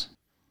eyes.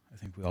 I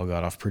think we all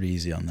got off pretty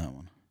easy on that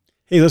one.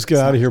 Hey, let's get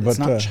out of here. It's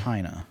not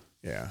China.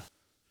 Yeah.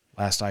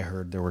 Last I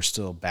heard, there were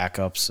still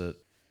backups at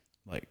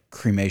like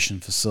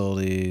cremation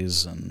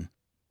facilities, and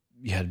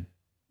you had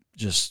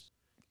just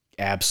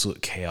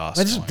absolute chaos.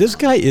 This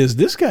guy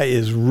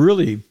is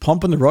really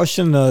pumping the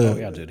Russian. Oh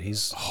yeah, dude.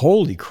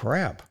 Holy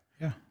crap.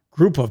 Yeah.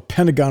 Group of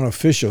Pentagon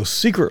officials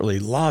secretly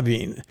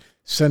lobbying,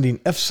 sending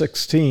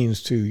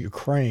F-16s to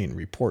Ukraine,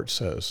 report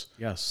says.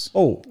 Yes.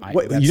 Oh,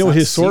 you know what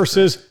his source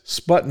is?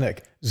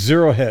 Sputnik,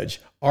 zero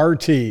hedge.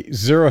 RT,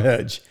 zero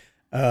hedge.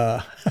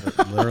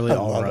 Literally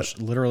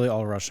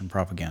all Russian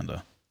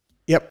propaganda.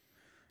 Yep.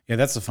 Yeah,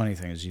 that's the funny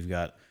thing is you've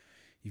got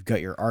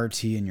your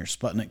RT and your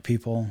Sputnik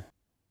people,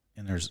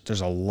 and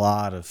there's a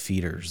lot of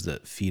feeders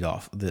that feed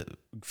off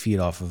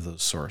of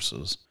those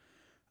sources.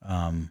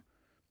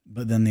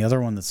 But then the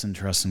other one that's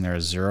interesting there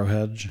is Zero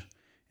Hedge,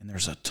 and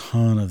there's a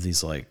ton of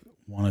these like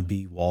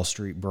wannabe Wall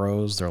Street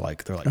bros. They're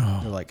like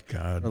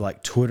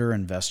Twitter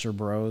investor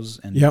bros,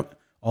 and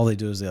all they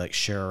do is they like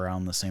share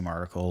around the same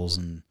articles,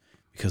 and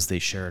because they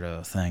shared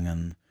a thing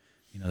and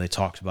they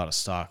talked about a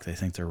stock, they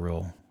think they're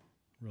real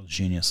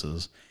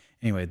geniuses.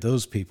 Anyway,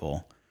 those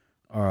people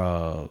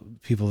are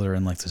people that are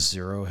in like the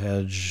Zero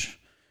Hedge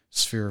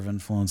sphere of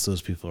influence.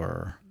 Those people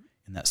are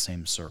in that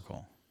same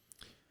circle.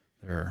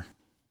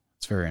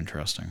 It's very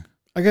interesting.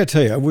 I got to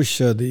tell you, I wish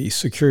the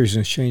Securities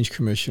and Exchange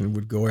Commission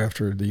would go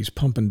after these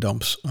pump and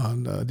dumps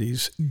on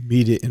these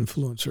media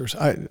influencers.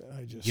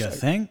 You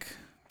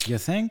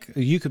think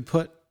you could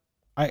put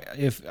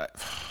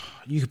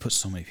you could put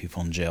so many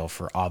people in jail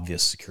for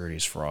obvious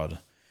securities fraud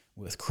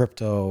with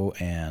crypto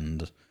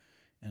and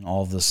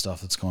all of this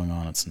stuff that's going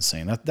on. It's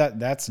insane.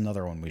 That's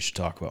another one we should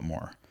talk about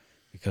more,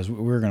 because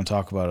we were going to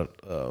talk about it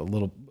a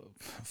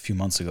few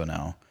months ago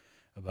now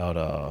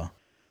about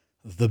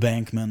the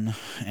Bankman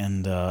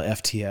and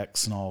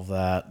FTX and all of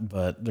that,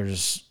 but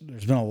there's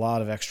been a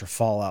lot of extra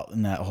fallout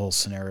in that whole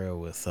scenario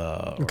with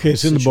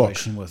it's in the book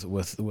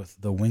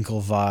with the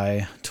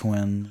Winklevi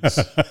twins,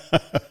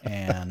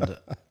 and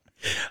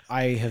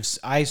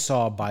I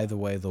saw, by the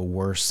way, the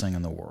worst thing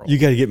in the world. You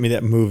got to get me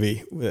that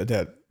movie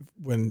that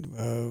when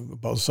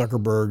about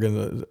Zuckerberg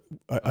and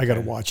I got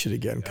to watch it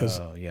again because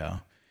yeah,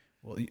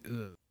 well,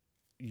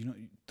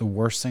 the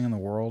worst thing in the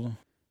world.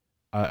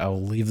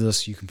 I'll leave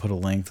this. You can put a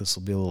link. This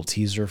will be a little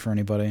teaser for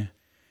anybody.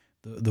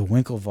 The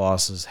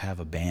Winklevosses have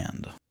a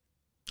band.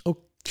 Okay.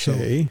 So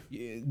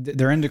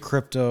they're into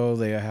crypto.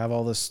 They have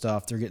all this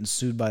stuff. They're getting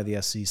sued by the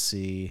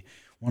SEC.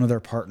 One of their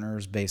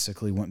partners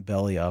basically went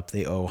belly up.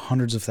 They owe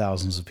hundreds of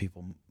thousands of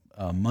people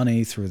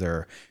money through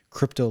their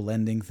crypto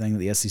lending thing.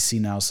 The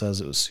SEC now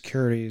says it was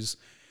securities.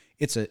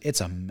 It's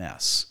a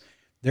mess.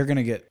 They're not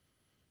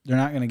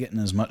going to get in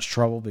as much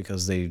trouble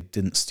because they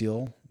didn't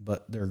steal,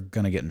 but they're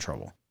going to get in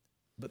trouble.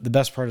 But the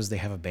best part is they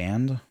have a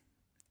band,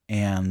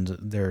 and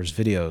there's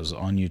videos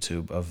on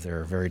YouTube of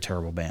their very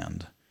terrible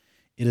band.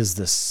 It is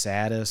the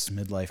saddest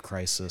midlife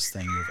crisis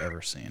thing you've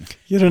ever seen.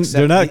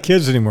 They're not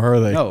kids anymore, are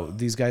they? No,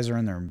 these guys are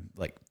in their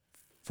like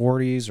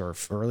 40s or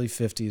early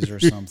 50s or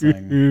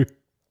something.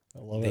 I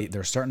love it.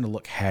 They're starting to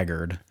look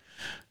haggard,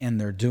 and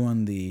they're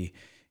doing the,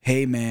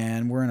 hey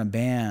man, we're in a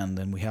band,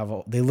 and we have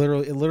it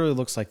literally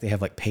looks like they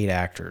have like paid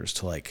actors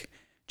to like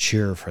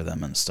cheer for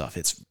them and stuff.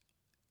 It's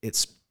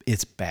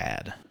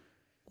bad.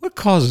 What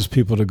causes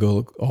people to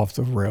go off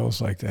the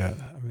rails like that?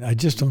 I mean, I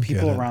just don't get it.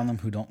 People around them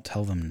who don't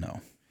tell them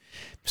no.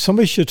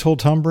 Somebody should have told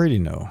Tom Brady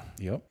no.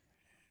 Yep.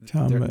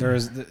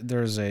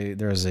 There's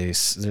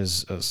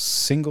a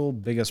single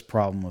biggest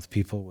problem with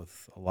people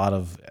with a lot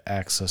of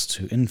access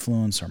to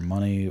influence or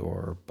money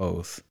or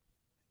both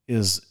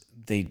is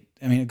a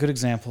good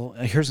example.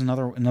 Here's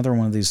another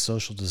one of these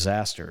social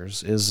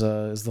disasters is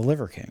the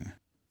Liver King.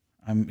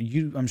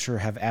 I'm sure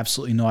have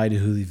absolutely no idea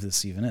who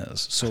this even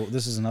is. So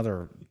this is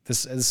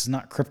this is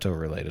not crypto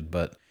related,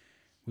 but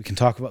we can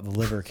talk about the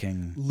Liver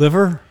King.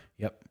 Liver?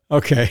 Yep.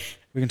 Okay.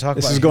 We can talk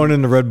this about is going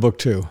in the Red Book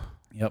too.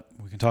 Yep.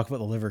 We can talk about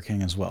the Liver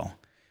King as well.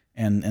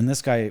 And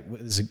this guy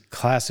is a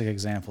classic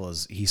example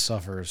is he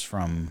suffers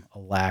from a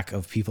lack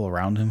of people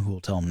around him who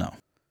will tell him no.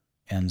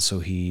 And so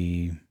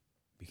he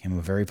became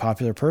a very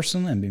popular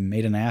person and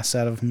made an ass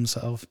out of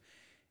himself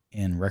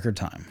in record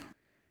time.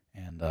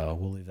 And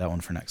we'll leave that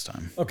one for next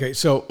time. Okay,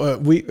 so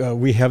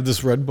we have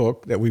this red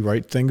book that we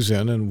write things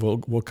in, and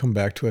we'll come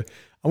back to it.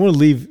 We'll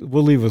leave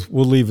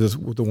this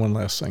with the one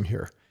last thing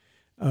here.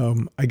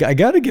 I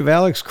got to give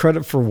Alex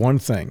credit for one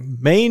thing: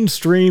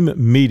 mainstream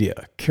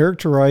media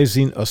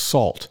characterizing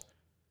assault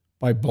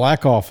by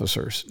black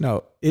officers.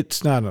 No,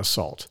 it's not an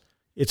assault;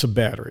 it's a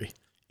battery.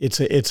 It's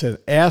an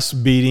ass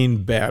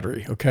beating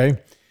battery. Okay,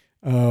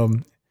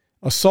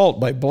 assault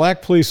by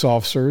black police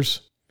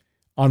officers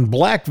on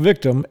black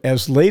victim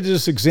as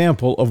latest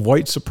example of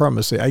white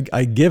supremacy.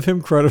 I give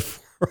him credit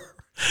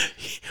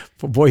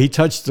for boy, he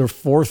touched the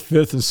 4th,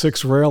 5th, and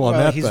 6th rail on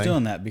that thing. He's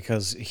doing that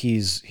because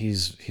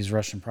he's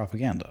Russian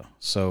propaganda.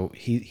 So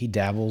he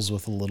dabbles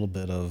with a little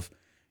bit of,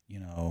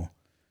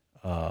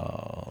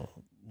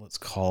 let's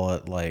call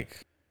it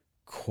like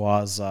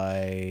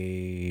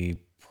quasi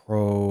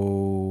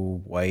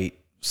pro white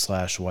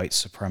 / white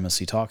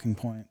supremacy talking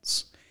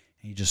points.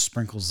 And he just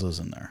sprinkles those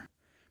in there.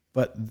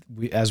 But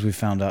as we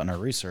found out in our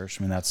research,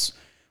 that's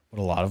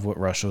what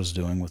Russia is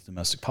doing with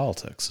domestic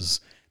politics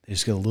is they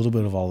just get a little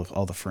bit of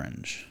all the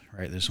fringe,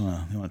 right? They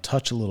want to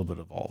touch a little bit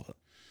of all of it.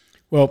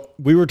 Well,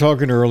 we were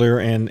talking earlier,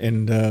 and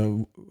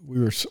we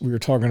were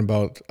talking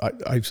about.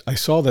 I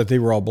saw that they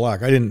were all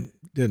black. I didn't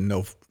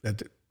know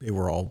that they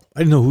were all. I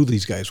didn't know who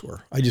these guys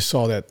were. I just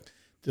saw that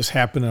this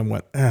happened and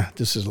went,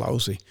 this is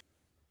lousy.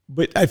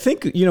 But I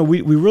think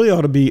we really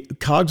ought to be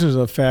cognizant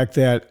of the fact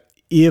that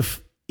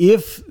if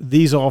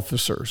these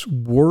officers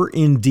were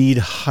indeed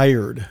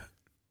hired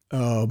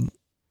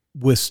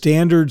with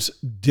standards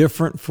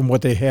different from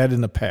what they had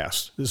in the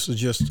past, this is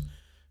just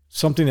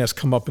something that's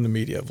come up in the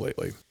media of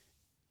lately.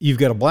 You've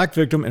got a black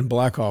victim and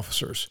black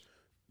officers.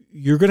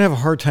 You're going to have a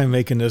hard time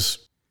making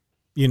this,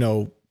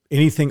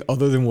 anything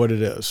other than what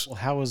it is. Well,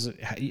 how is it?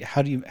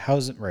 How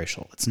is it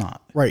racial? It's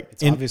not. Right.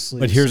 It's obviously.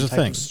 But here's some the type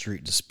thing: of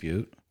street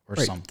dispute or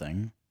right.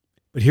 something.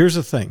 But here's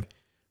the thing: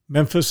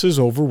 Memphis is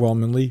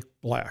overwhelmingly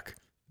black.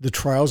 The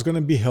trial is going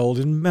to be held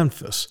in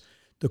Memphis.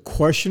 The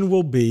question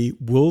will be,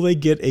 will they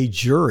get a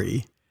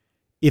jury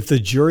if the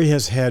jury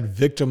has had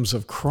victims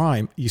of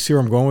crime? You see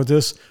where I'm going with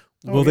this?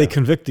 Will they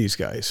convict these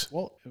guys?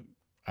 Well,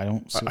 I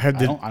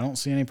don't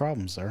see any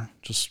problems there.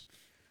 Just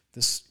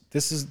this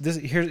is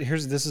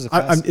a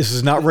classic. This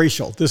is not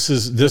racial. This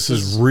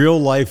is real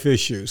life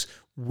issues.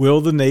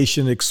 Will the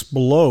nation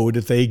explode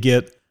if they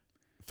get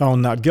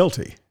found not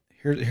guilty?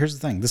 Here's the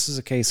thing. This is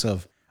a case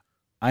of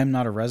I'm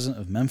not a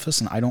resident of Memphis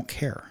and I don't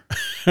care.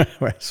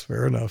 That's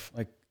fair enough.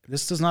 Like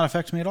this does not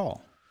affect me at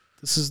all.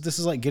 This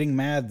is like getting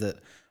mad that,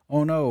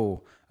 oh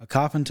no, a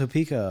cop in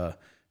Topeka,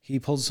 he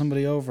pulled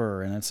somebody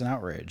over and it's an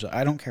outrage.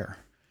 I don't care.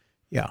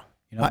 Yeah.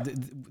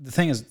 The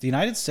thing is, the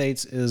United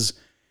States is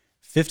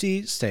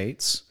 50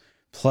 states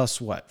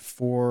plus what,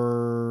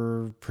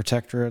 4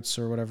 protectorates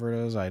or whatever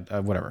it is.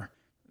 Whatever.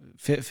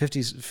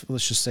 50.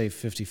 Let's just say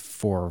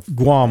 54.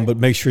 Guam, right? But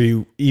make sure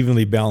you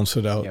evenly balance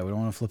it out. Yeah, we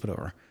don't want to flip it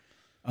over.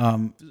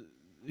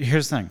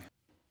 Here's the thing.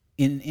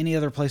 In any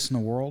other place in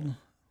the world,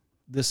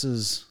 this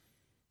is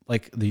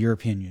like the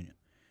European Union.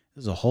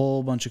 There's a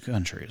whole bunch of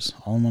countries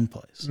all in one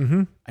place.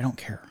 Mm-hmm. I don't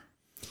care.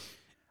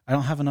 I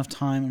don't have enough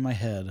time in my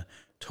head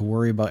to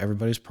worry about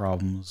everybody's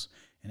problems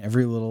in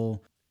every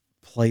little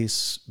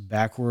place,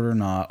 backward or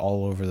not,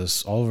 all over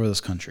this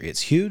country.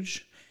 It's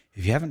huge.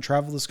 If you haven't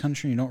traveled this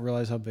country and you don't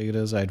realize how big it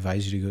is, I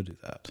advise you to go do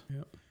that.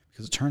 Yep.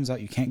 Because it turns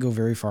out you can't go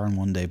very far in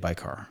one day by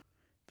car.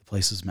 The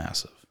place is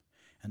massive.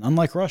 And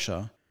unlike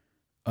Russia,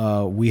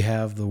 we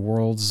have the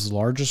world's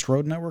largest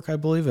road network, I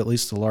believe, at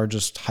least the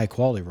largest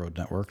high-quality road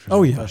network. There's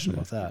no question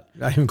about that.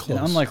 Not even close.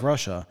 And unlike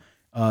Russia,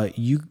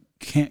 you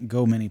can't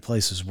go many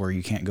places where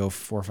you can't go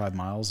 4 or 5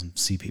 miles and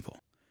see people.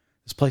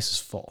 This place is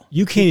full.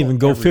 You can't even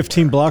go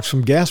 15 blocks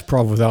from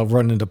Gazprom without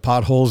running into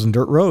potholes and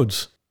dirt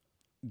roads.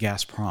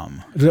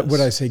 Gazprom. What did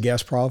I say,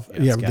 Gazprom?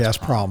 Yeah,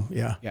 Gazprom.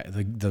 Yeah. Yeah,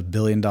 the $1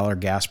 billion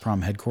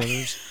Gazprom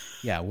headquarters.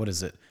 Yeah, what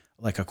is it?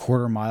 Like a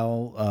quarter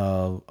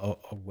mile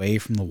away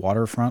from the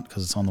waterfront,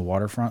 because it's on the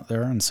waterfront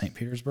there in St.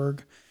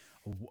 Petersburg.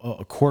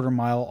 A quarter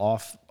mile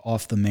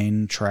off the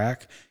main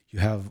track, you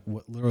have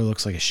what literally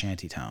looks like a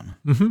shanty town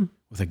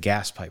with a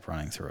gas pipe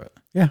running through it.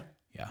 Yeah.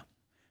 Yeah.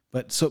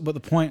 But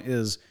the point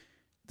is,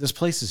 this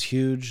place is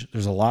huge.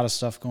 There's a lot of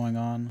stuff going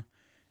on.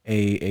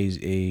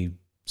 A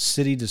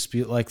city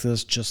dispute like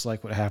this, just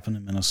like what happened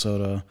in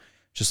Minnesota,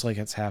 just like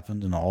it's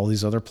happened in all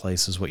these other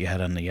places. You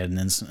had an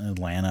incident in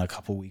Atlanta a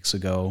couple weeks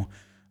ago.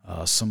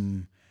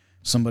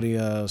 Somebody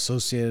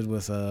associated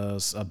with a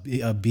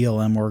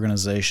BLM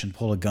organization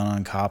pulled a gun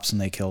on cops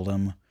and they killed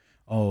him.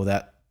 Oh,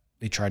 that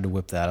they tried to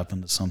whip that up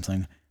into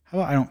something. How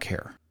about I don't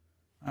care?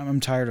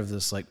 I'm tired of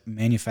this like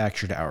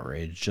manufactured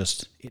outrage.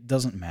 Just it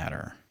doesn't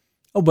matter.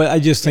 Oh, but I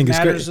just think it it's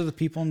matters to the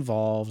people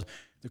involved.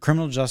 The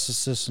criminal justice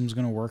system is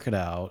going to work it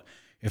out.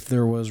 If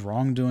there was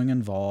wrongdoing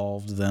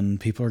involved, then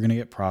people are going to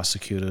get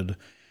prosecuted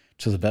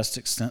to the best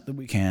extent that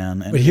we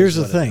can. And but here's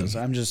the thing: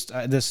 I'm just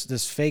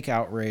this fake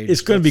outrage.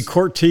 It's going to be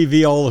court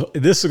TV.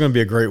 This is going to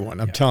be a great one.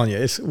 I'm telling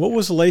you. What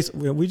was the latest?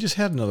 We just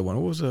had another one.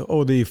 What was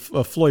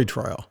the Floyd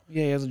trial?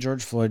 Yeah, the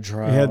George Floyd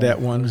trial. We had that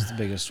one. That was the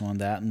biggest one.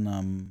 That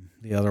and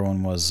the other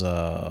one was.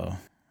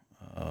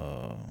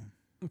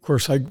 Of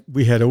course,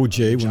 we had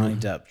OJ. Johnny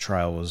Depp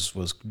trial was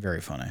very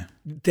funny.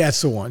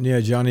 That's the one. Yeah,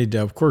 Johnny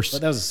Depp. Of course.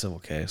 But that was a civil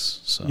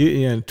case. So.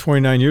 Yeah,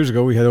 29 years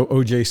ago, we had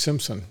OJ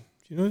Simpson.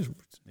 It's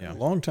been a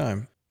long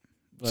time.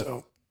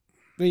 But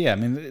yeah, I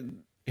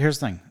mean, here's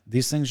the thing.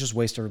 These things just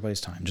waste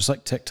everybody's time. Just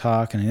like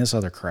TikTok and any of this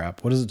other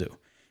crap. What does it do?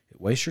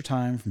 It wastes your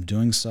time from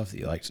doing stuff that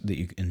you like, that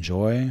you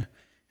enjoy, and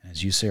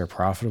as you say, are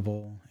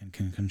profitable and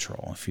can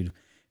control. If you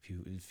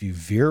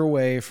veer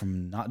away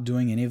from not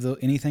doing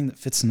anything that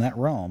fits in that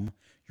realm,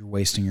 you're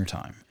wasting your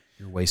time.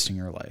 You're wasting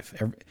your life.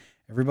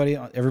 Everybody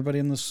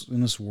in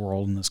this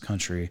world, in this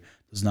country,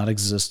 does not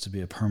exist to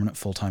be a permanent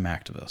full-time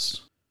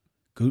activist.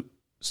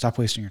 Stop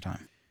wasting your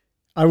time.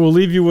 I will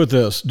leave you with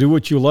this. Do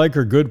what you like,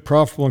 are good,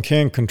 profitable, and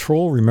can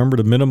control. Remember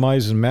to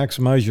minimize and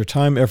maximize your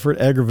time, effort,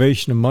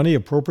 aggravation, and money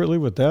appropriately.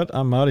 With that,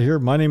 I'm out of here.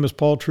 My name is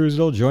Paul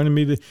Truesdale. Joining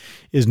me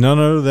is none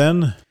other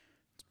than...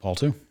 Paul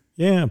too.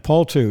 Yeah,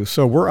 Paul too.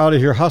 So we're out of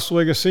here. Hasta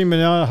luego. See me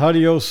now.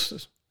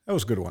 Adios. That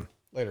was a good one.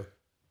 Later.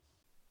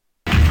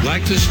 I'd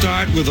like to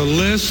start with a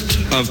list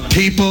of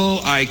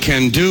people I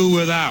can do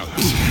without.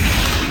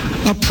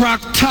 A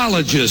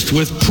proctologist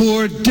with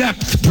poor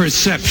depth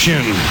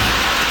perception.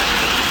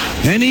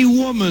 Any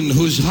woman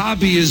whose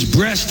hobby is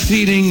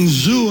breastfeeding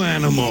zoo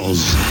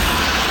animals.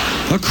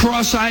 A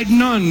cross-eyed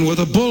nun with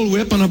a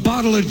bullwhip and a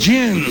bottle of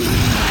gin.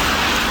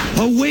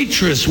 A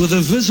waitress with a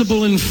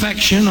visible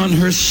infection on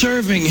her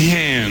serving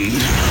hand.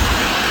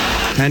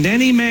 And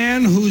any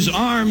man whose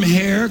arm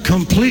hair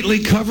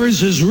completely covers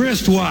his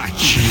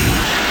wristwatch.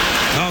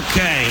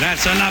 Okay,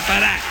 that's enough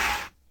of that.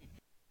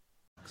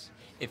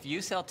 If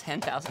you sell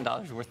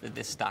 $10,000 worth of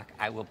this stock,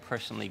 I will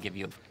personally give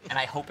you, and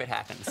I hope it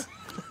happens.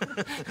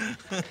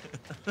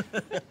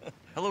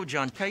 Hello,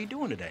 John. How you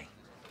doing today?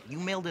 You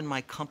mailed in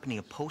my company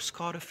a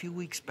postcard a few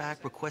weeks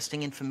back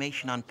requesting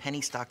information on penny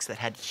stocks that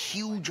had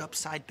huge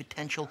upside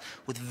potential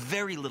with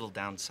very little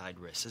downside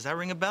risk. Does that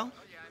ring a bell?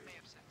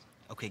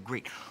 Okay,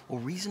 great. Well,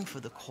 reason for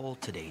the call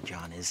today,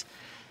 John, is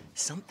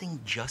something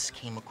just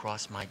came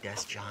across my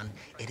desk, John.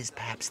 It is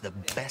perhaps the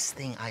best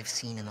thing I've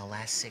seen in the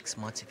last 6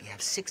 months. If you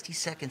have 60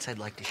 seconds, I'd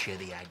like to share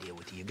the idea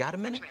with you. You got a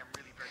minute?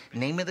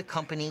 Name of the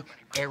company,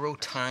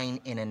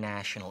 Aerotine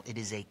International. It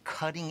is a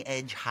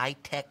cutting-edge,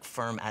 high-tech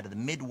firm out of the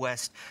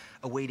Midwest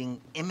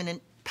awaiting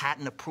imminent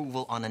patent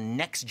approval on a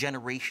next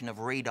generation of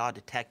radar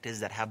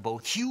detectors that have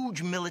both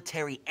huge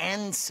military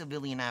and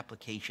civilian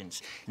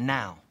applications.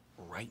 Now,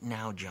 right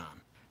now,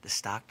 John, the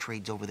stock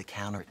trades over the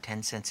counter at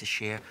 10 cents a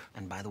share.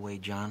 And by the way,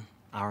 John,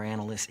 our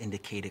analysts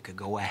indicate it could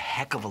go a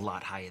heck of a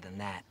lot higher than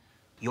that.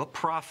 Your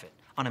profit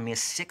on a mere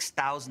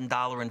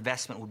 $6,000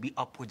 investment would be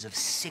upwards of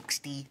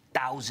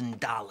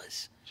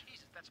 $60,000.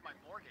 That's my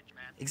mortgage,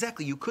 man.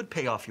 Exactly, you could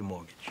pay off your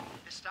mortgage.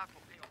 This stock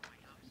will pay off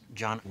my house.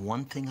 John,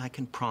 one thing I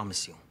can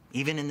promise you,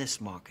 even in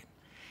this market,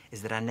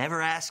 is that I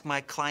never ask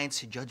my clients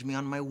to judge me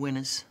on my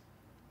winners.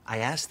 I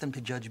ask them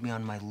to judge me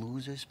on my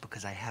losers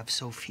because I have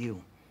so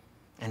few.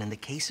 And in the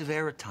case of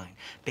Aerotine,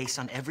 based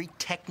on every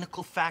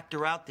technical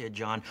factor out there,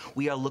 John,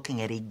 we are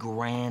looking at a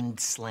grand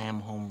slam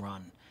home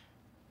run.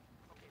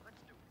 Okay, let's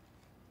do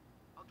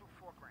it. I'll do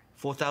 $4,000.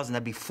 4,000,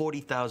 that'd be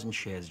 40,000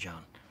 shares,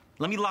 John.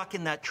 Let me lock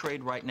in that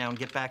trade right now and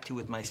get back to you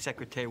with my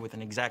secretary with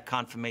an exact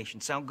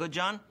confirmation. Sound good,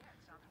 John? Yeah,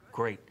 sounds good.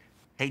 Great.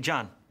 Hey,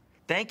 John,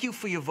 thank you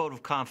for your vote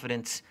of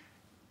confidence,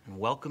 and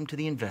welcome to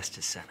the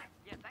Investors Center.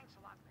 Yeah, thanks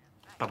a lot,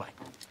 man.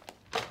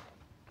 Bye-bye.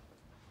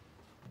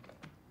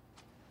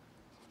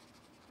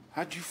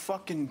 How'd you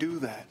fucking do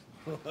that?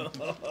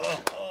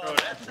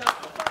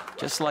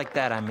 Just like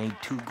that, I made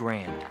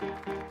 $2,000.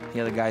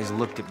 The other guys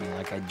looked at me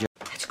like I just...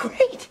 That's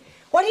great.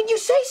 Why didn't you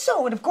say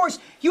so? And of course,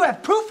 you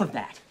have proof of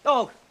that.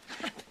 Oh,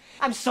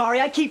 I'm sorry.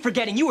 I keep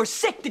forgetting. You were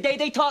sick the day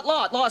they taught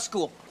law at law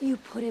school. You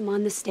put him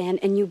on the stand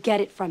and you get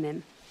it from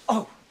him.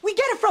 Oh, we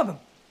get it from him.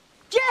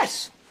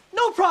 Yes.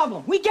 No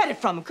problem. We get it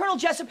from him. Colonel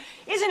Jessup,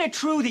 isn't it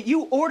true that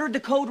you ordered the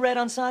code red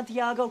on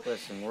Santiago?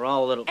 Listen, we're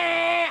all a little...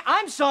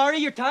 I'm sorry,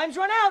 your time's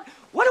run out.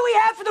 What do we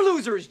have for the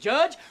losers,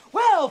 Judge?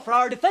 Well, for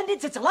our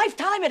defendants, it's a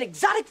lifetime at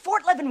exotic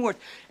Fort Leavenworth.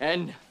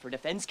 And for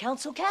defense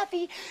counsel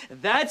Kathy,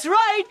 that's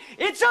right,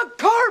 it's a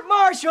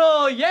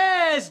court-martial.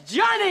 Yes,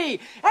 Johnny,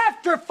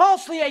 after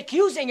falsely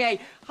accusing a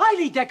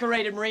highly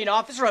decorated Marine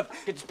officer of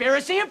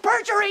conspiracy and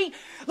perjury,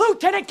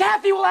 Lieutenant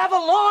Kathy will have a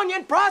long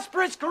and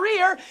prosperous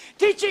career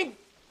teaching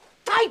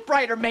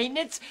typewriter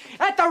maintenance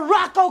at the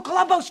Rocco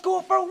Colombo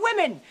School for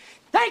Women.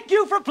 Thank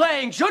you for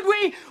playing. Should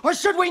we or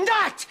should we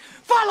not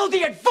follow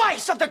the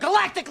advice of the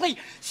galactically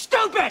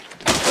stupid?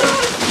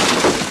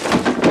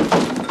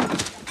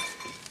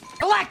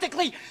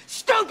 Galactically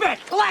stupid!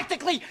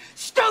 Galactically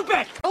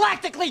stupid!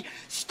 Galactically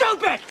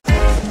stupid!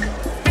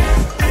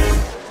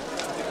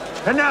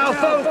 And now,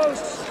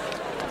 folks,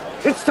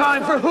 it's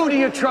time for Who Do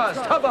You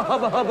Trust? Hubba,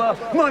 hubba, hubba,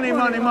 money,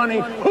 money, money.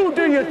 Who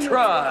do you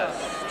trust?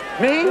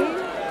 Me?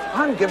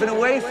 I'm giving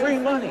away free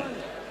money.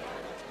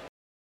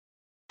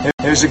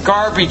 There's a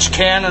garbage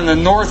can in the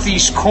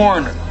northeast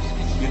corner.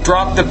 You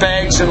drop the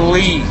bags and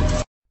leave.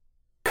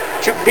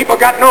 You people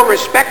got no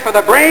respect for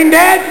the brain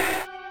dead?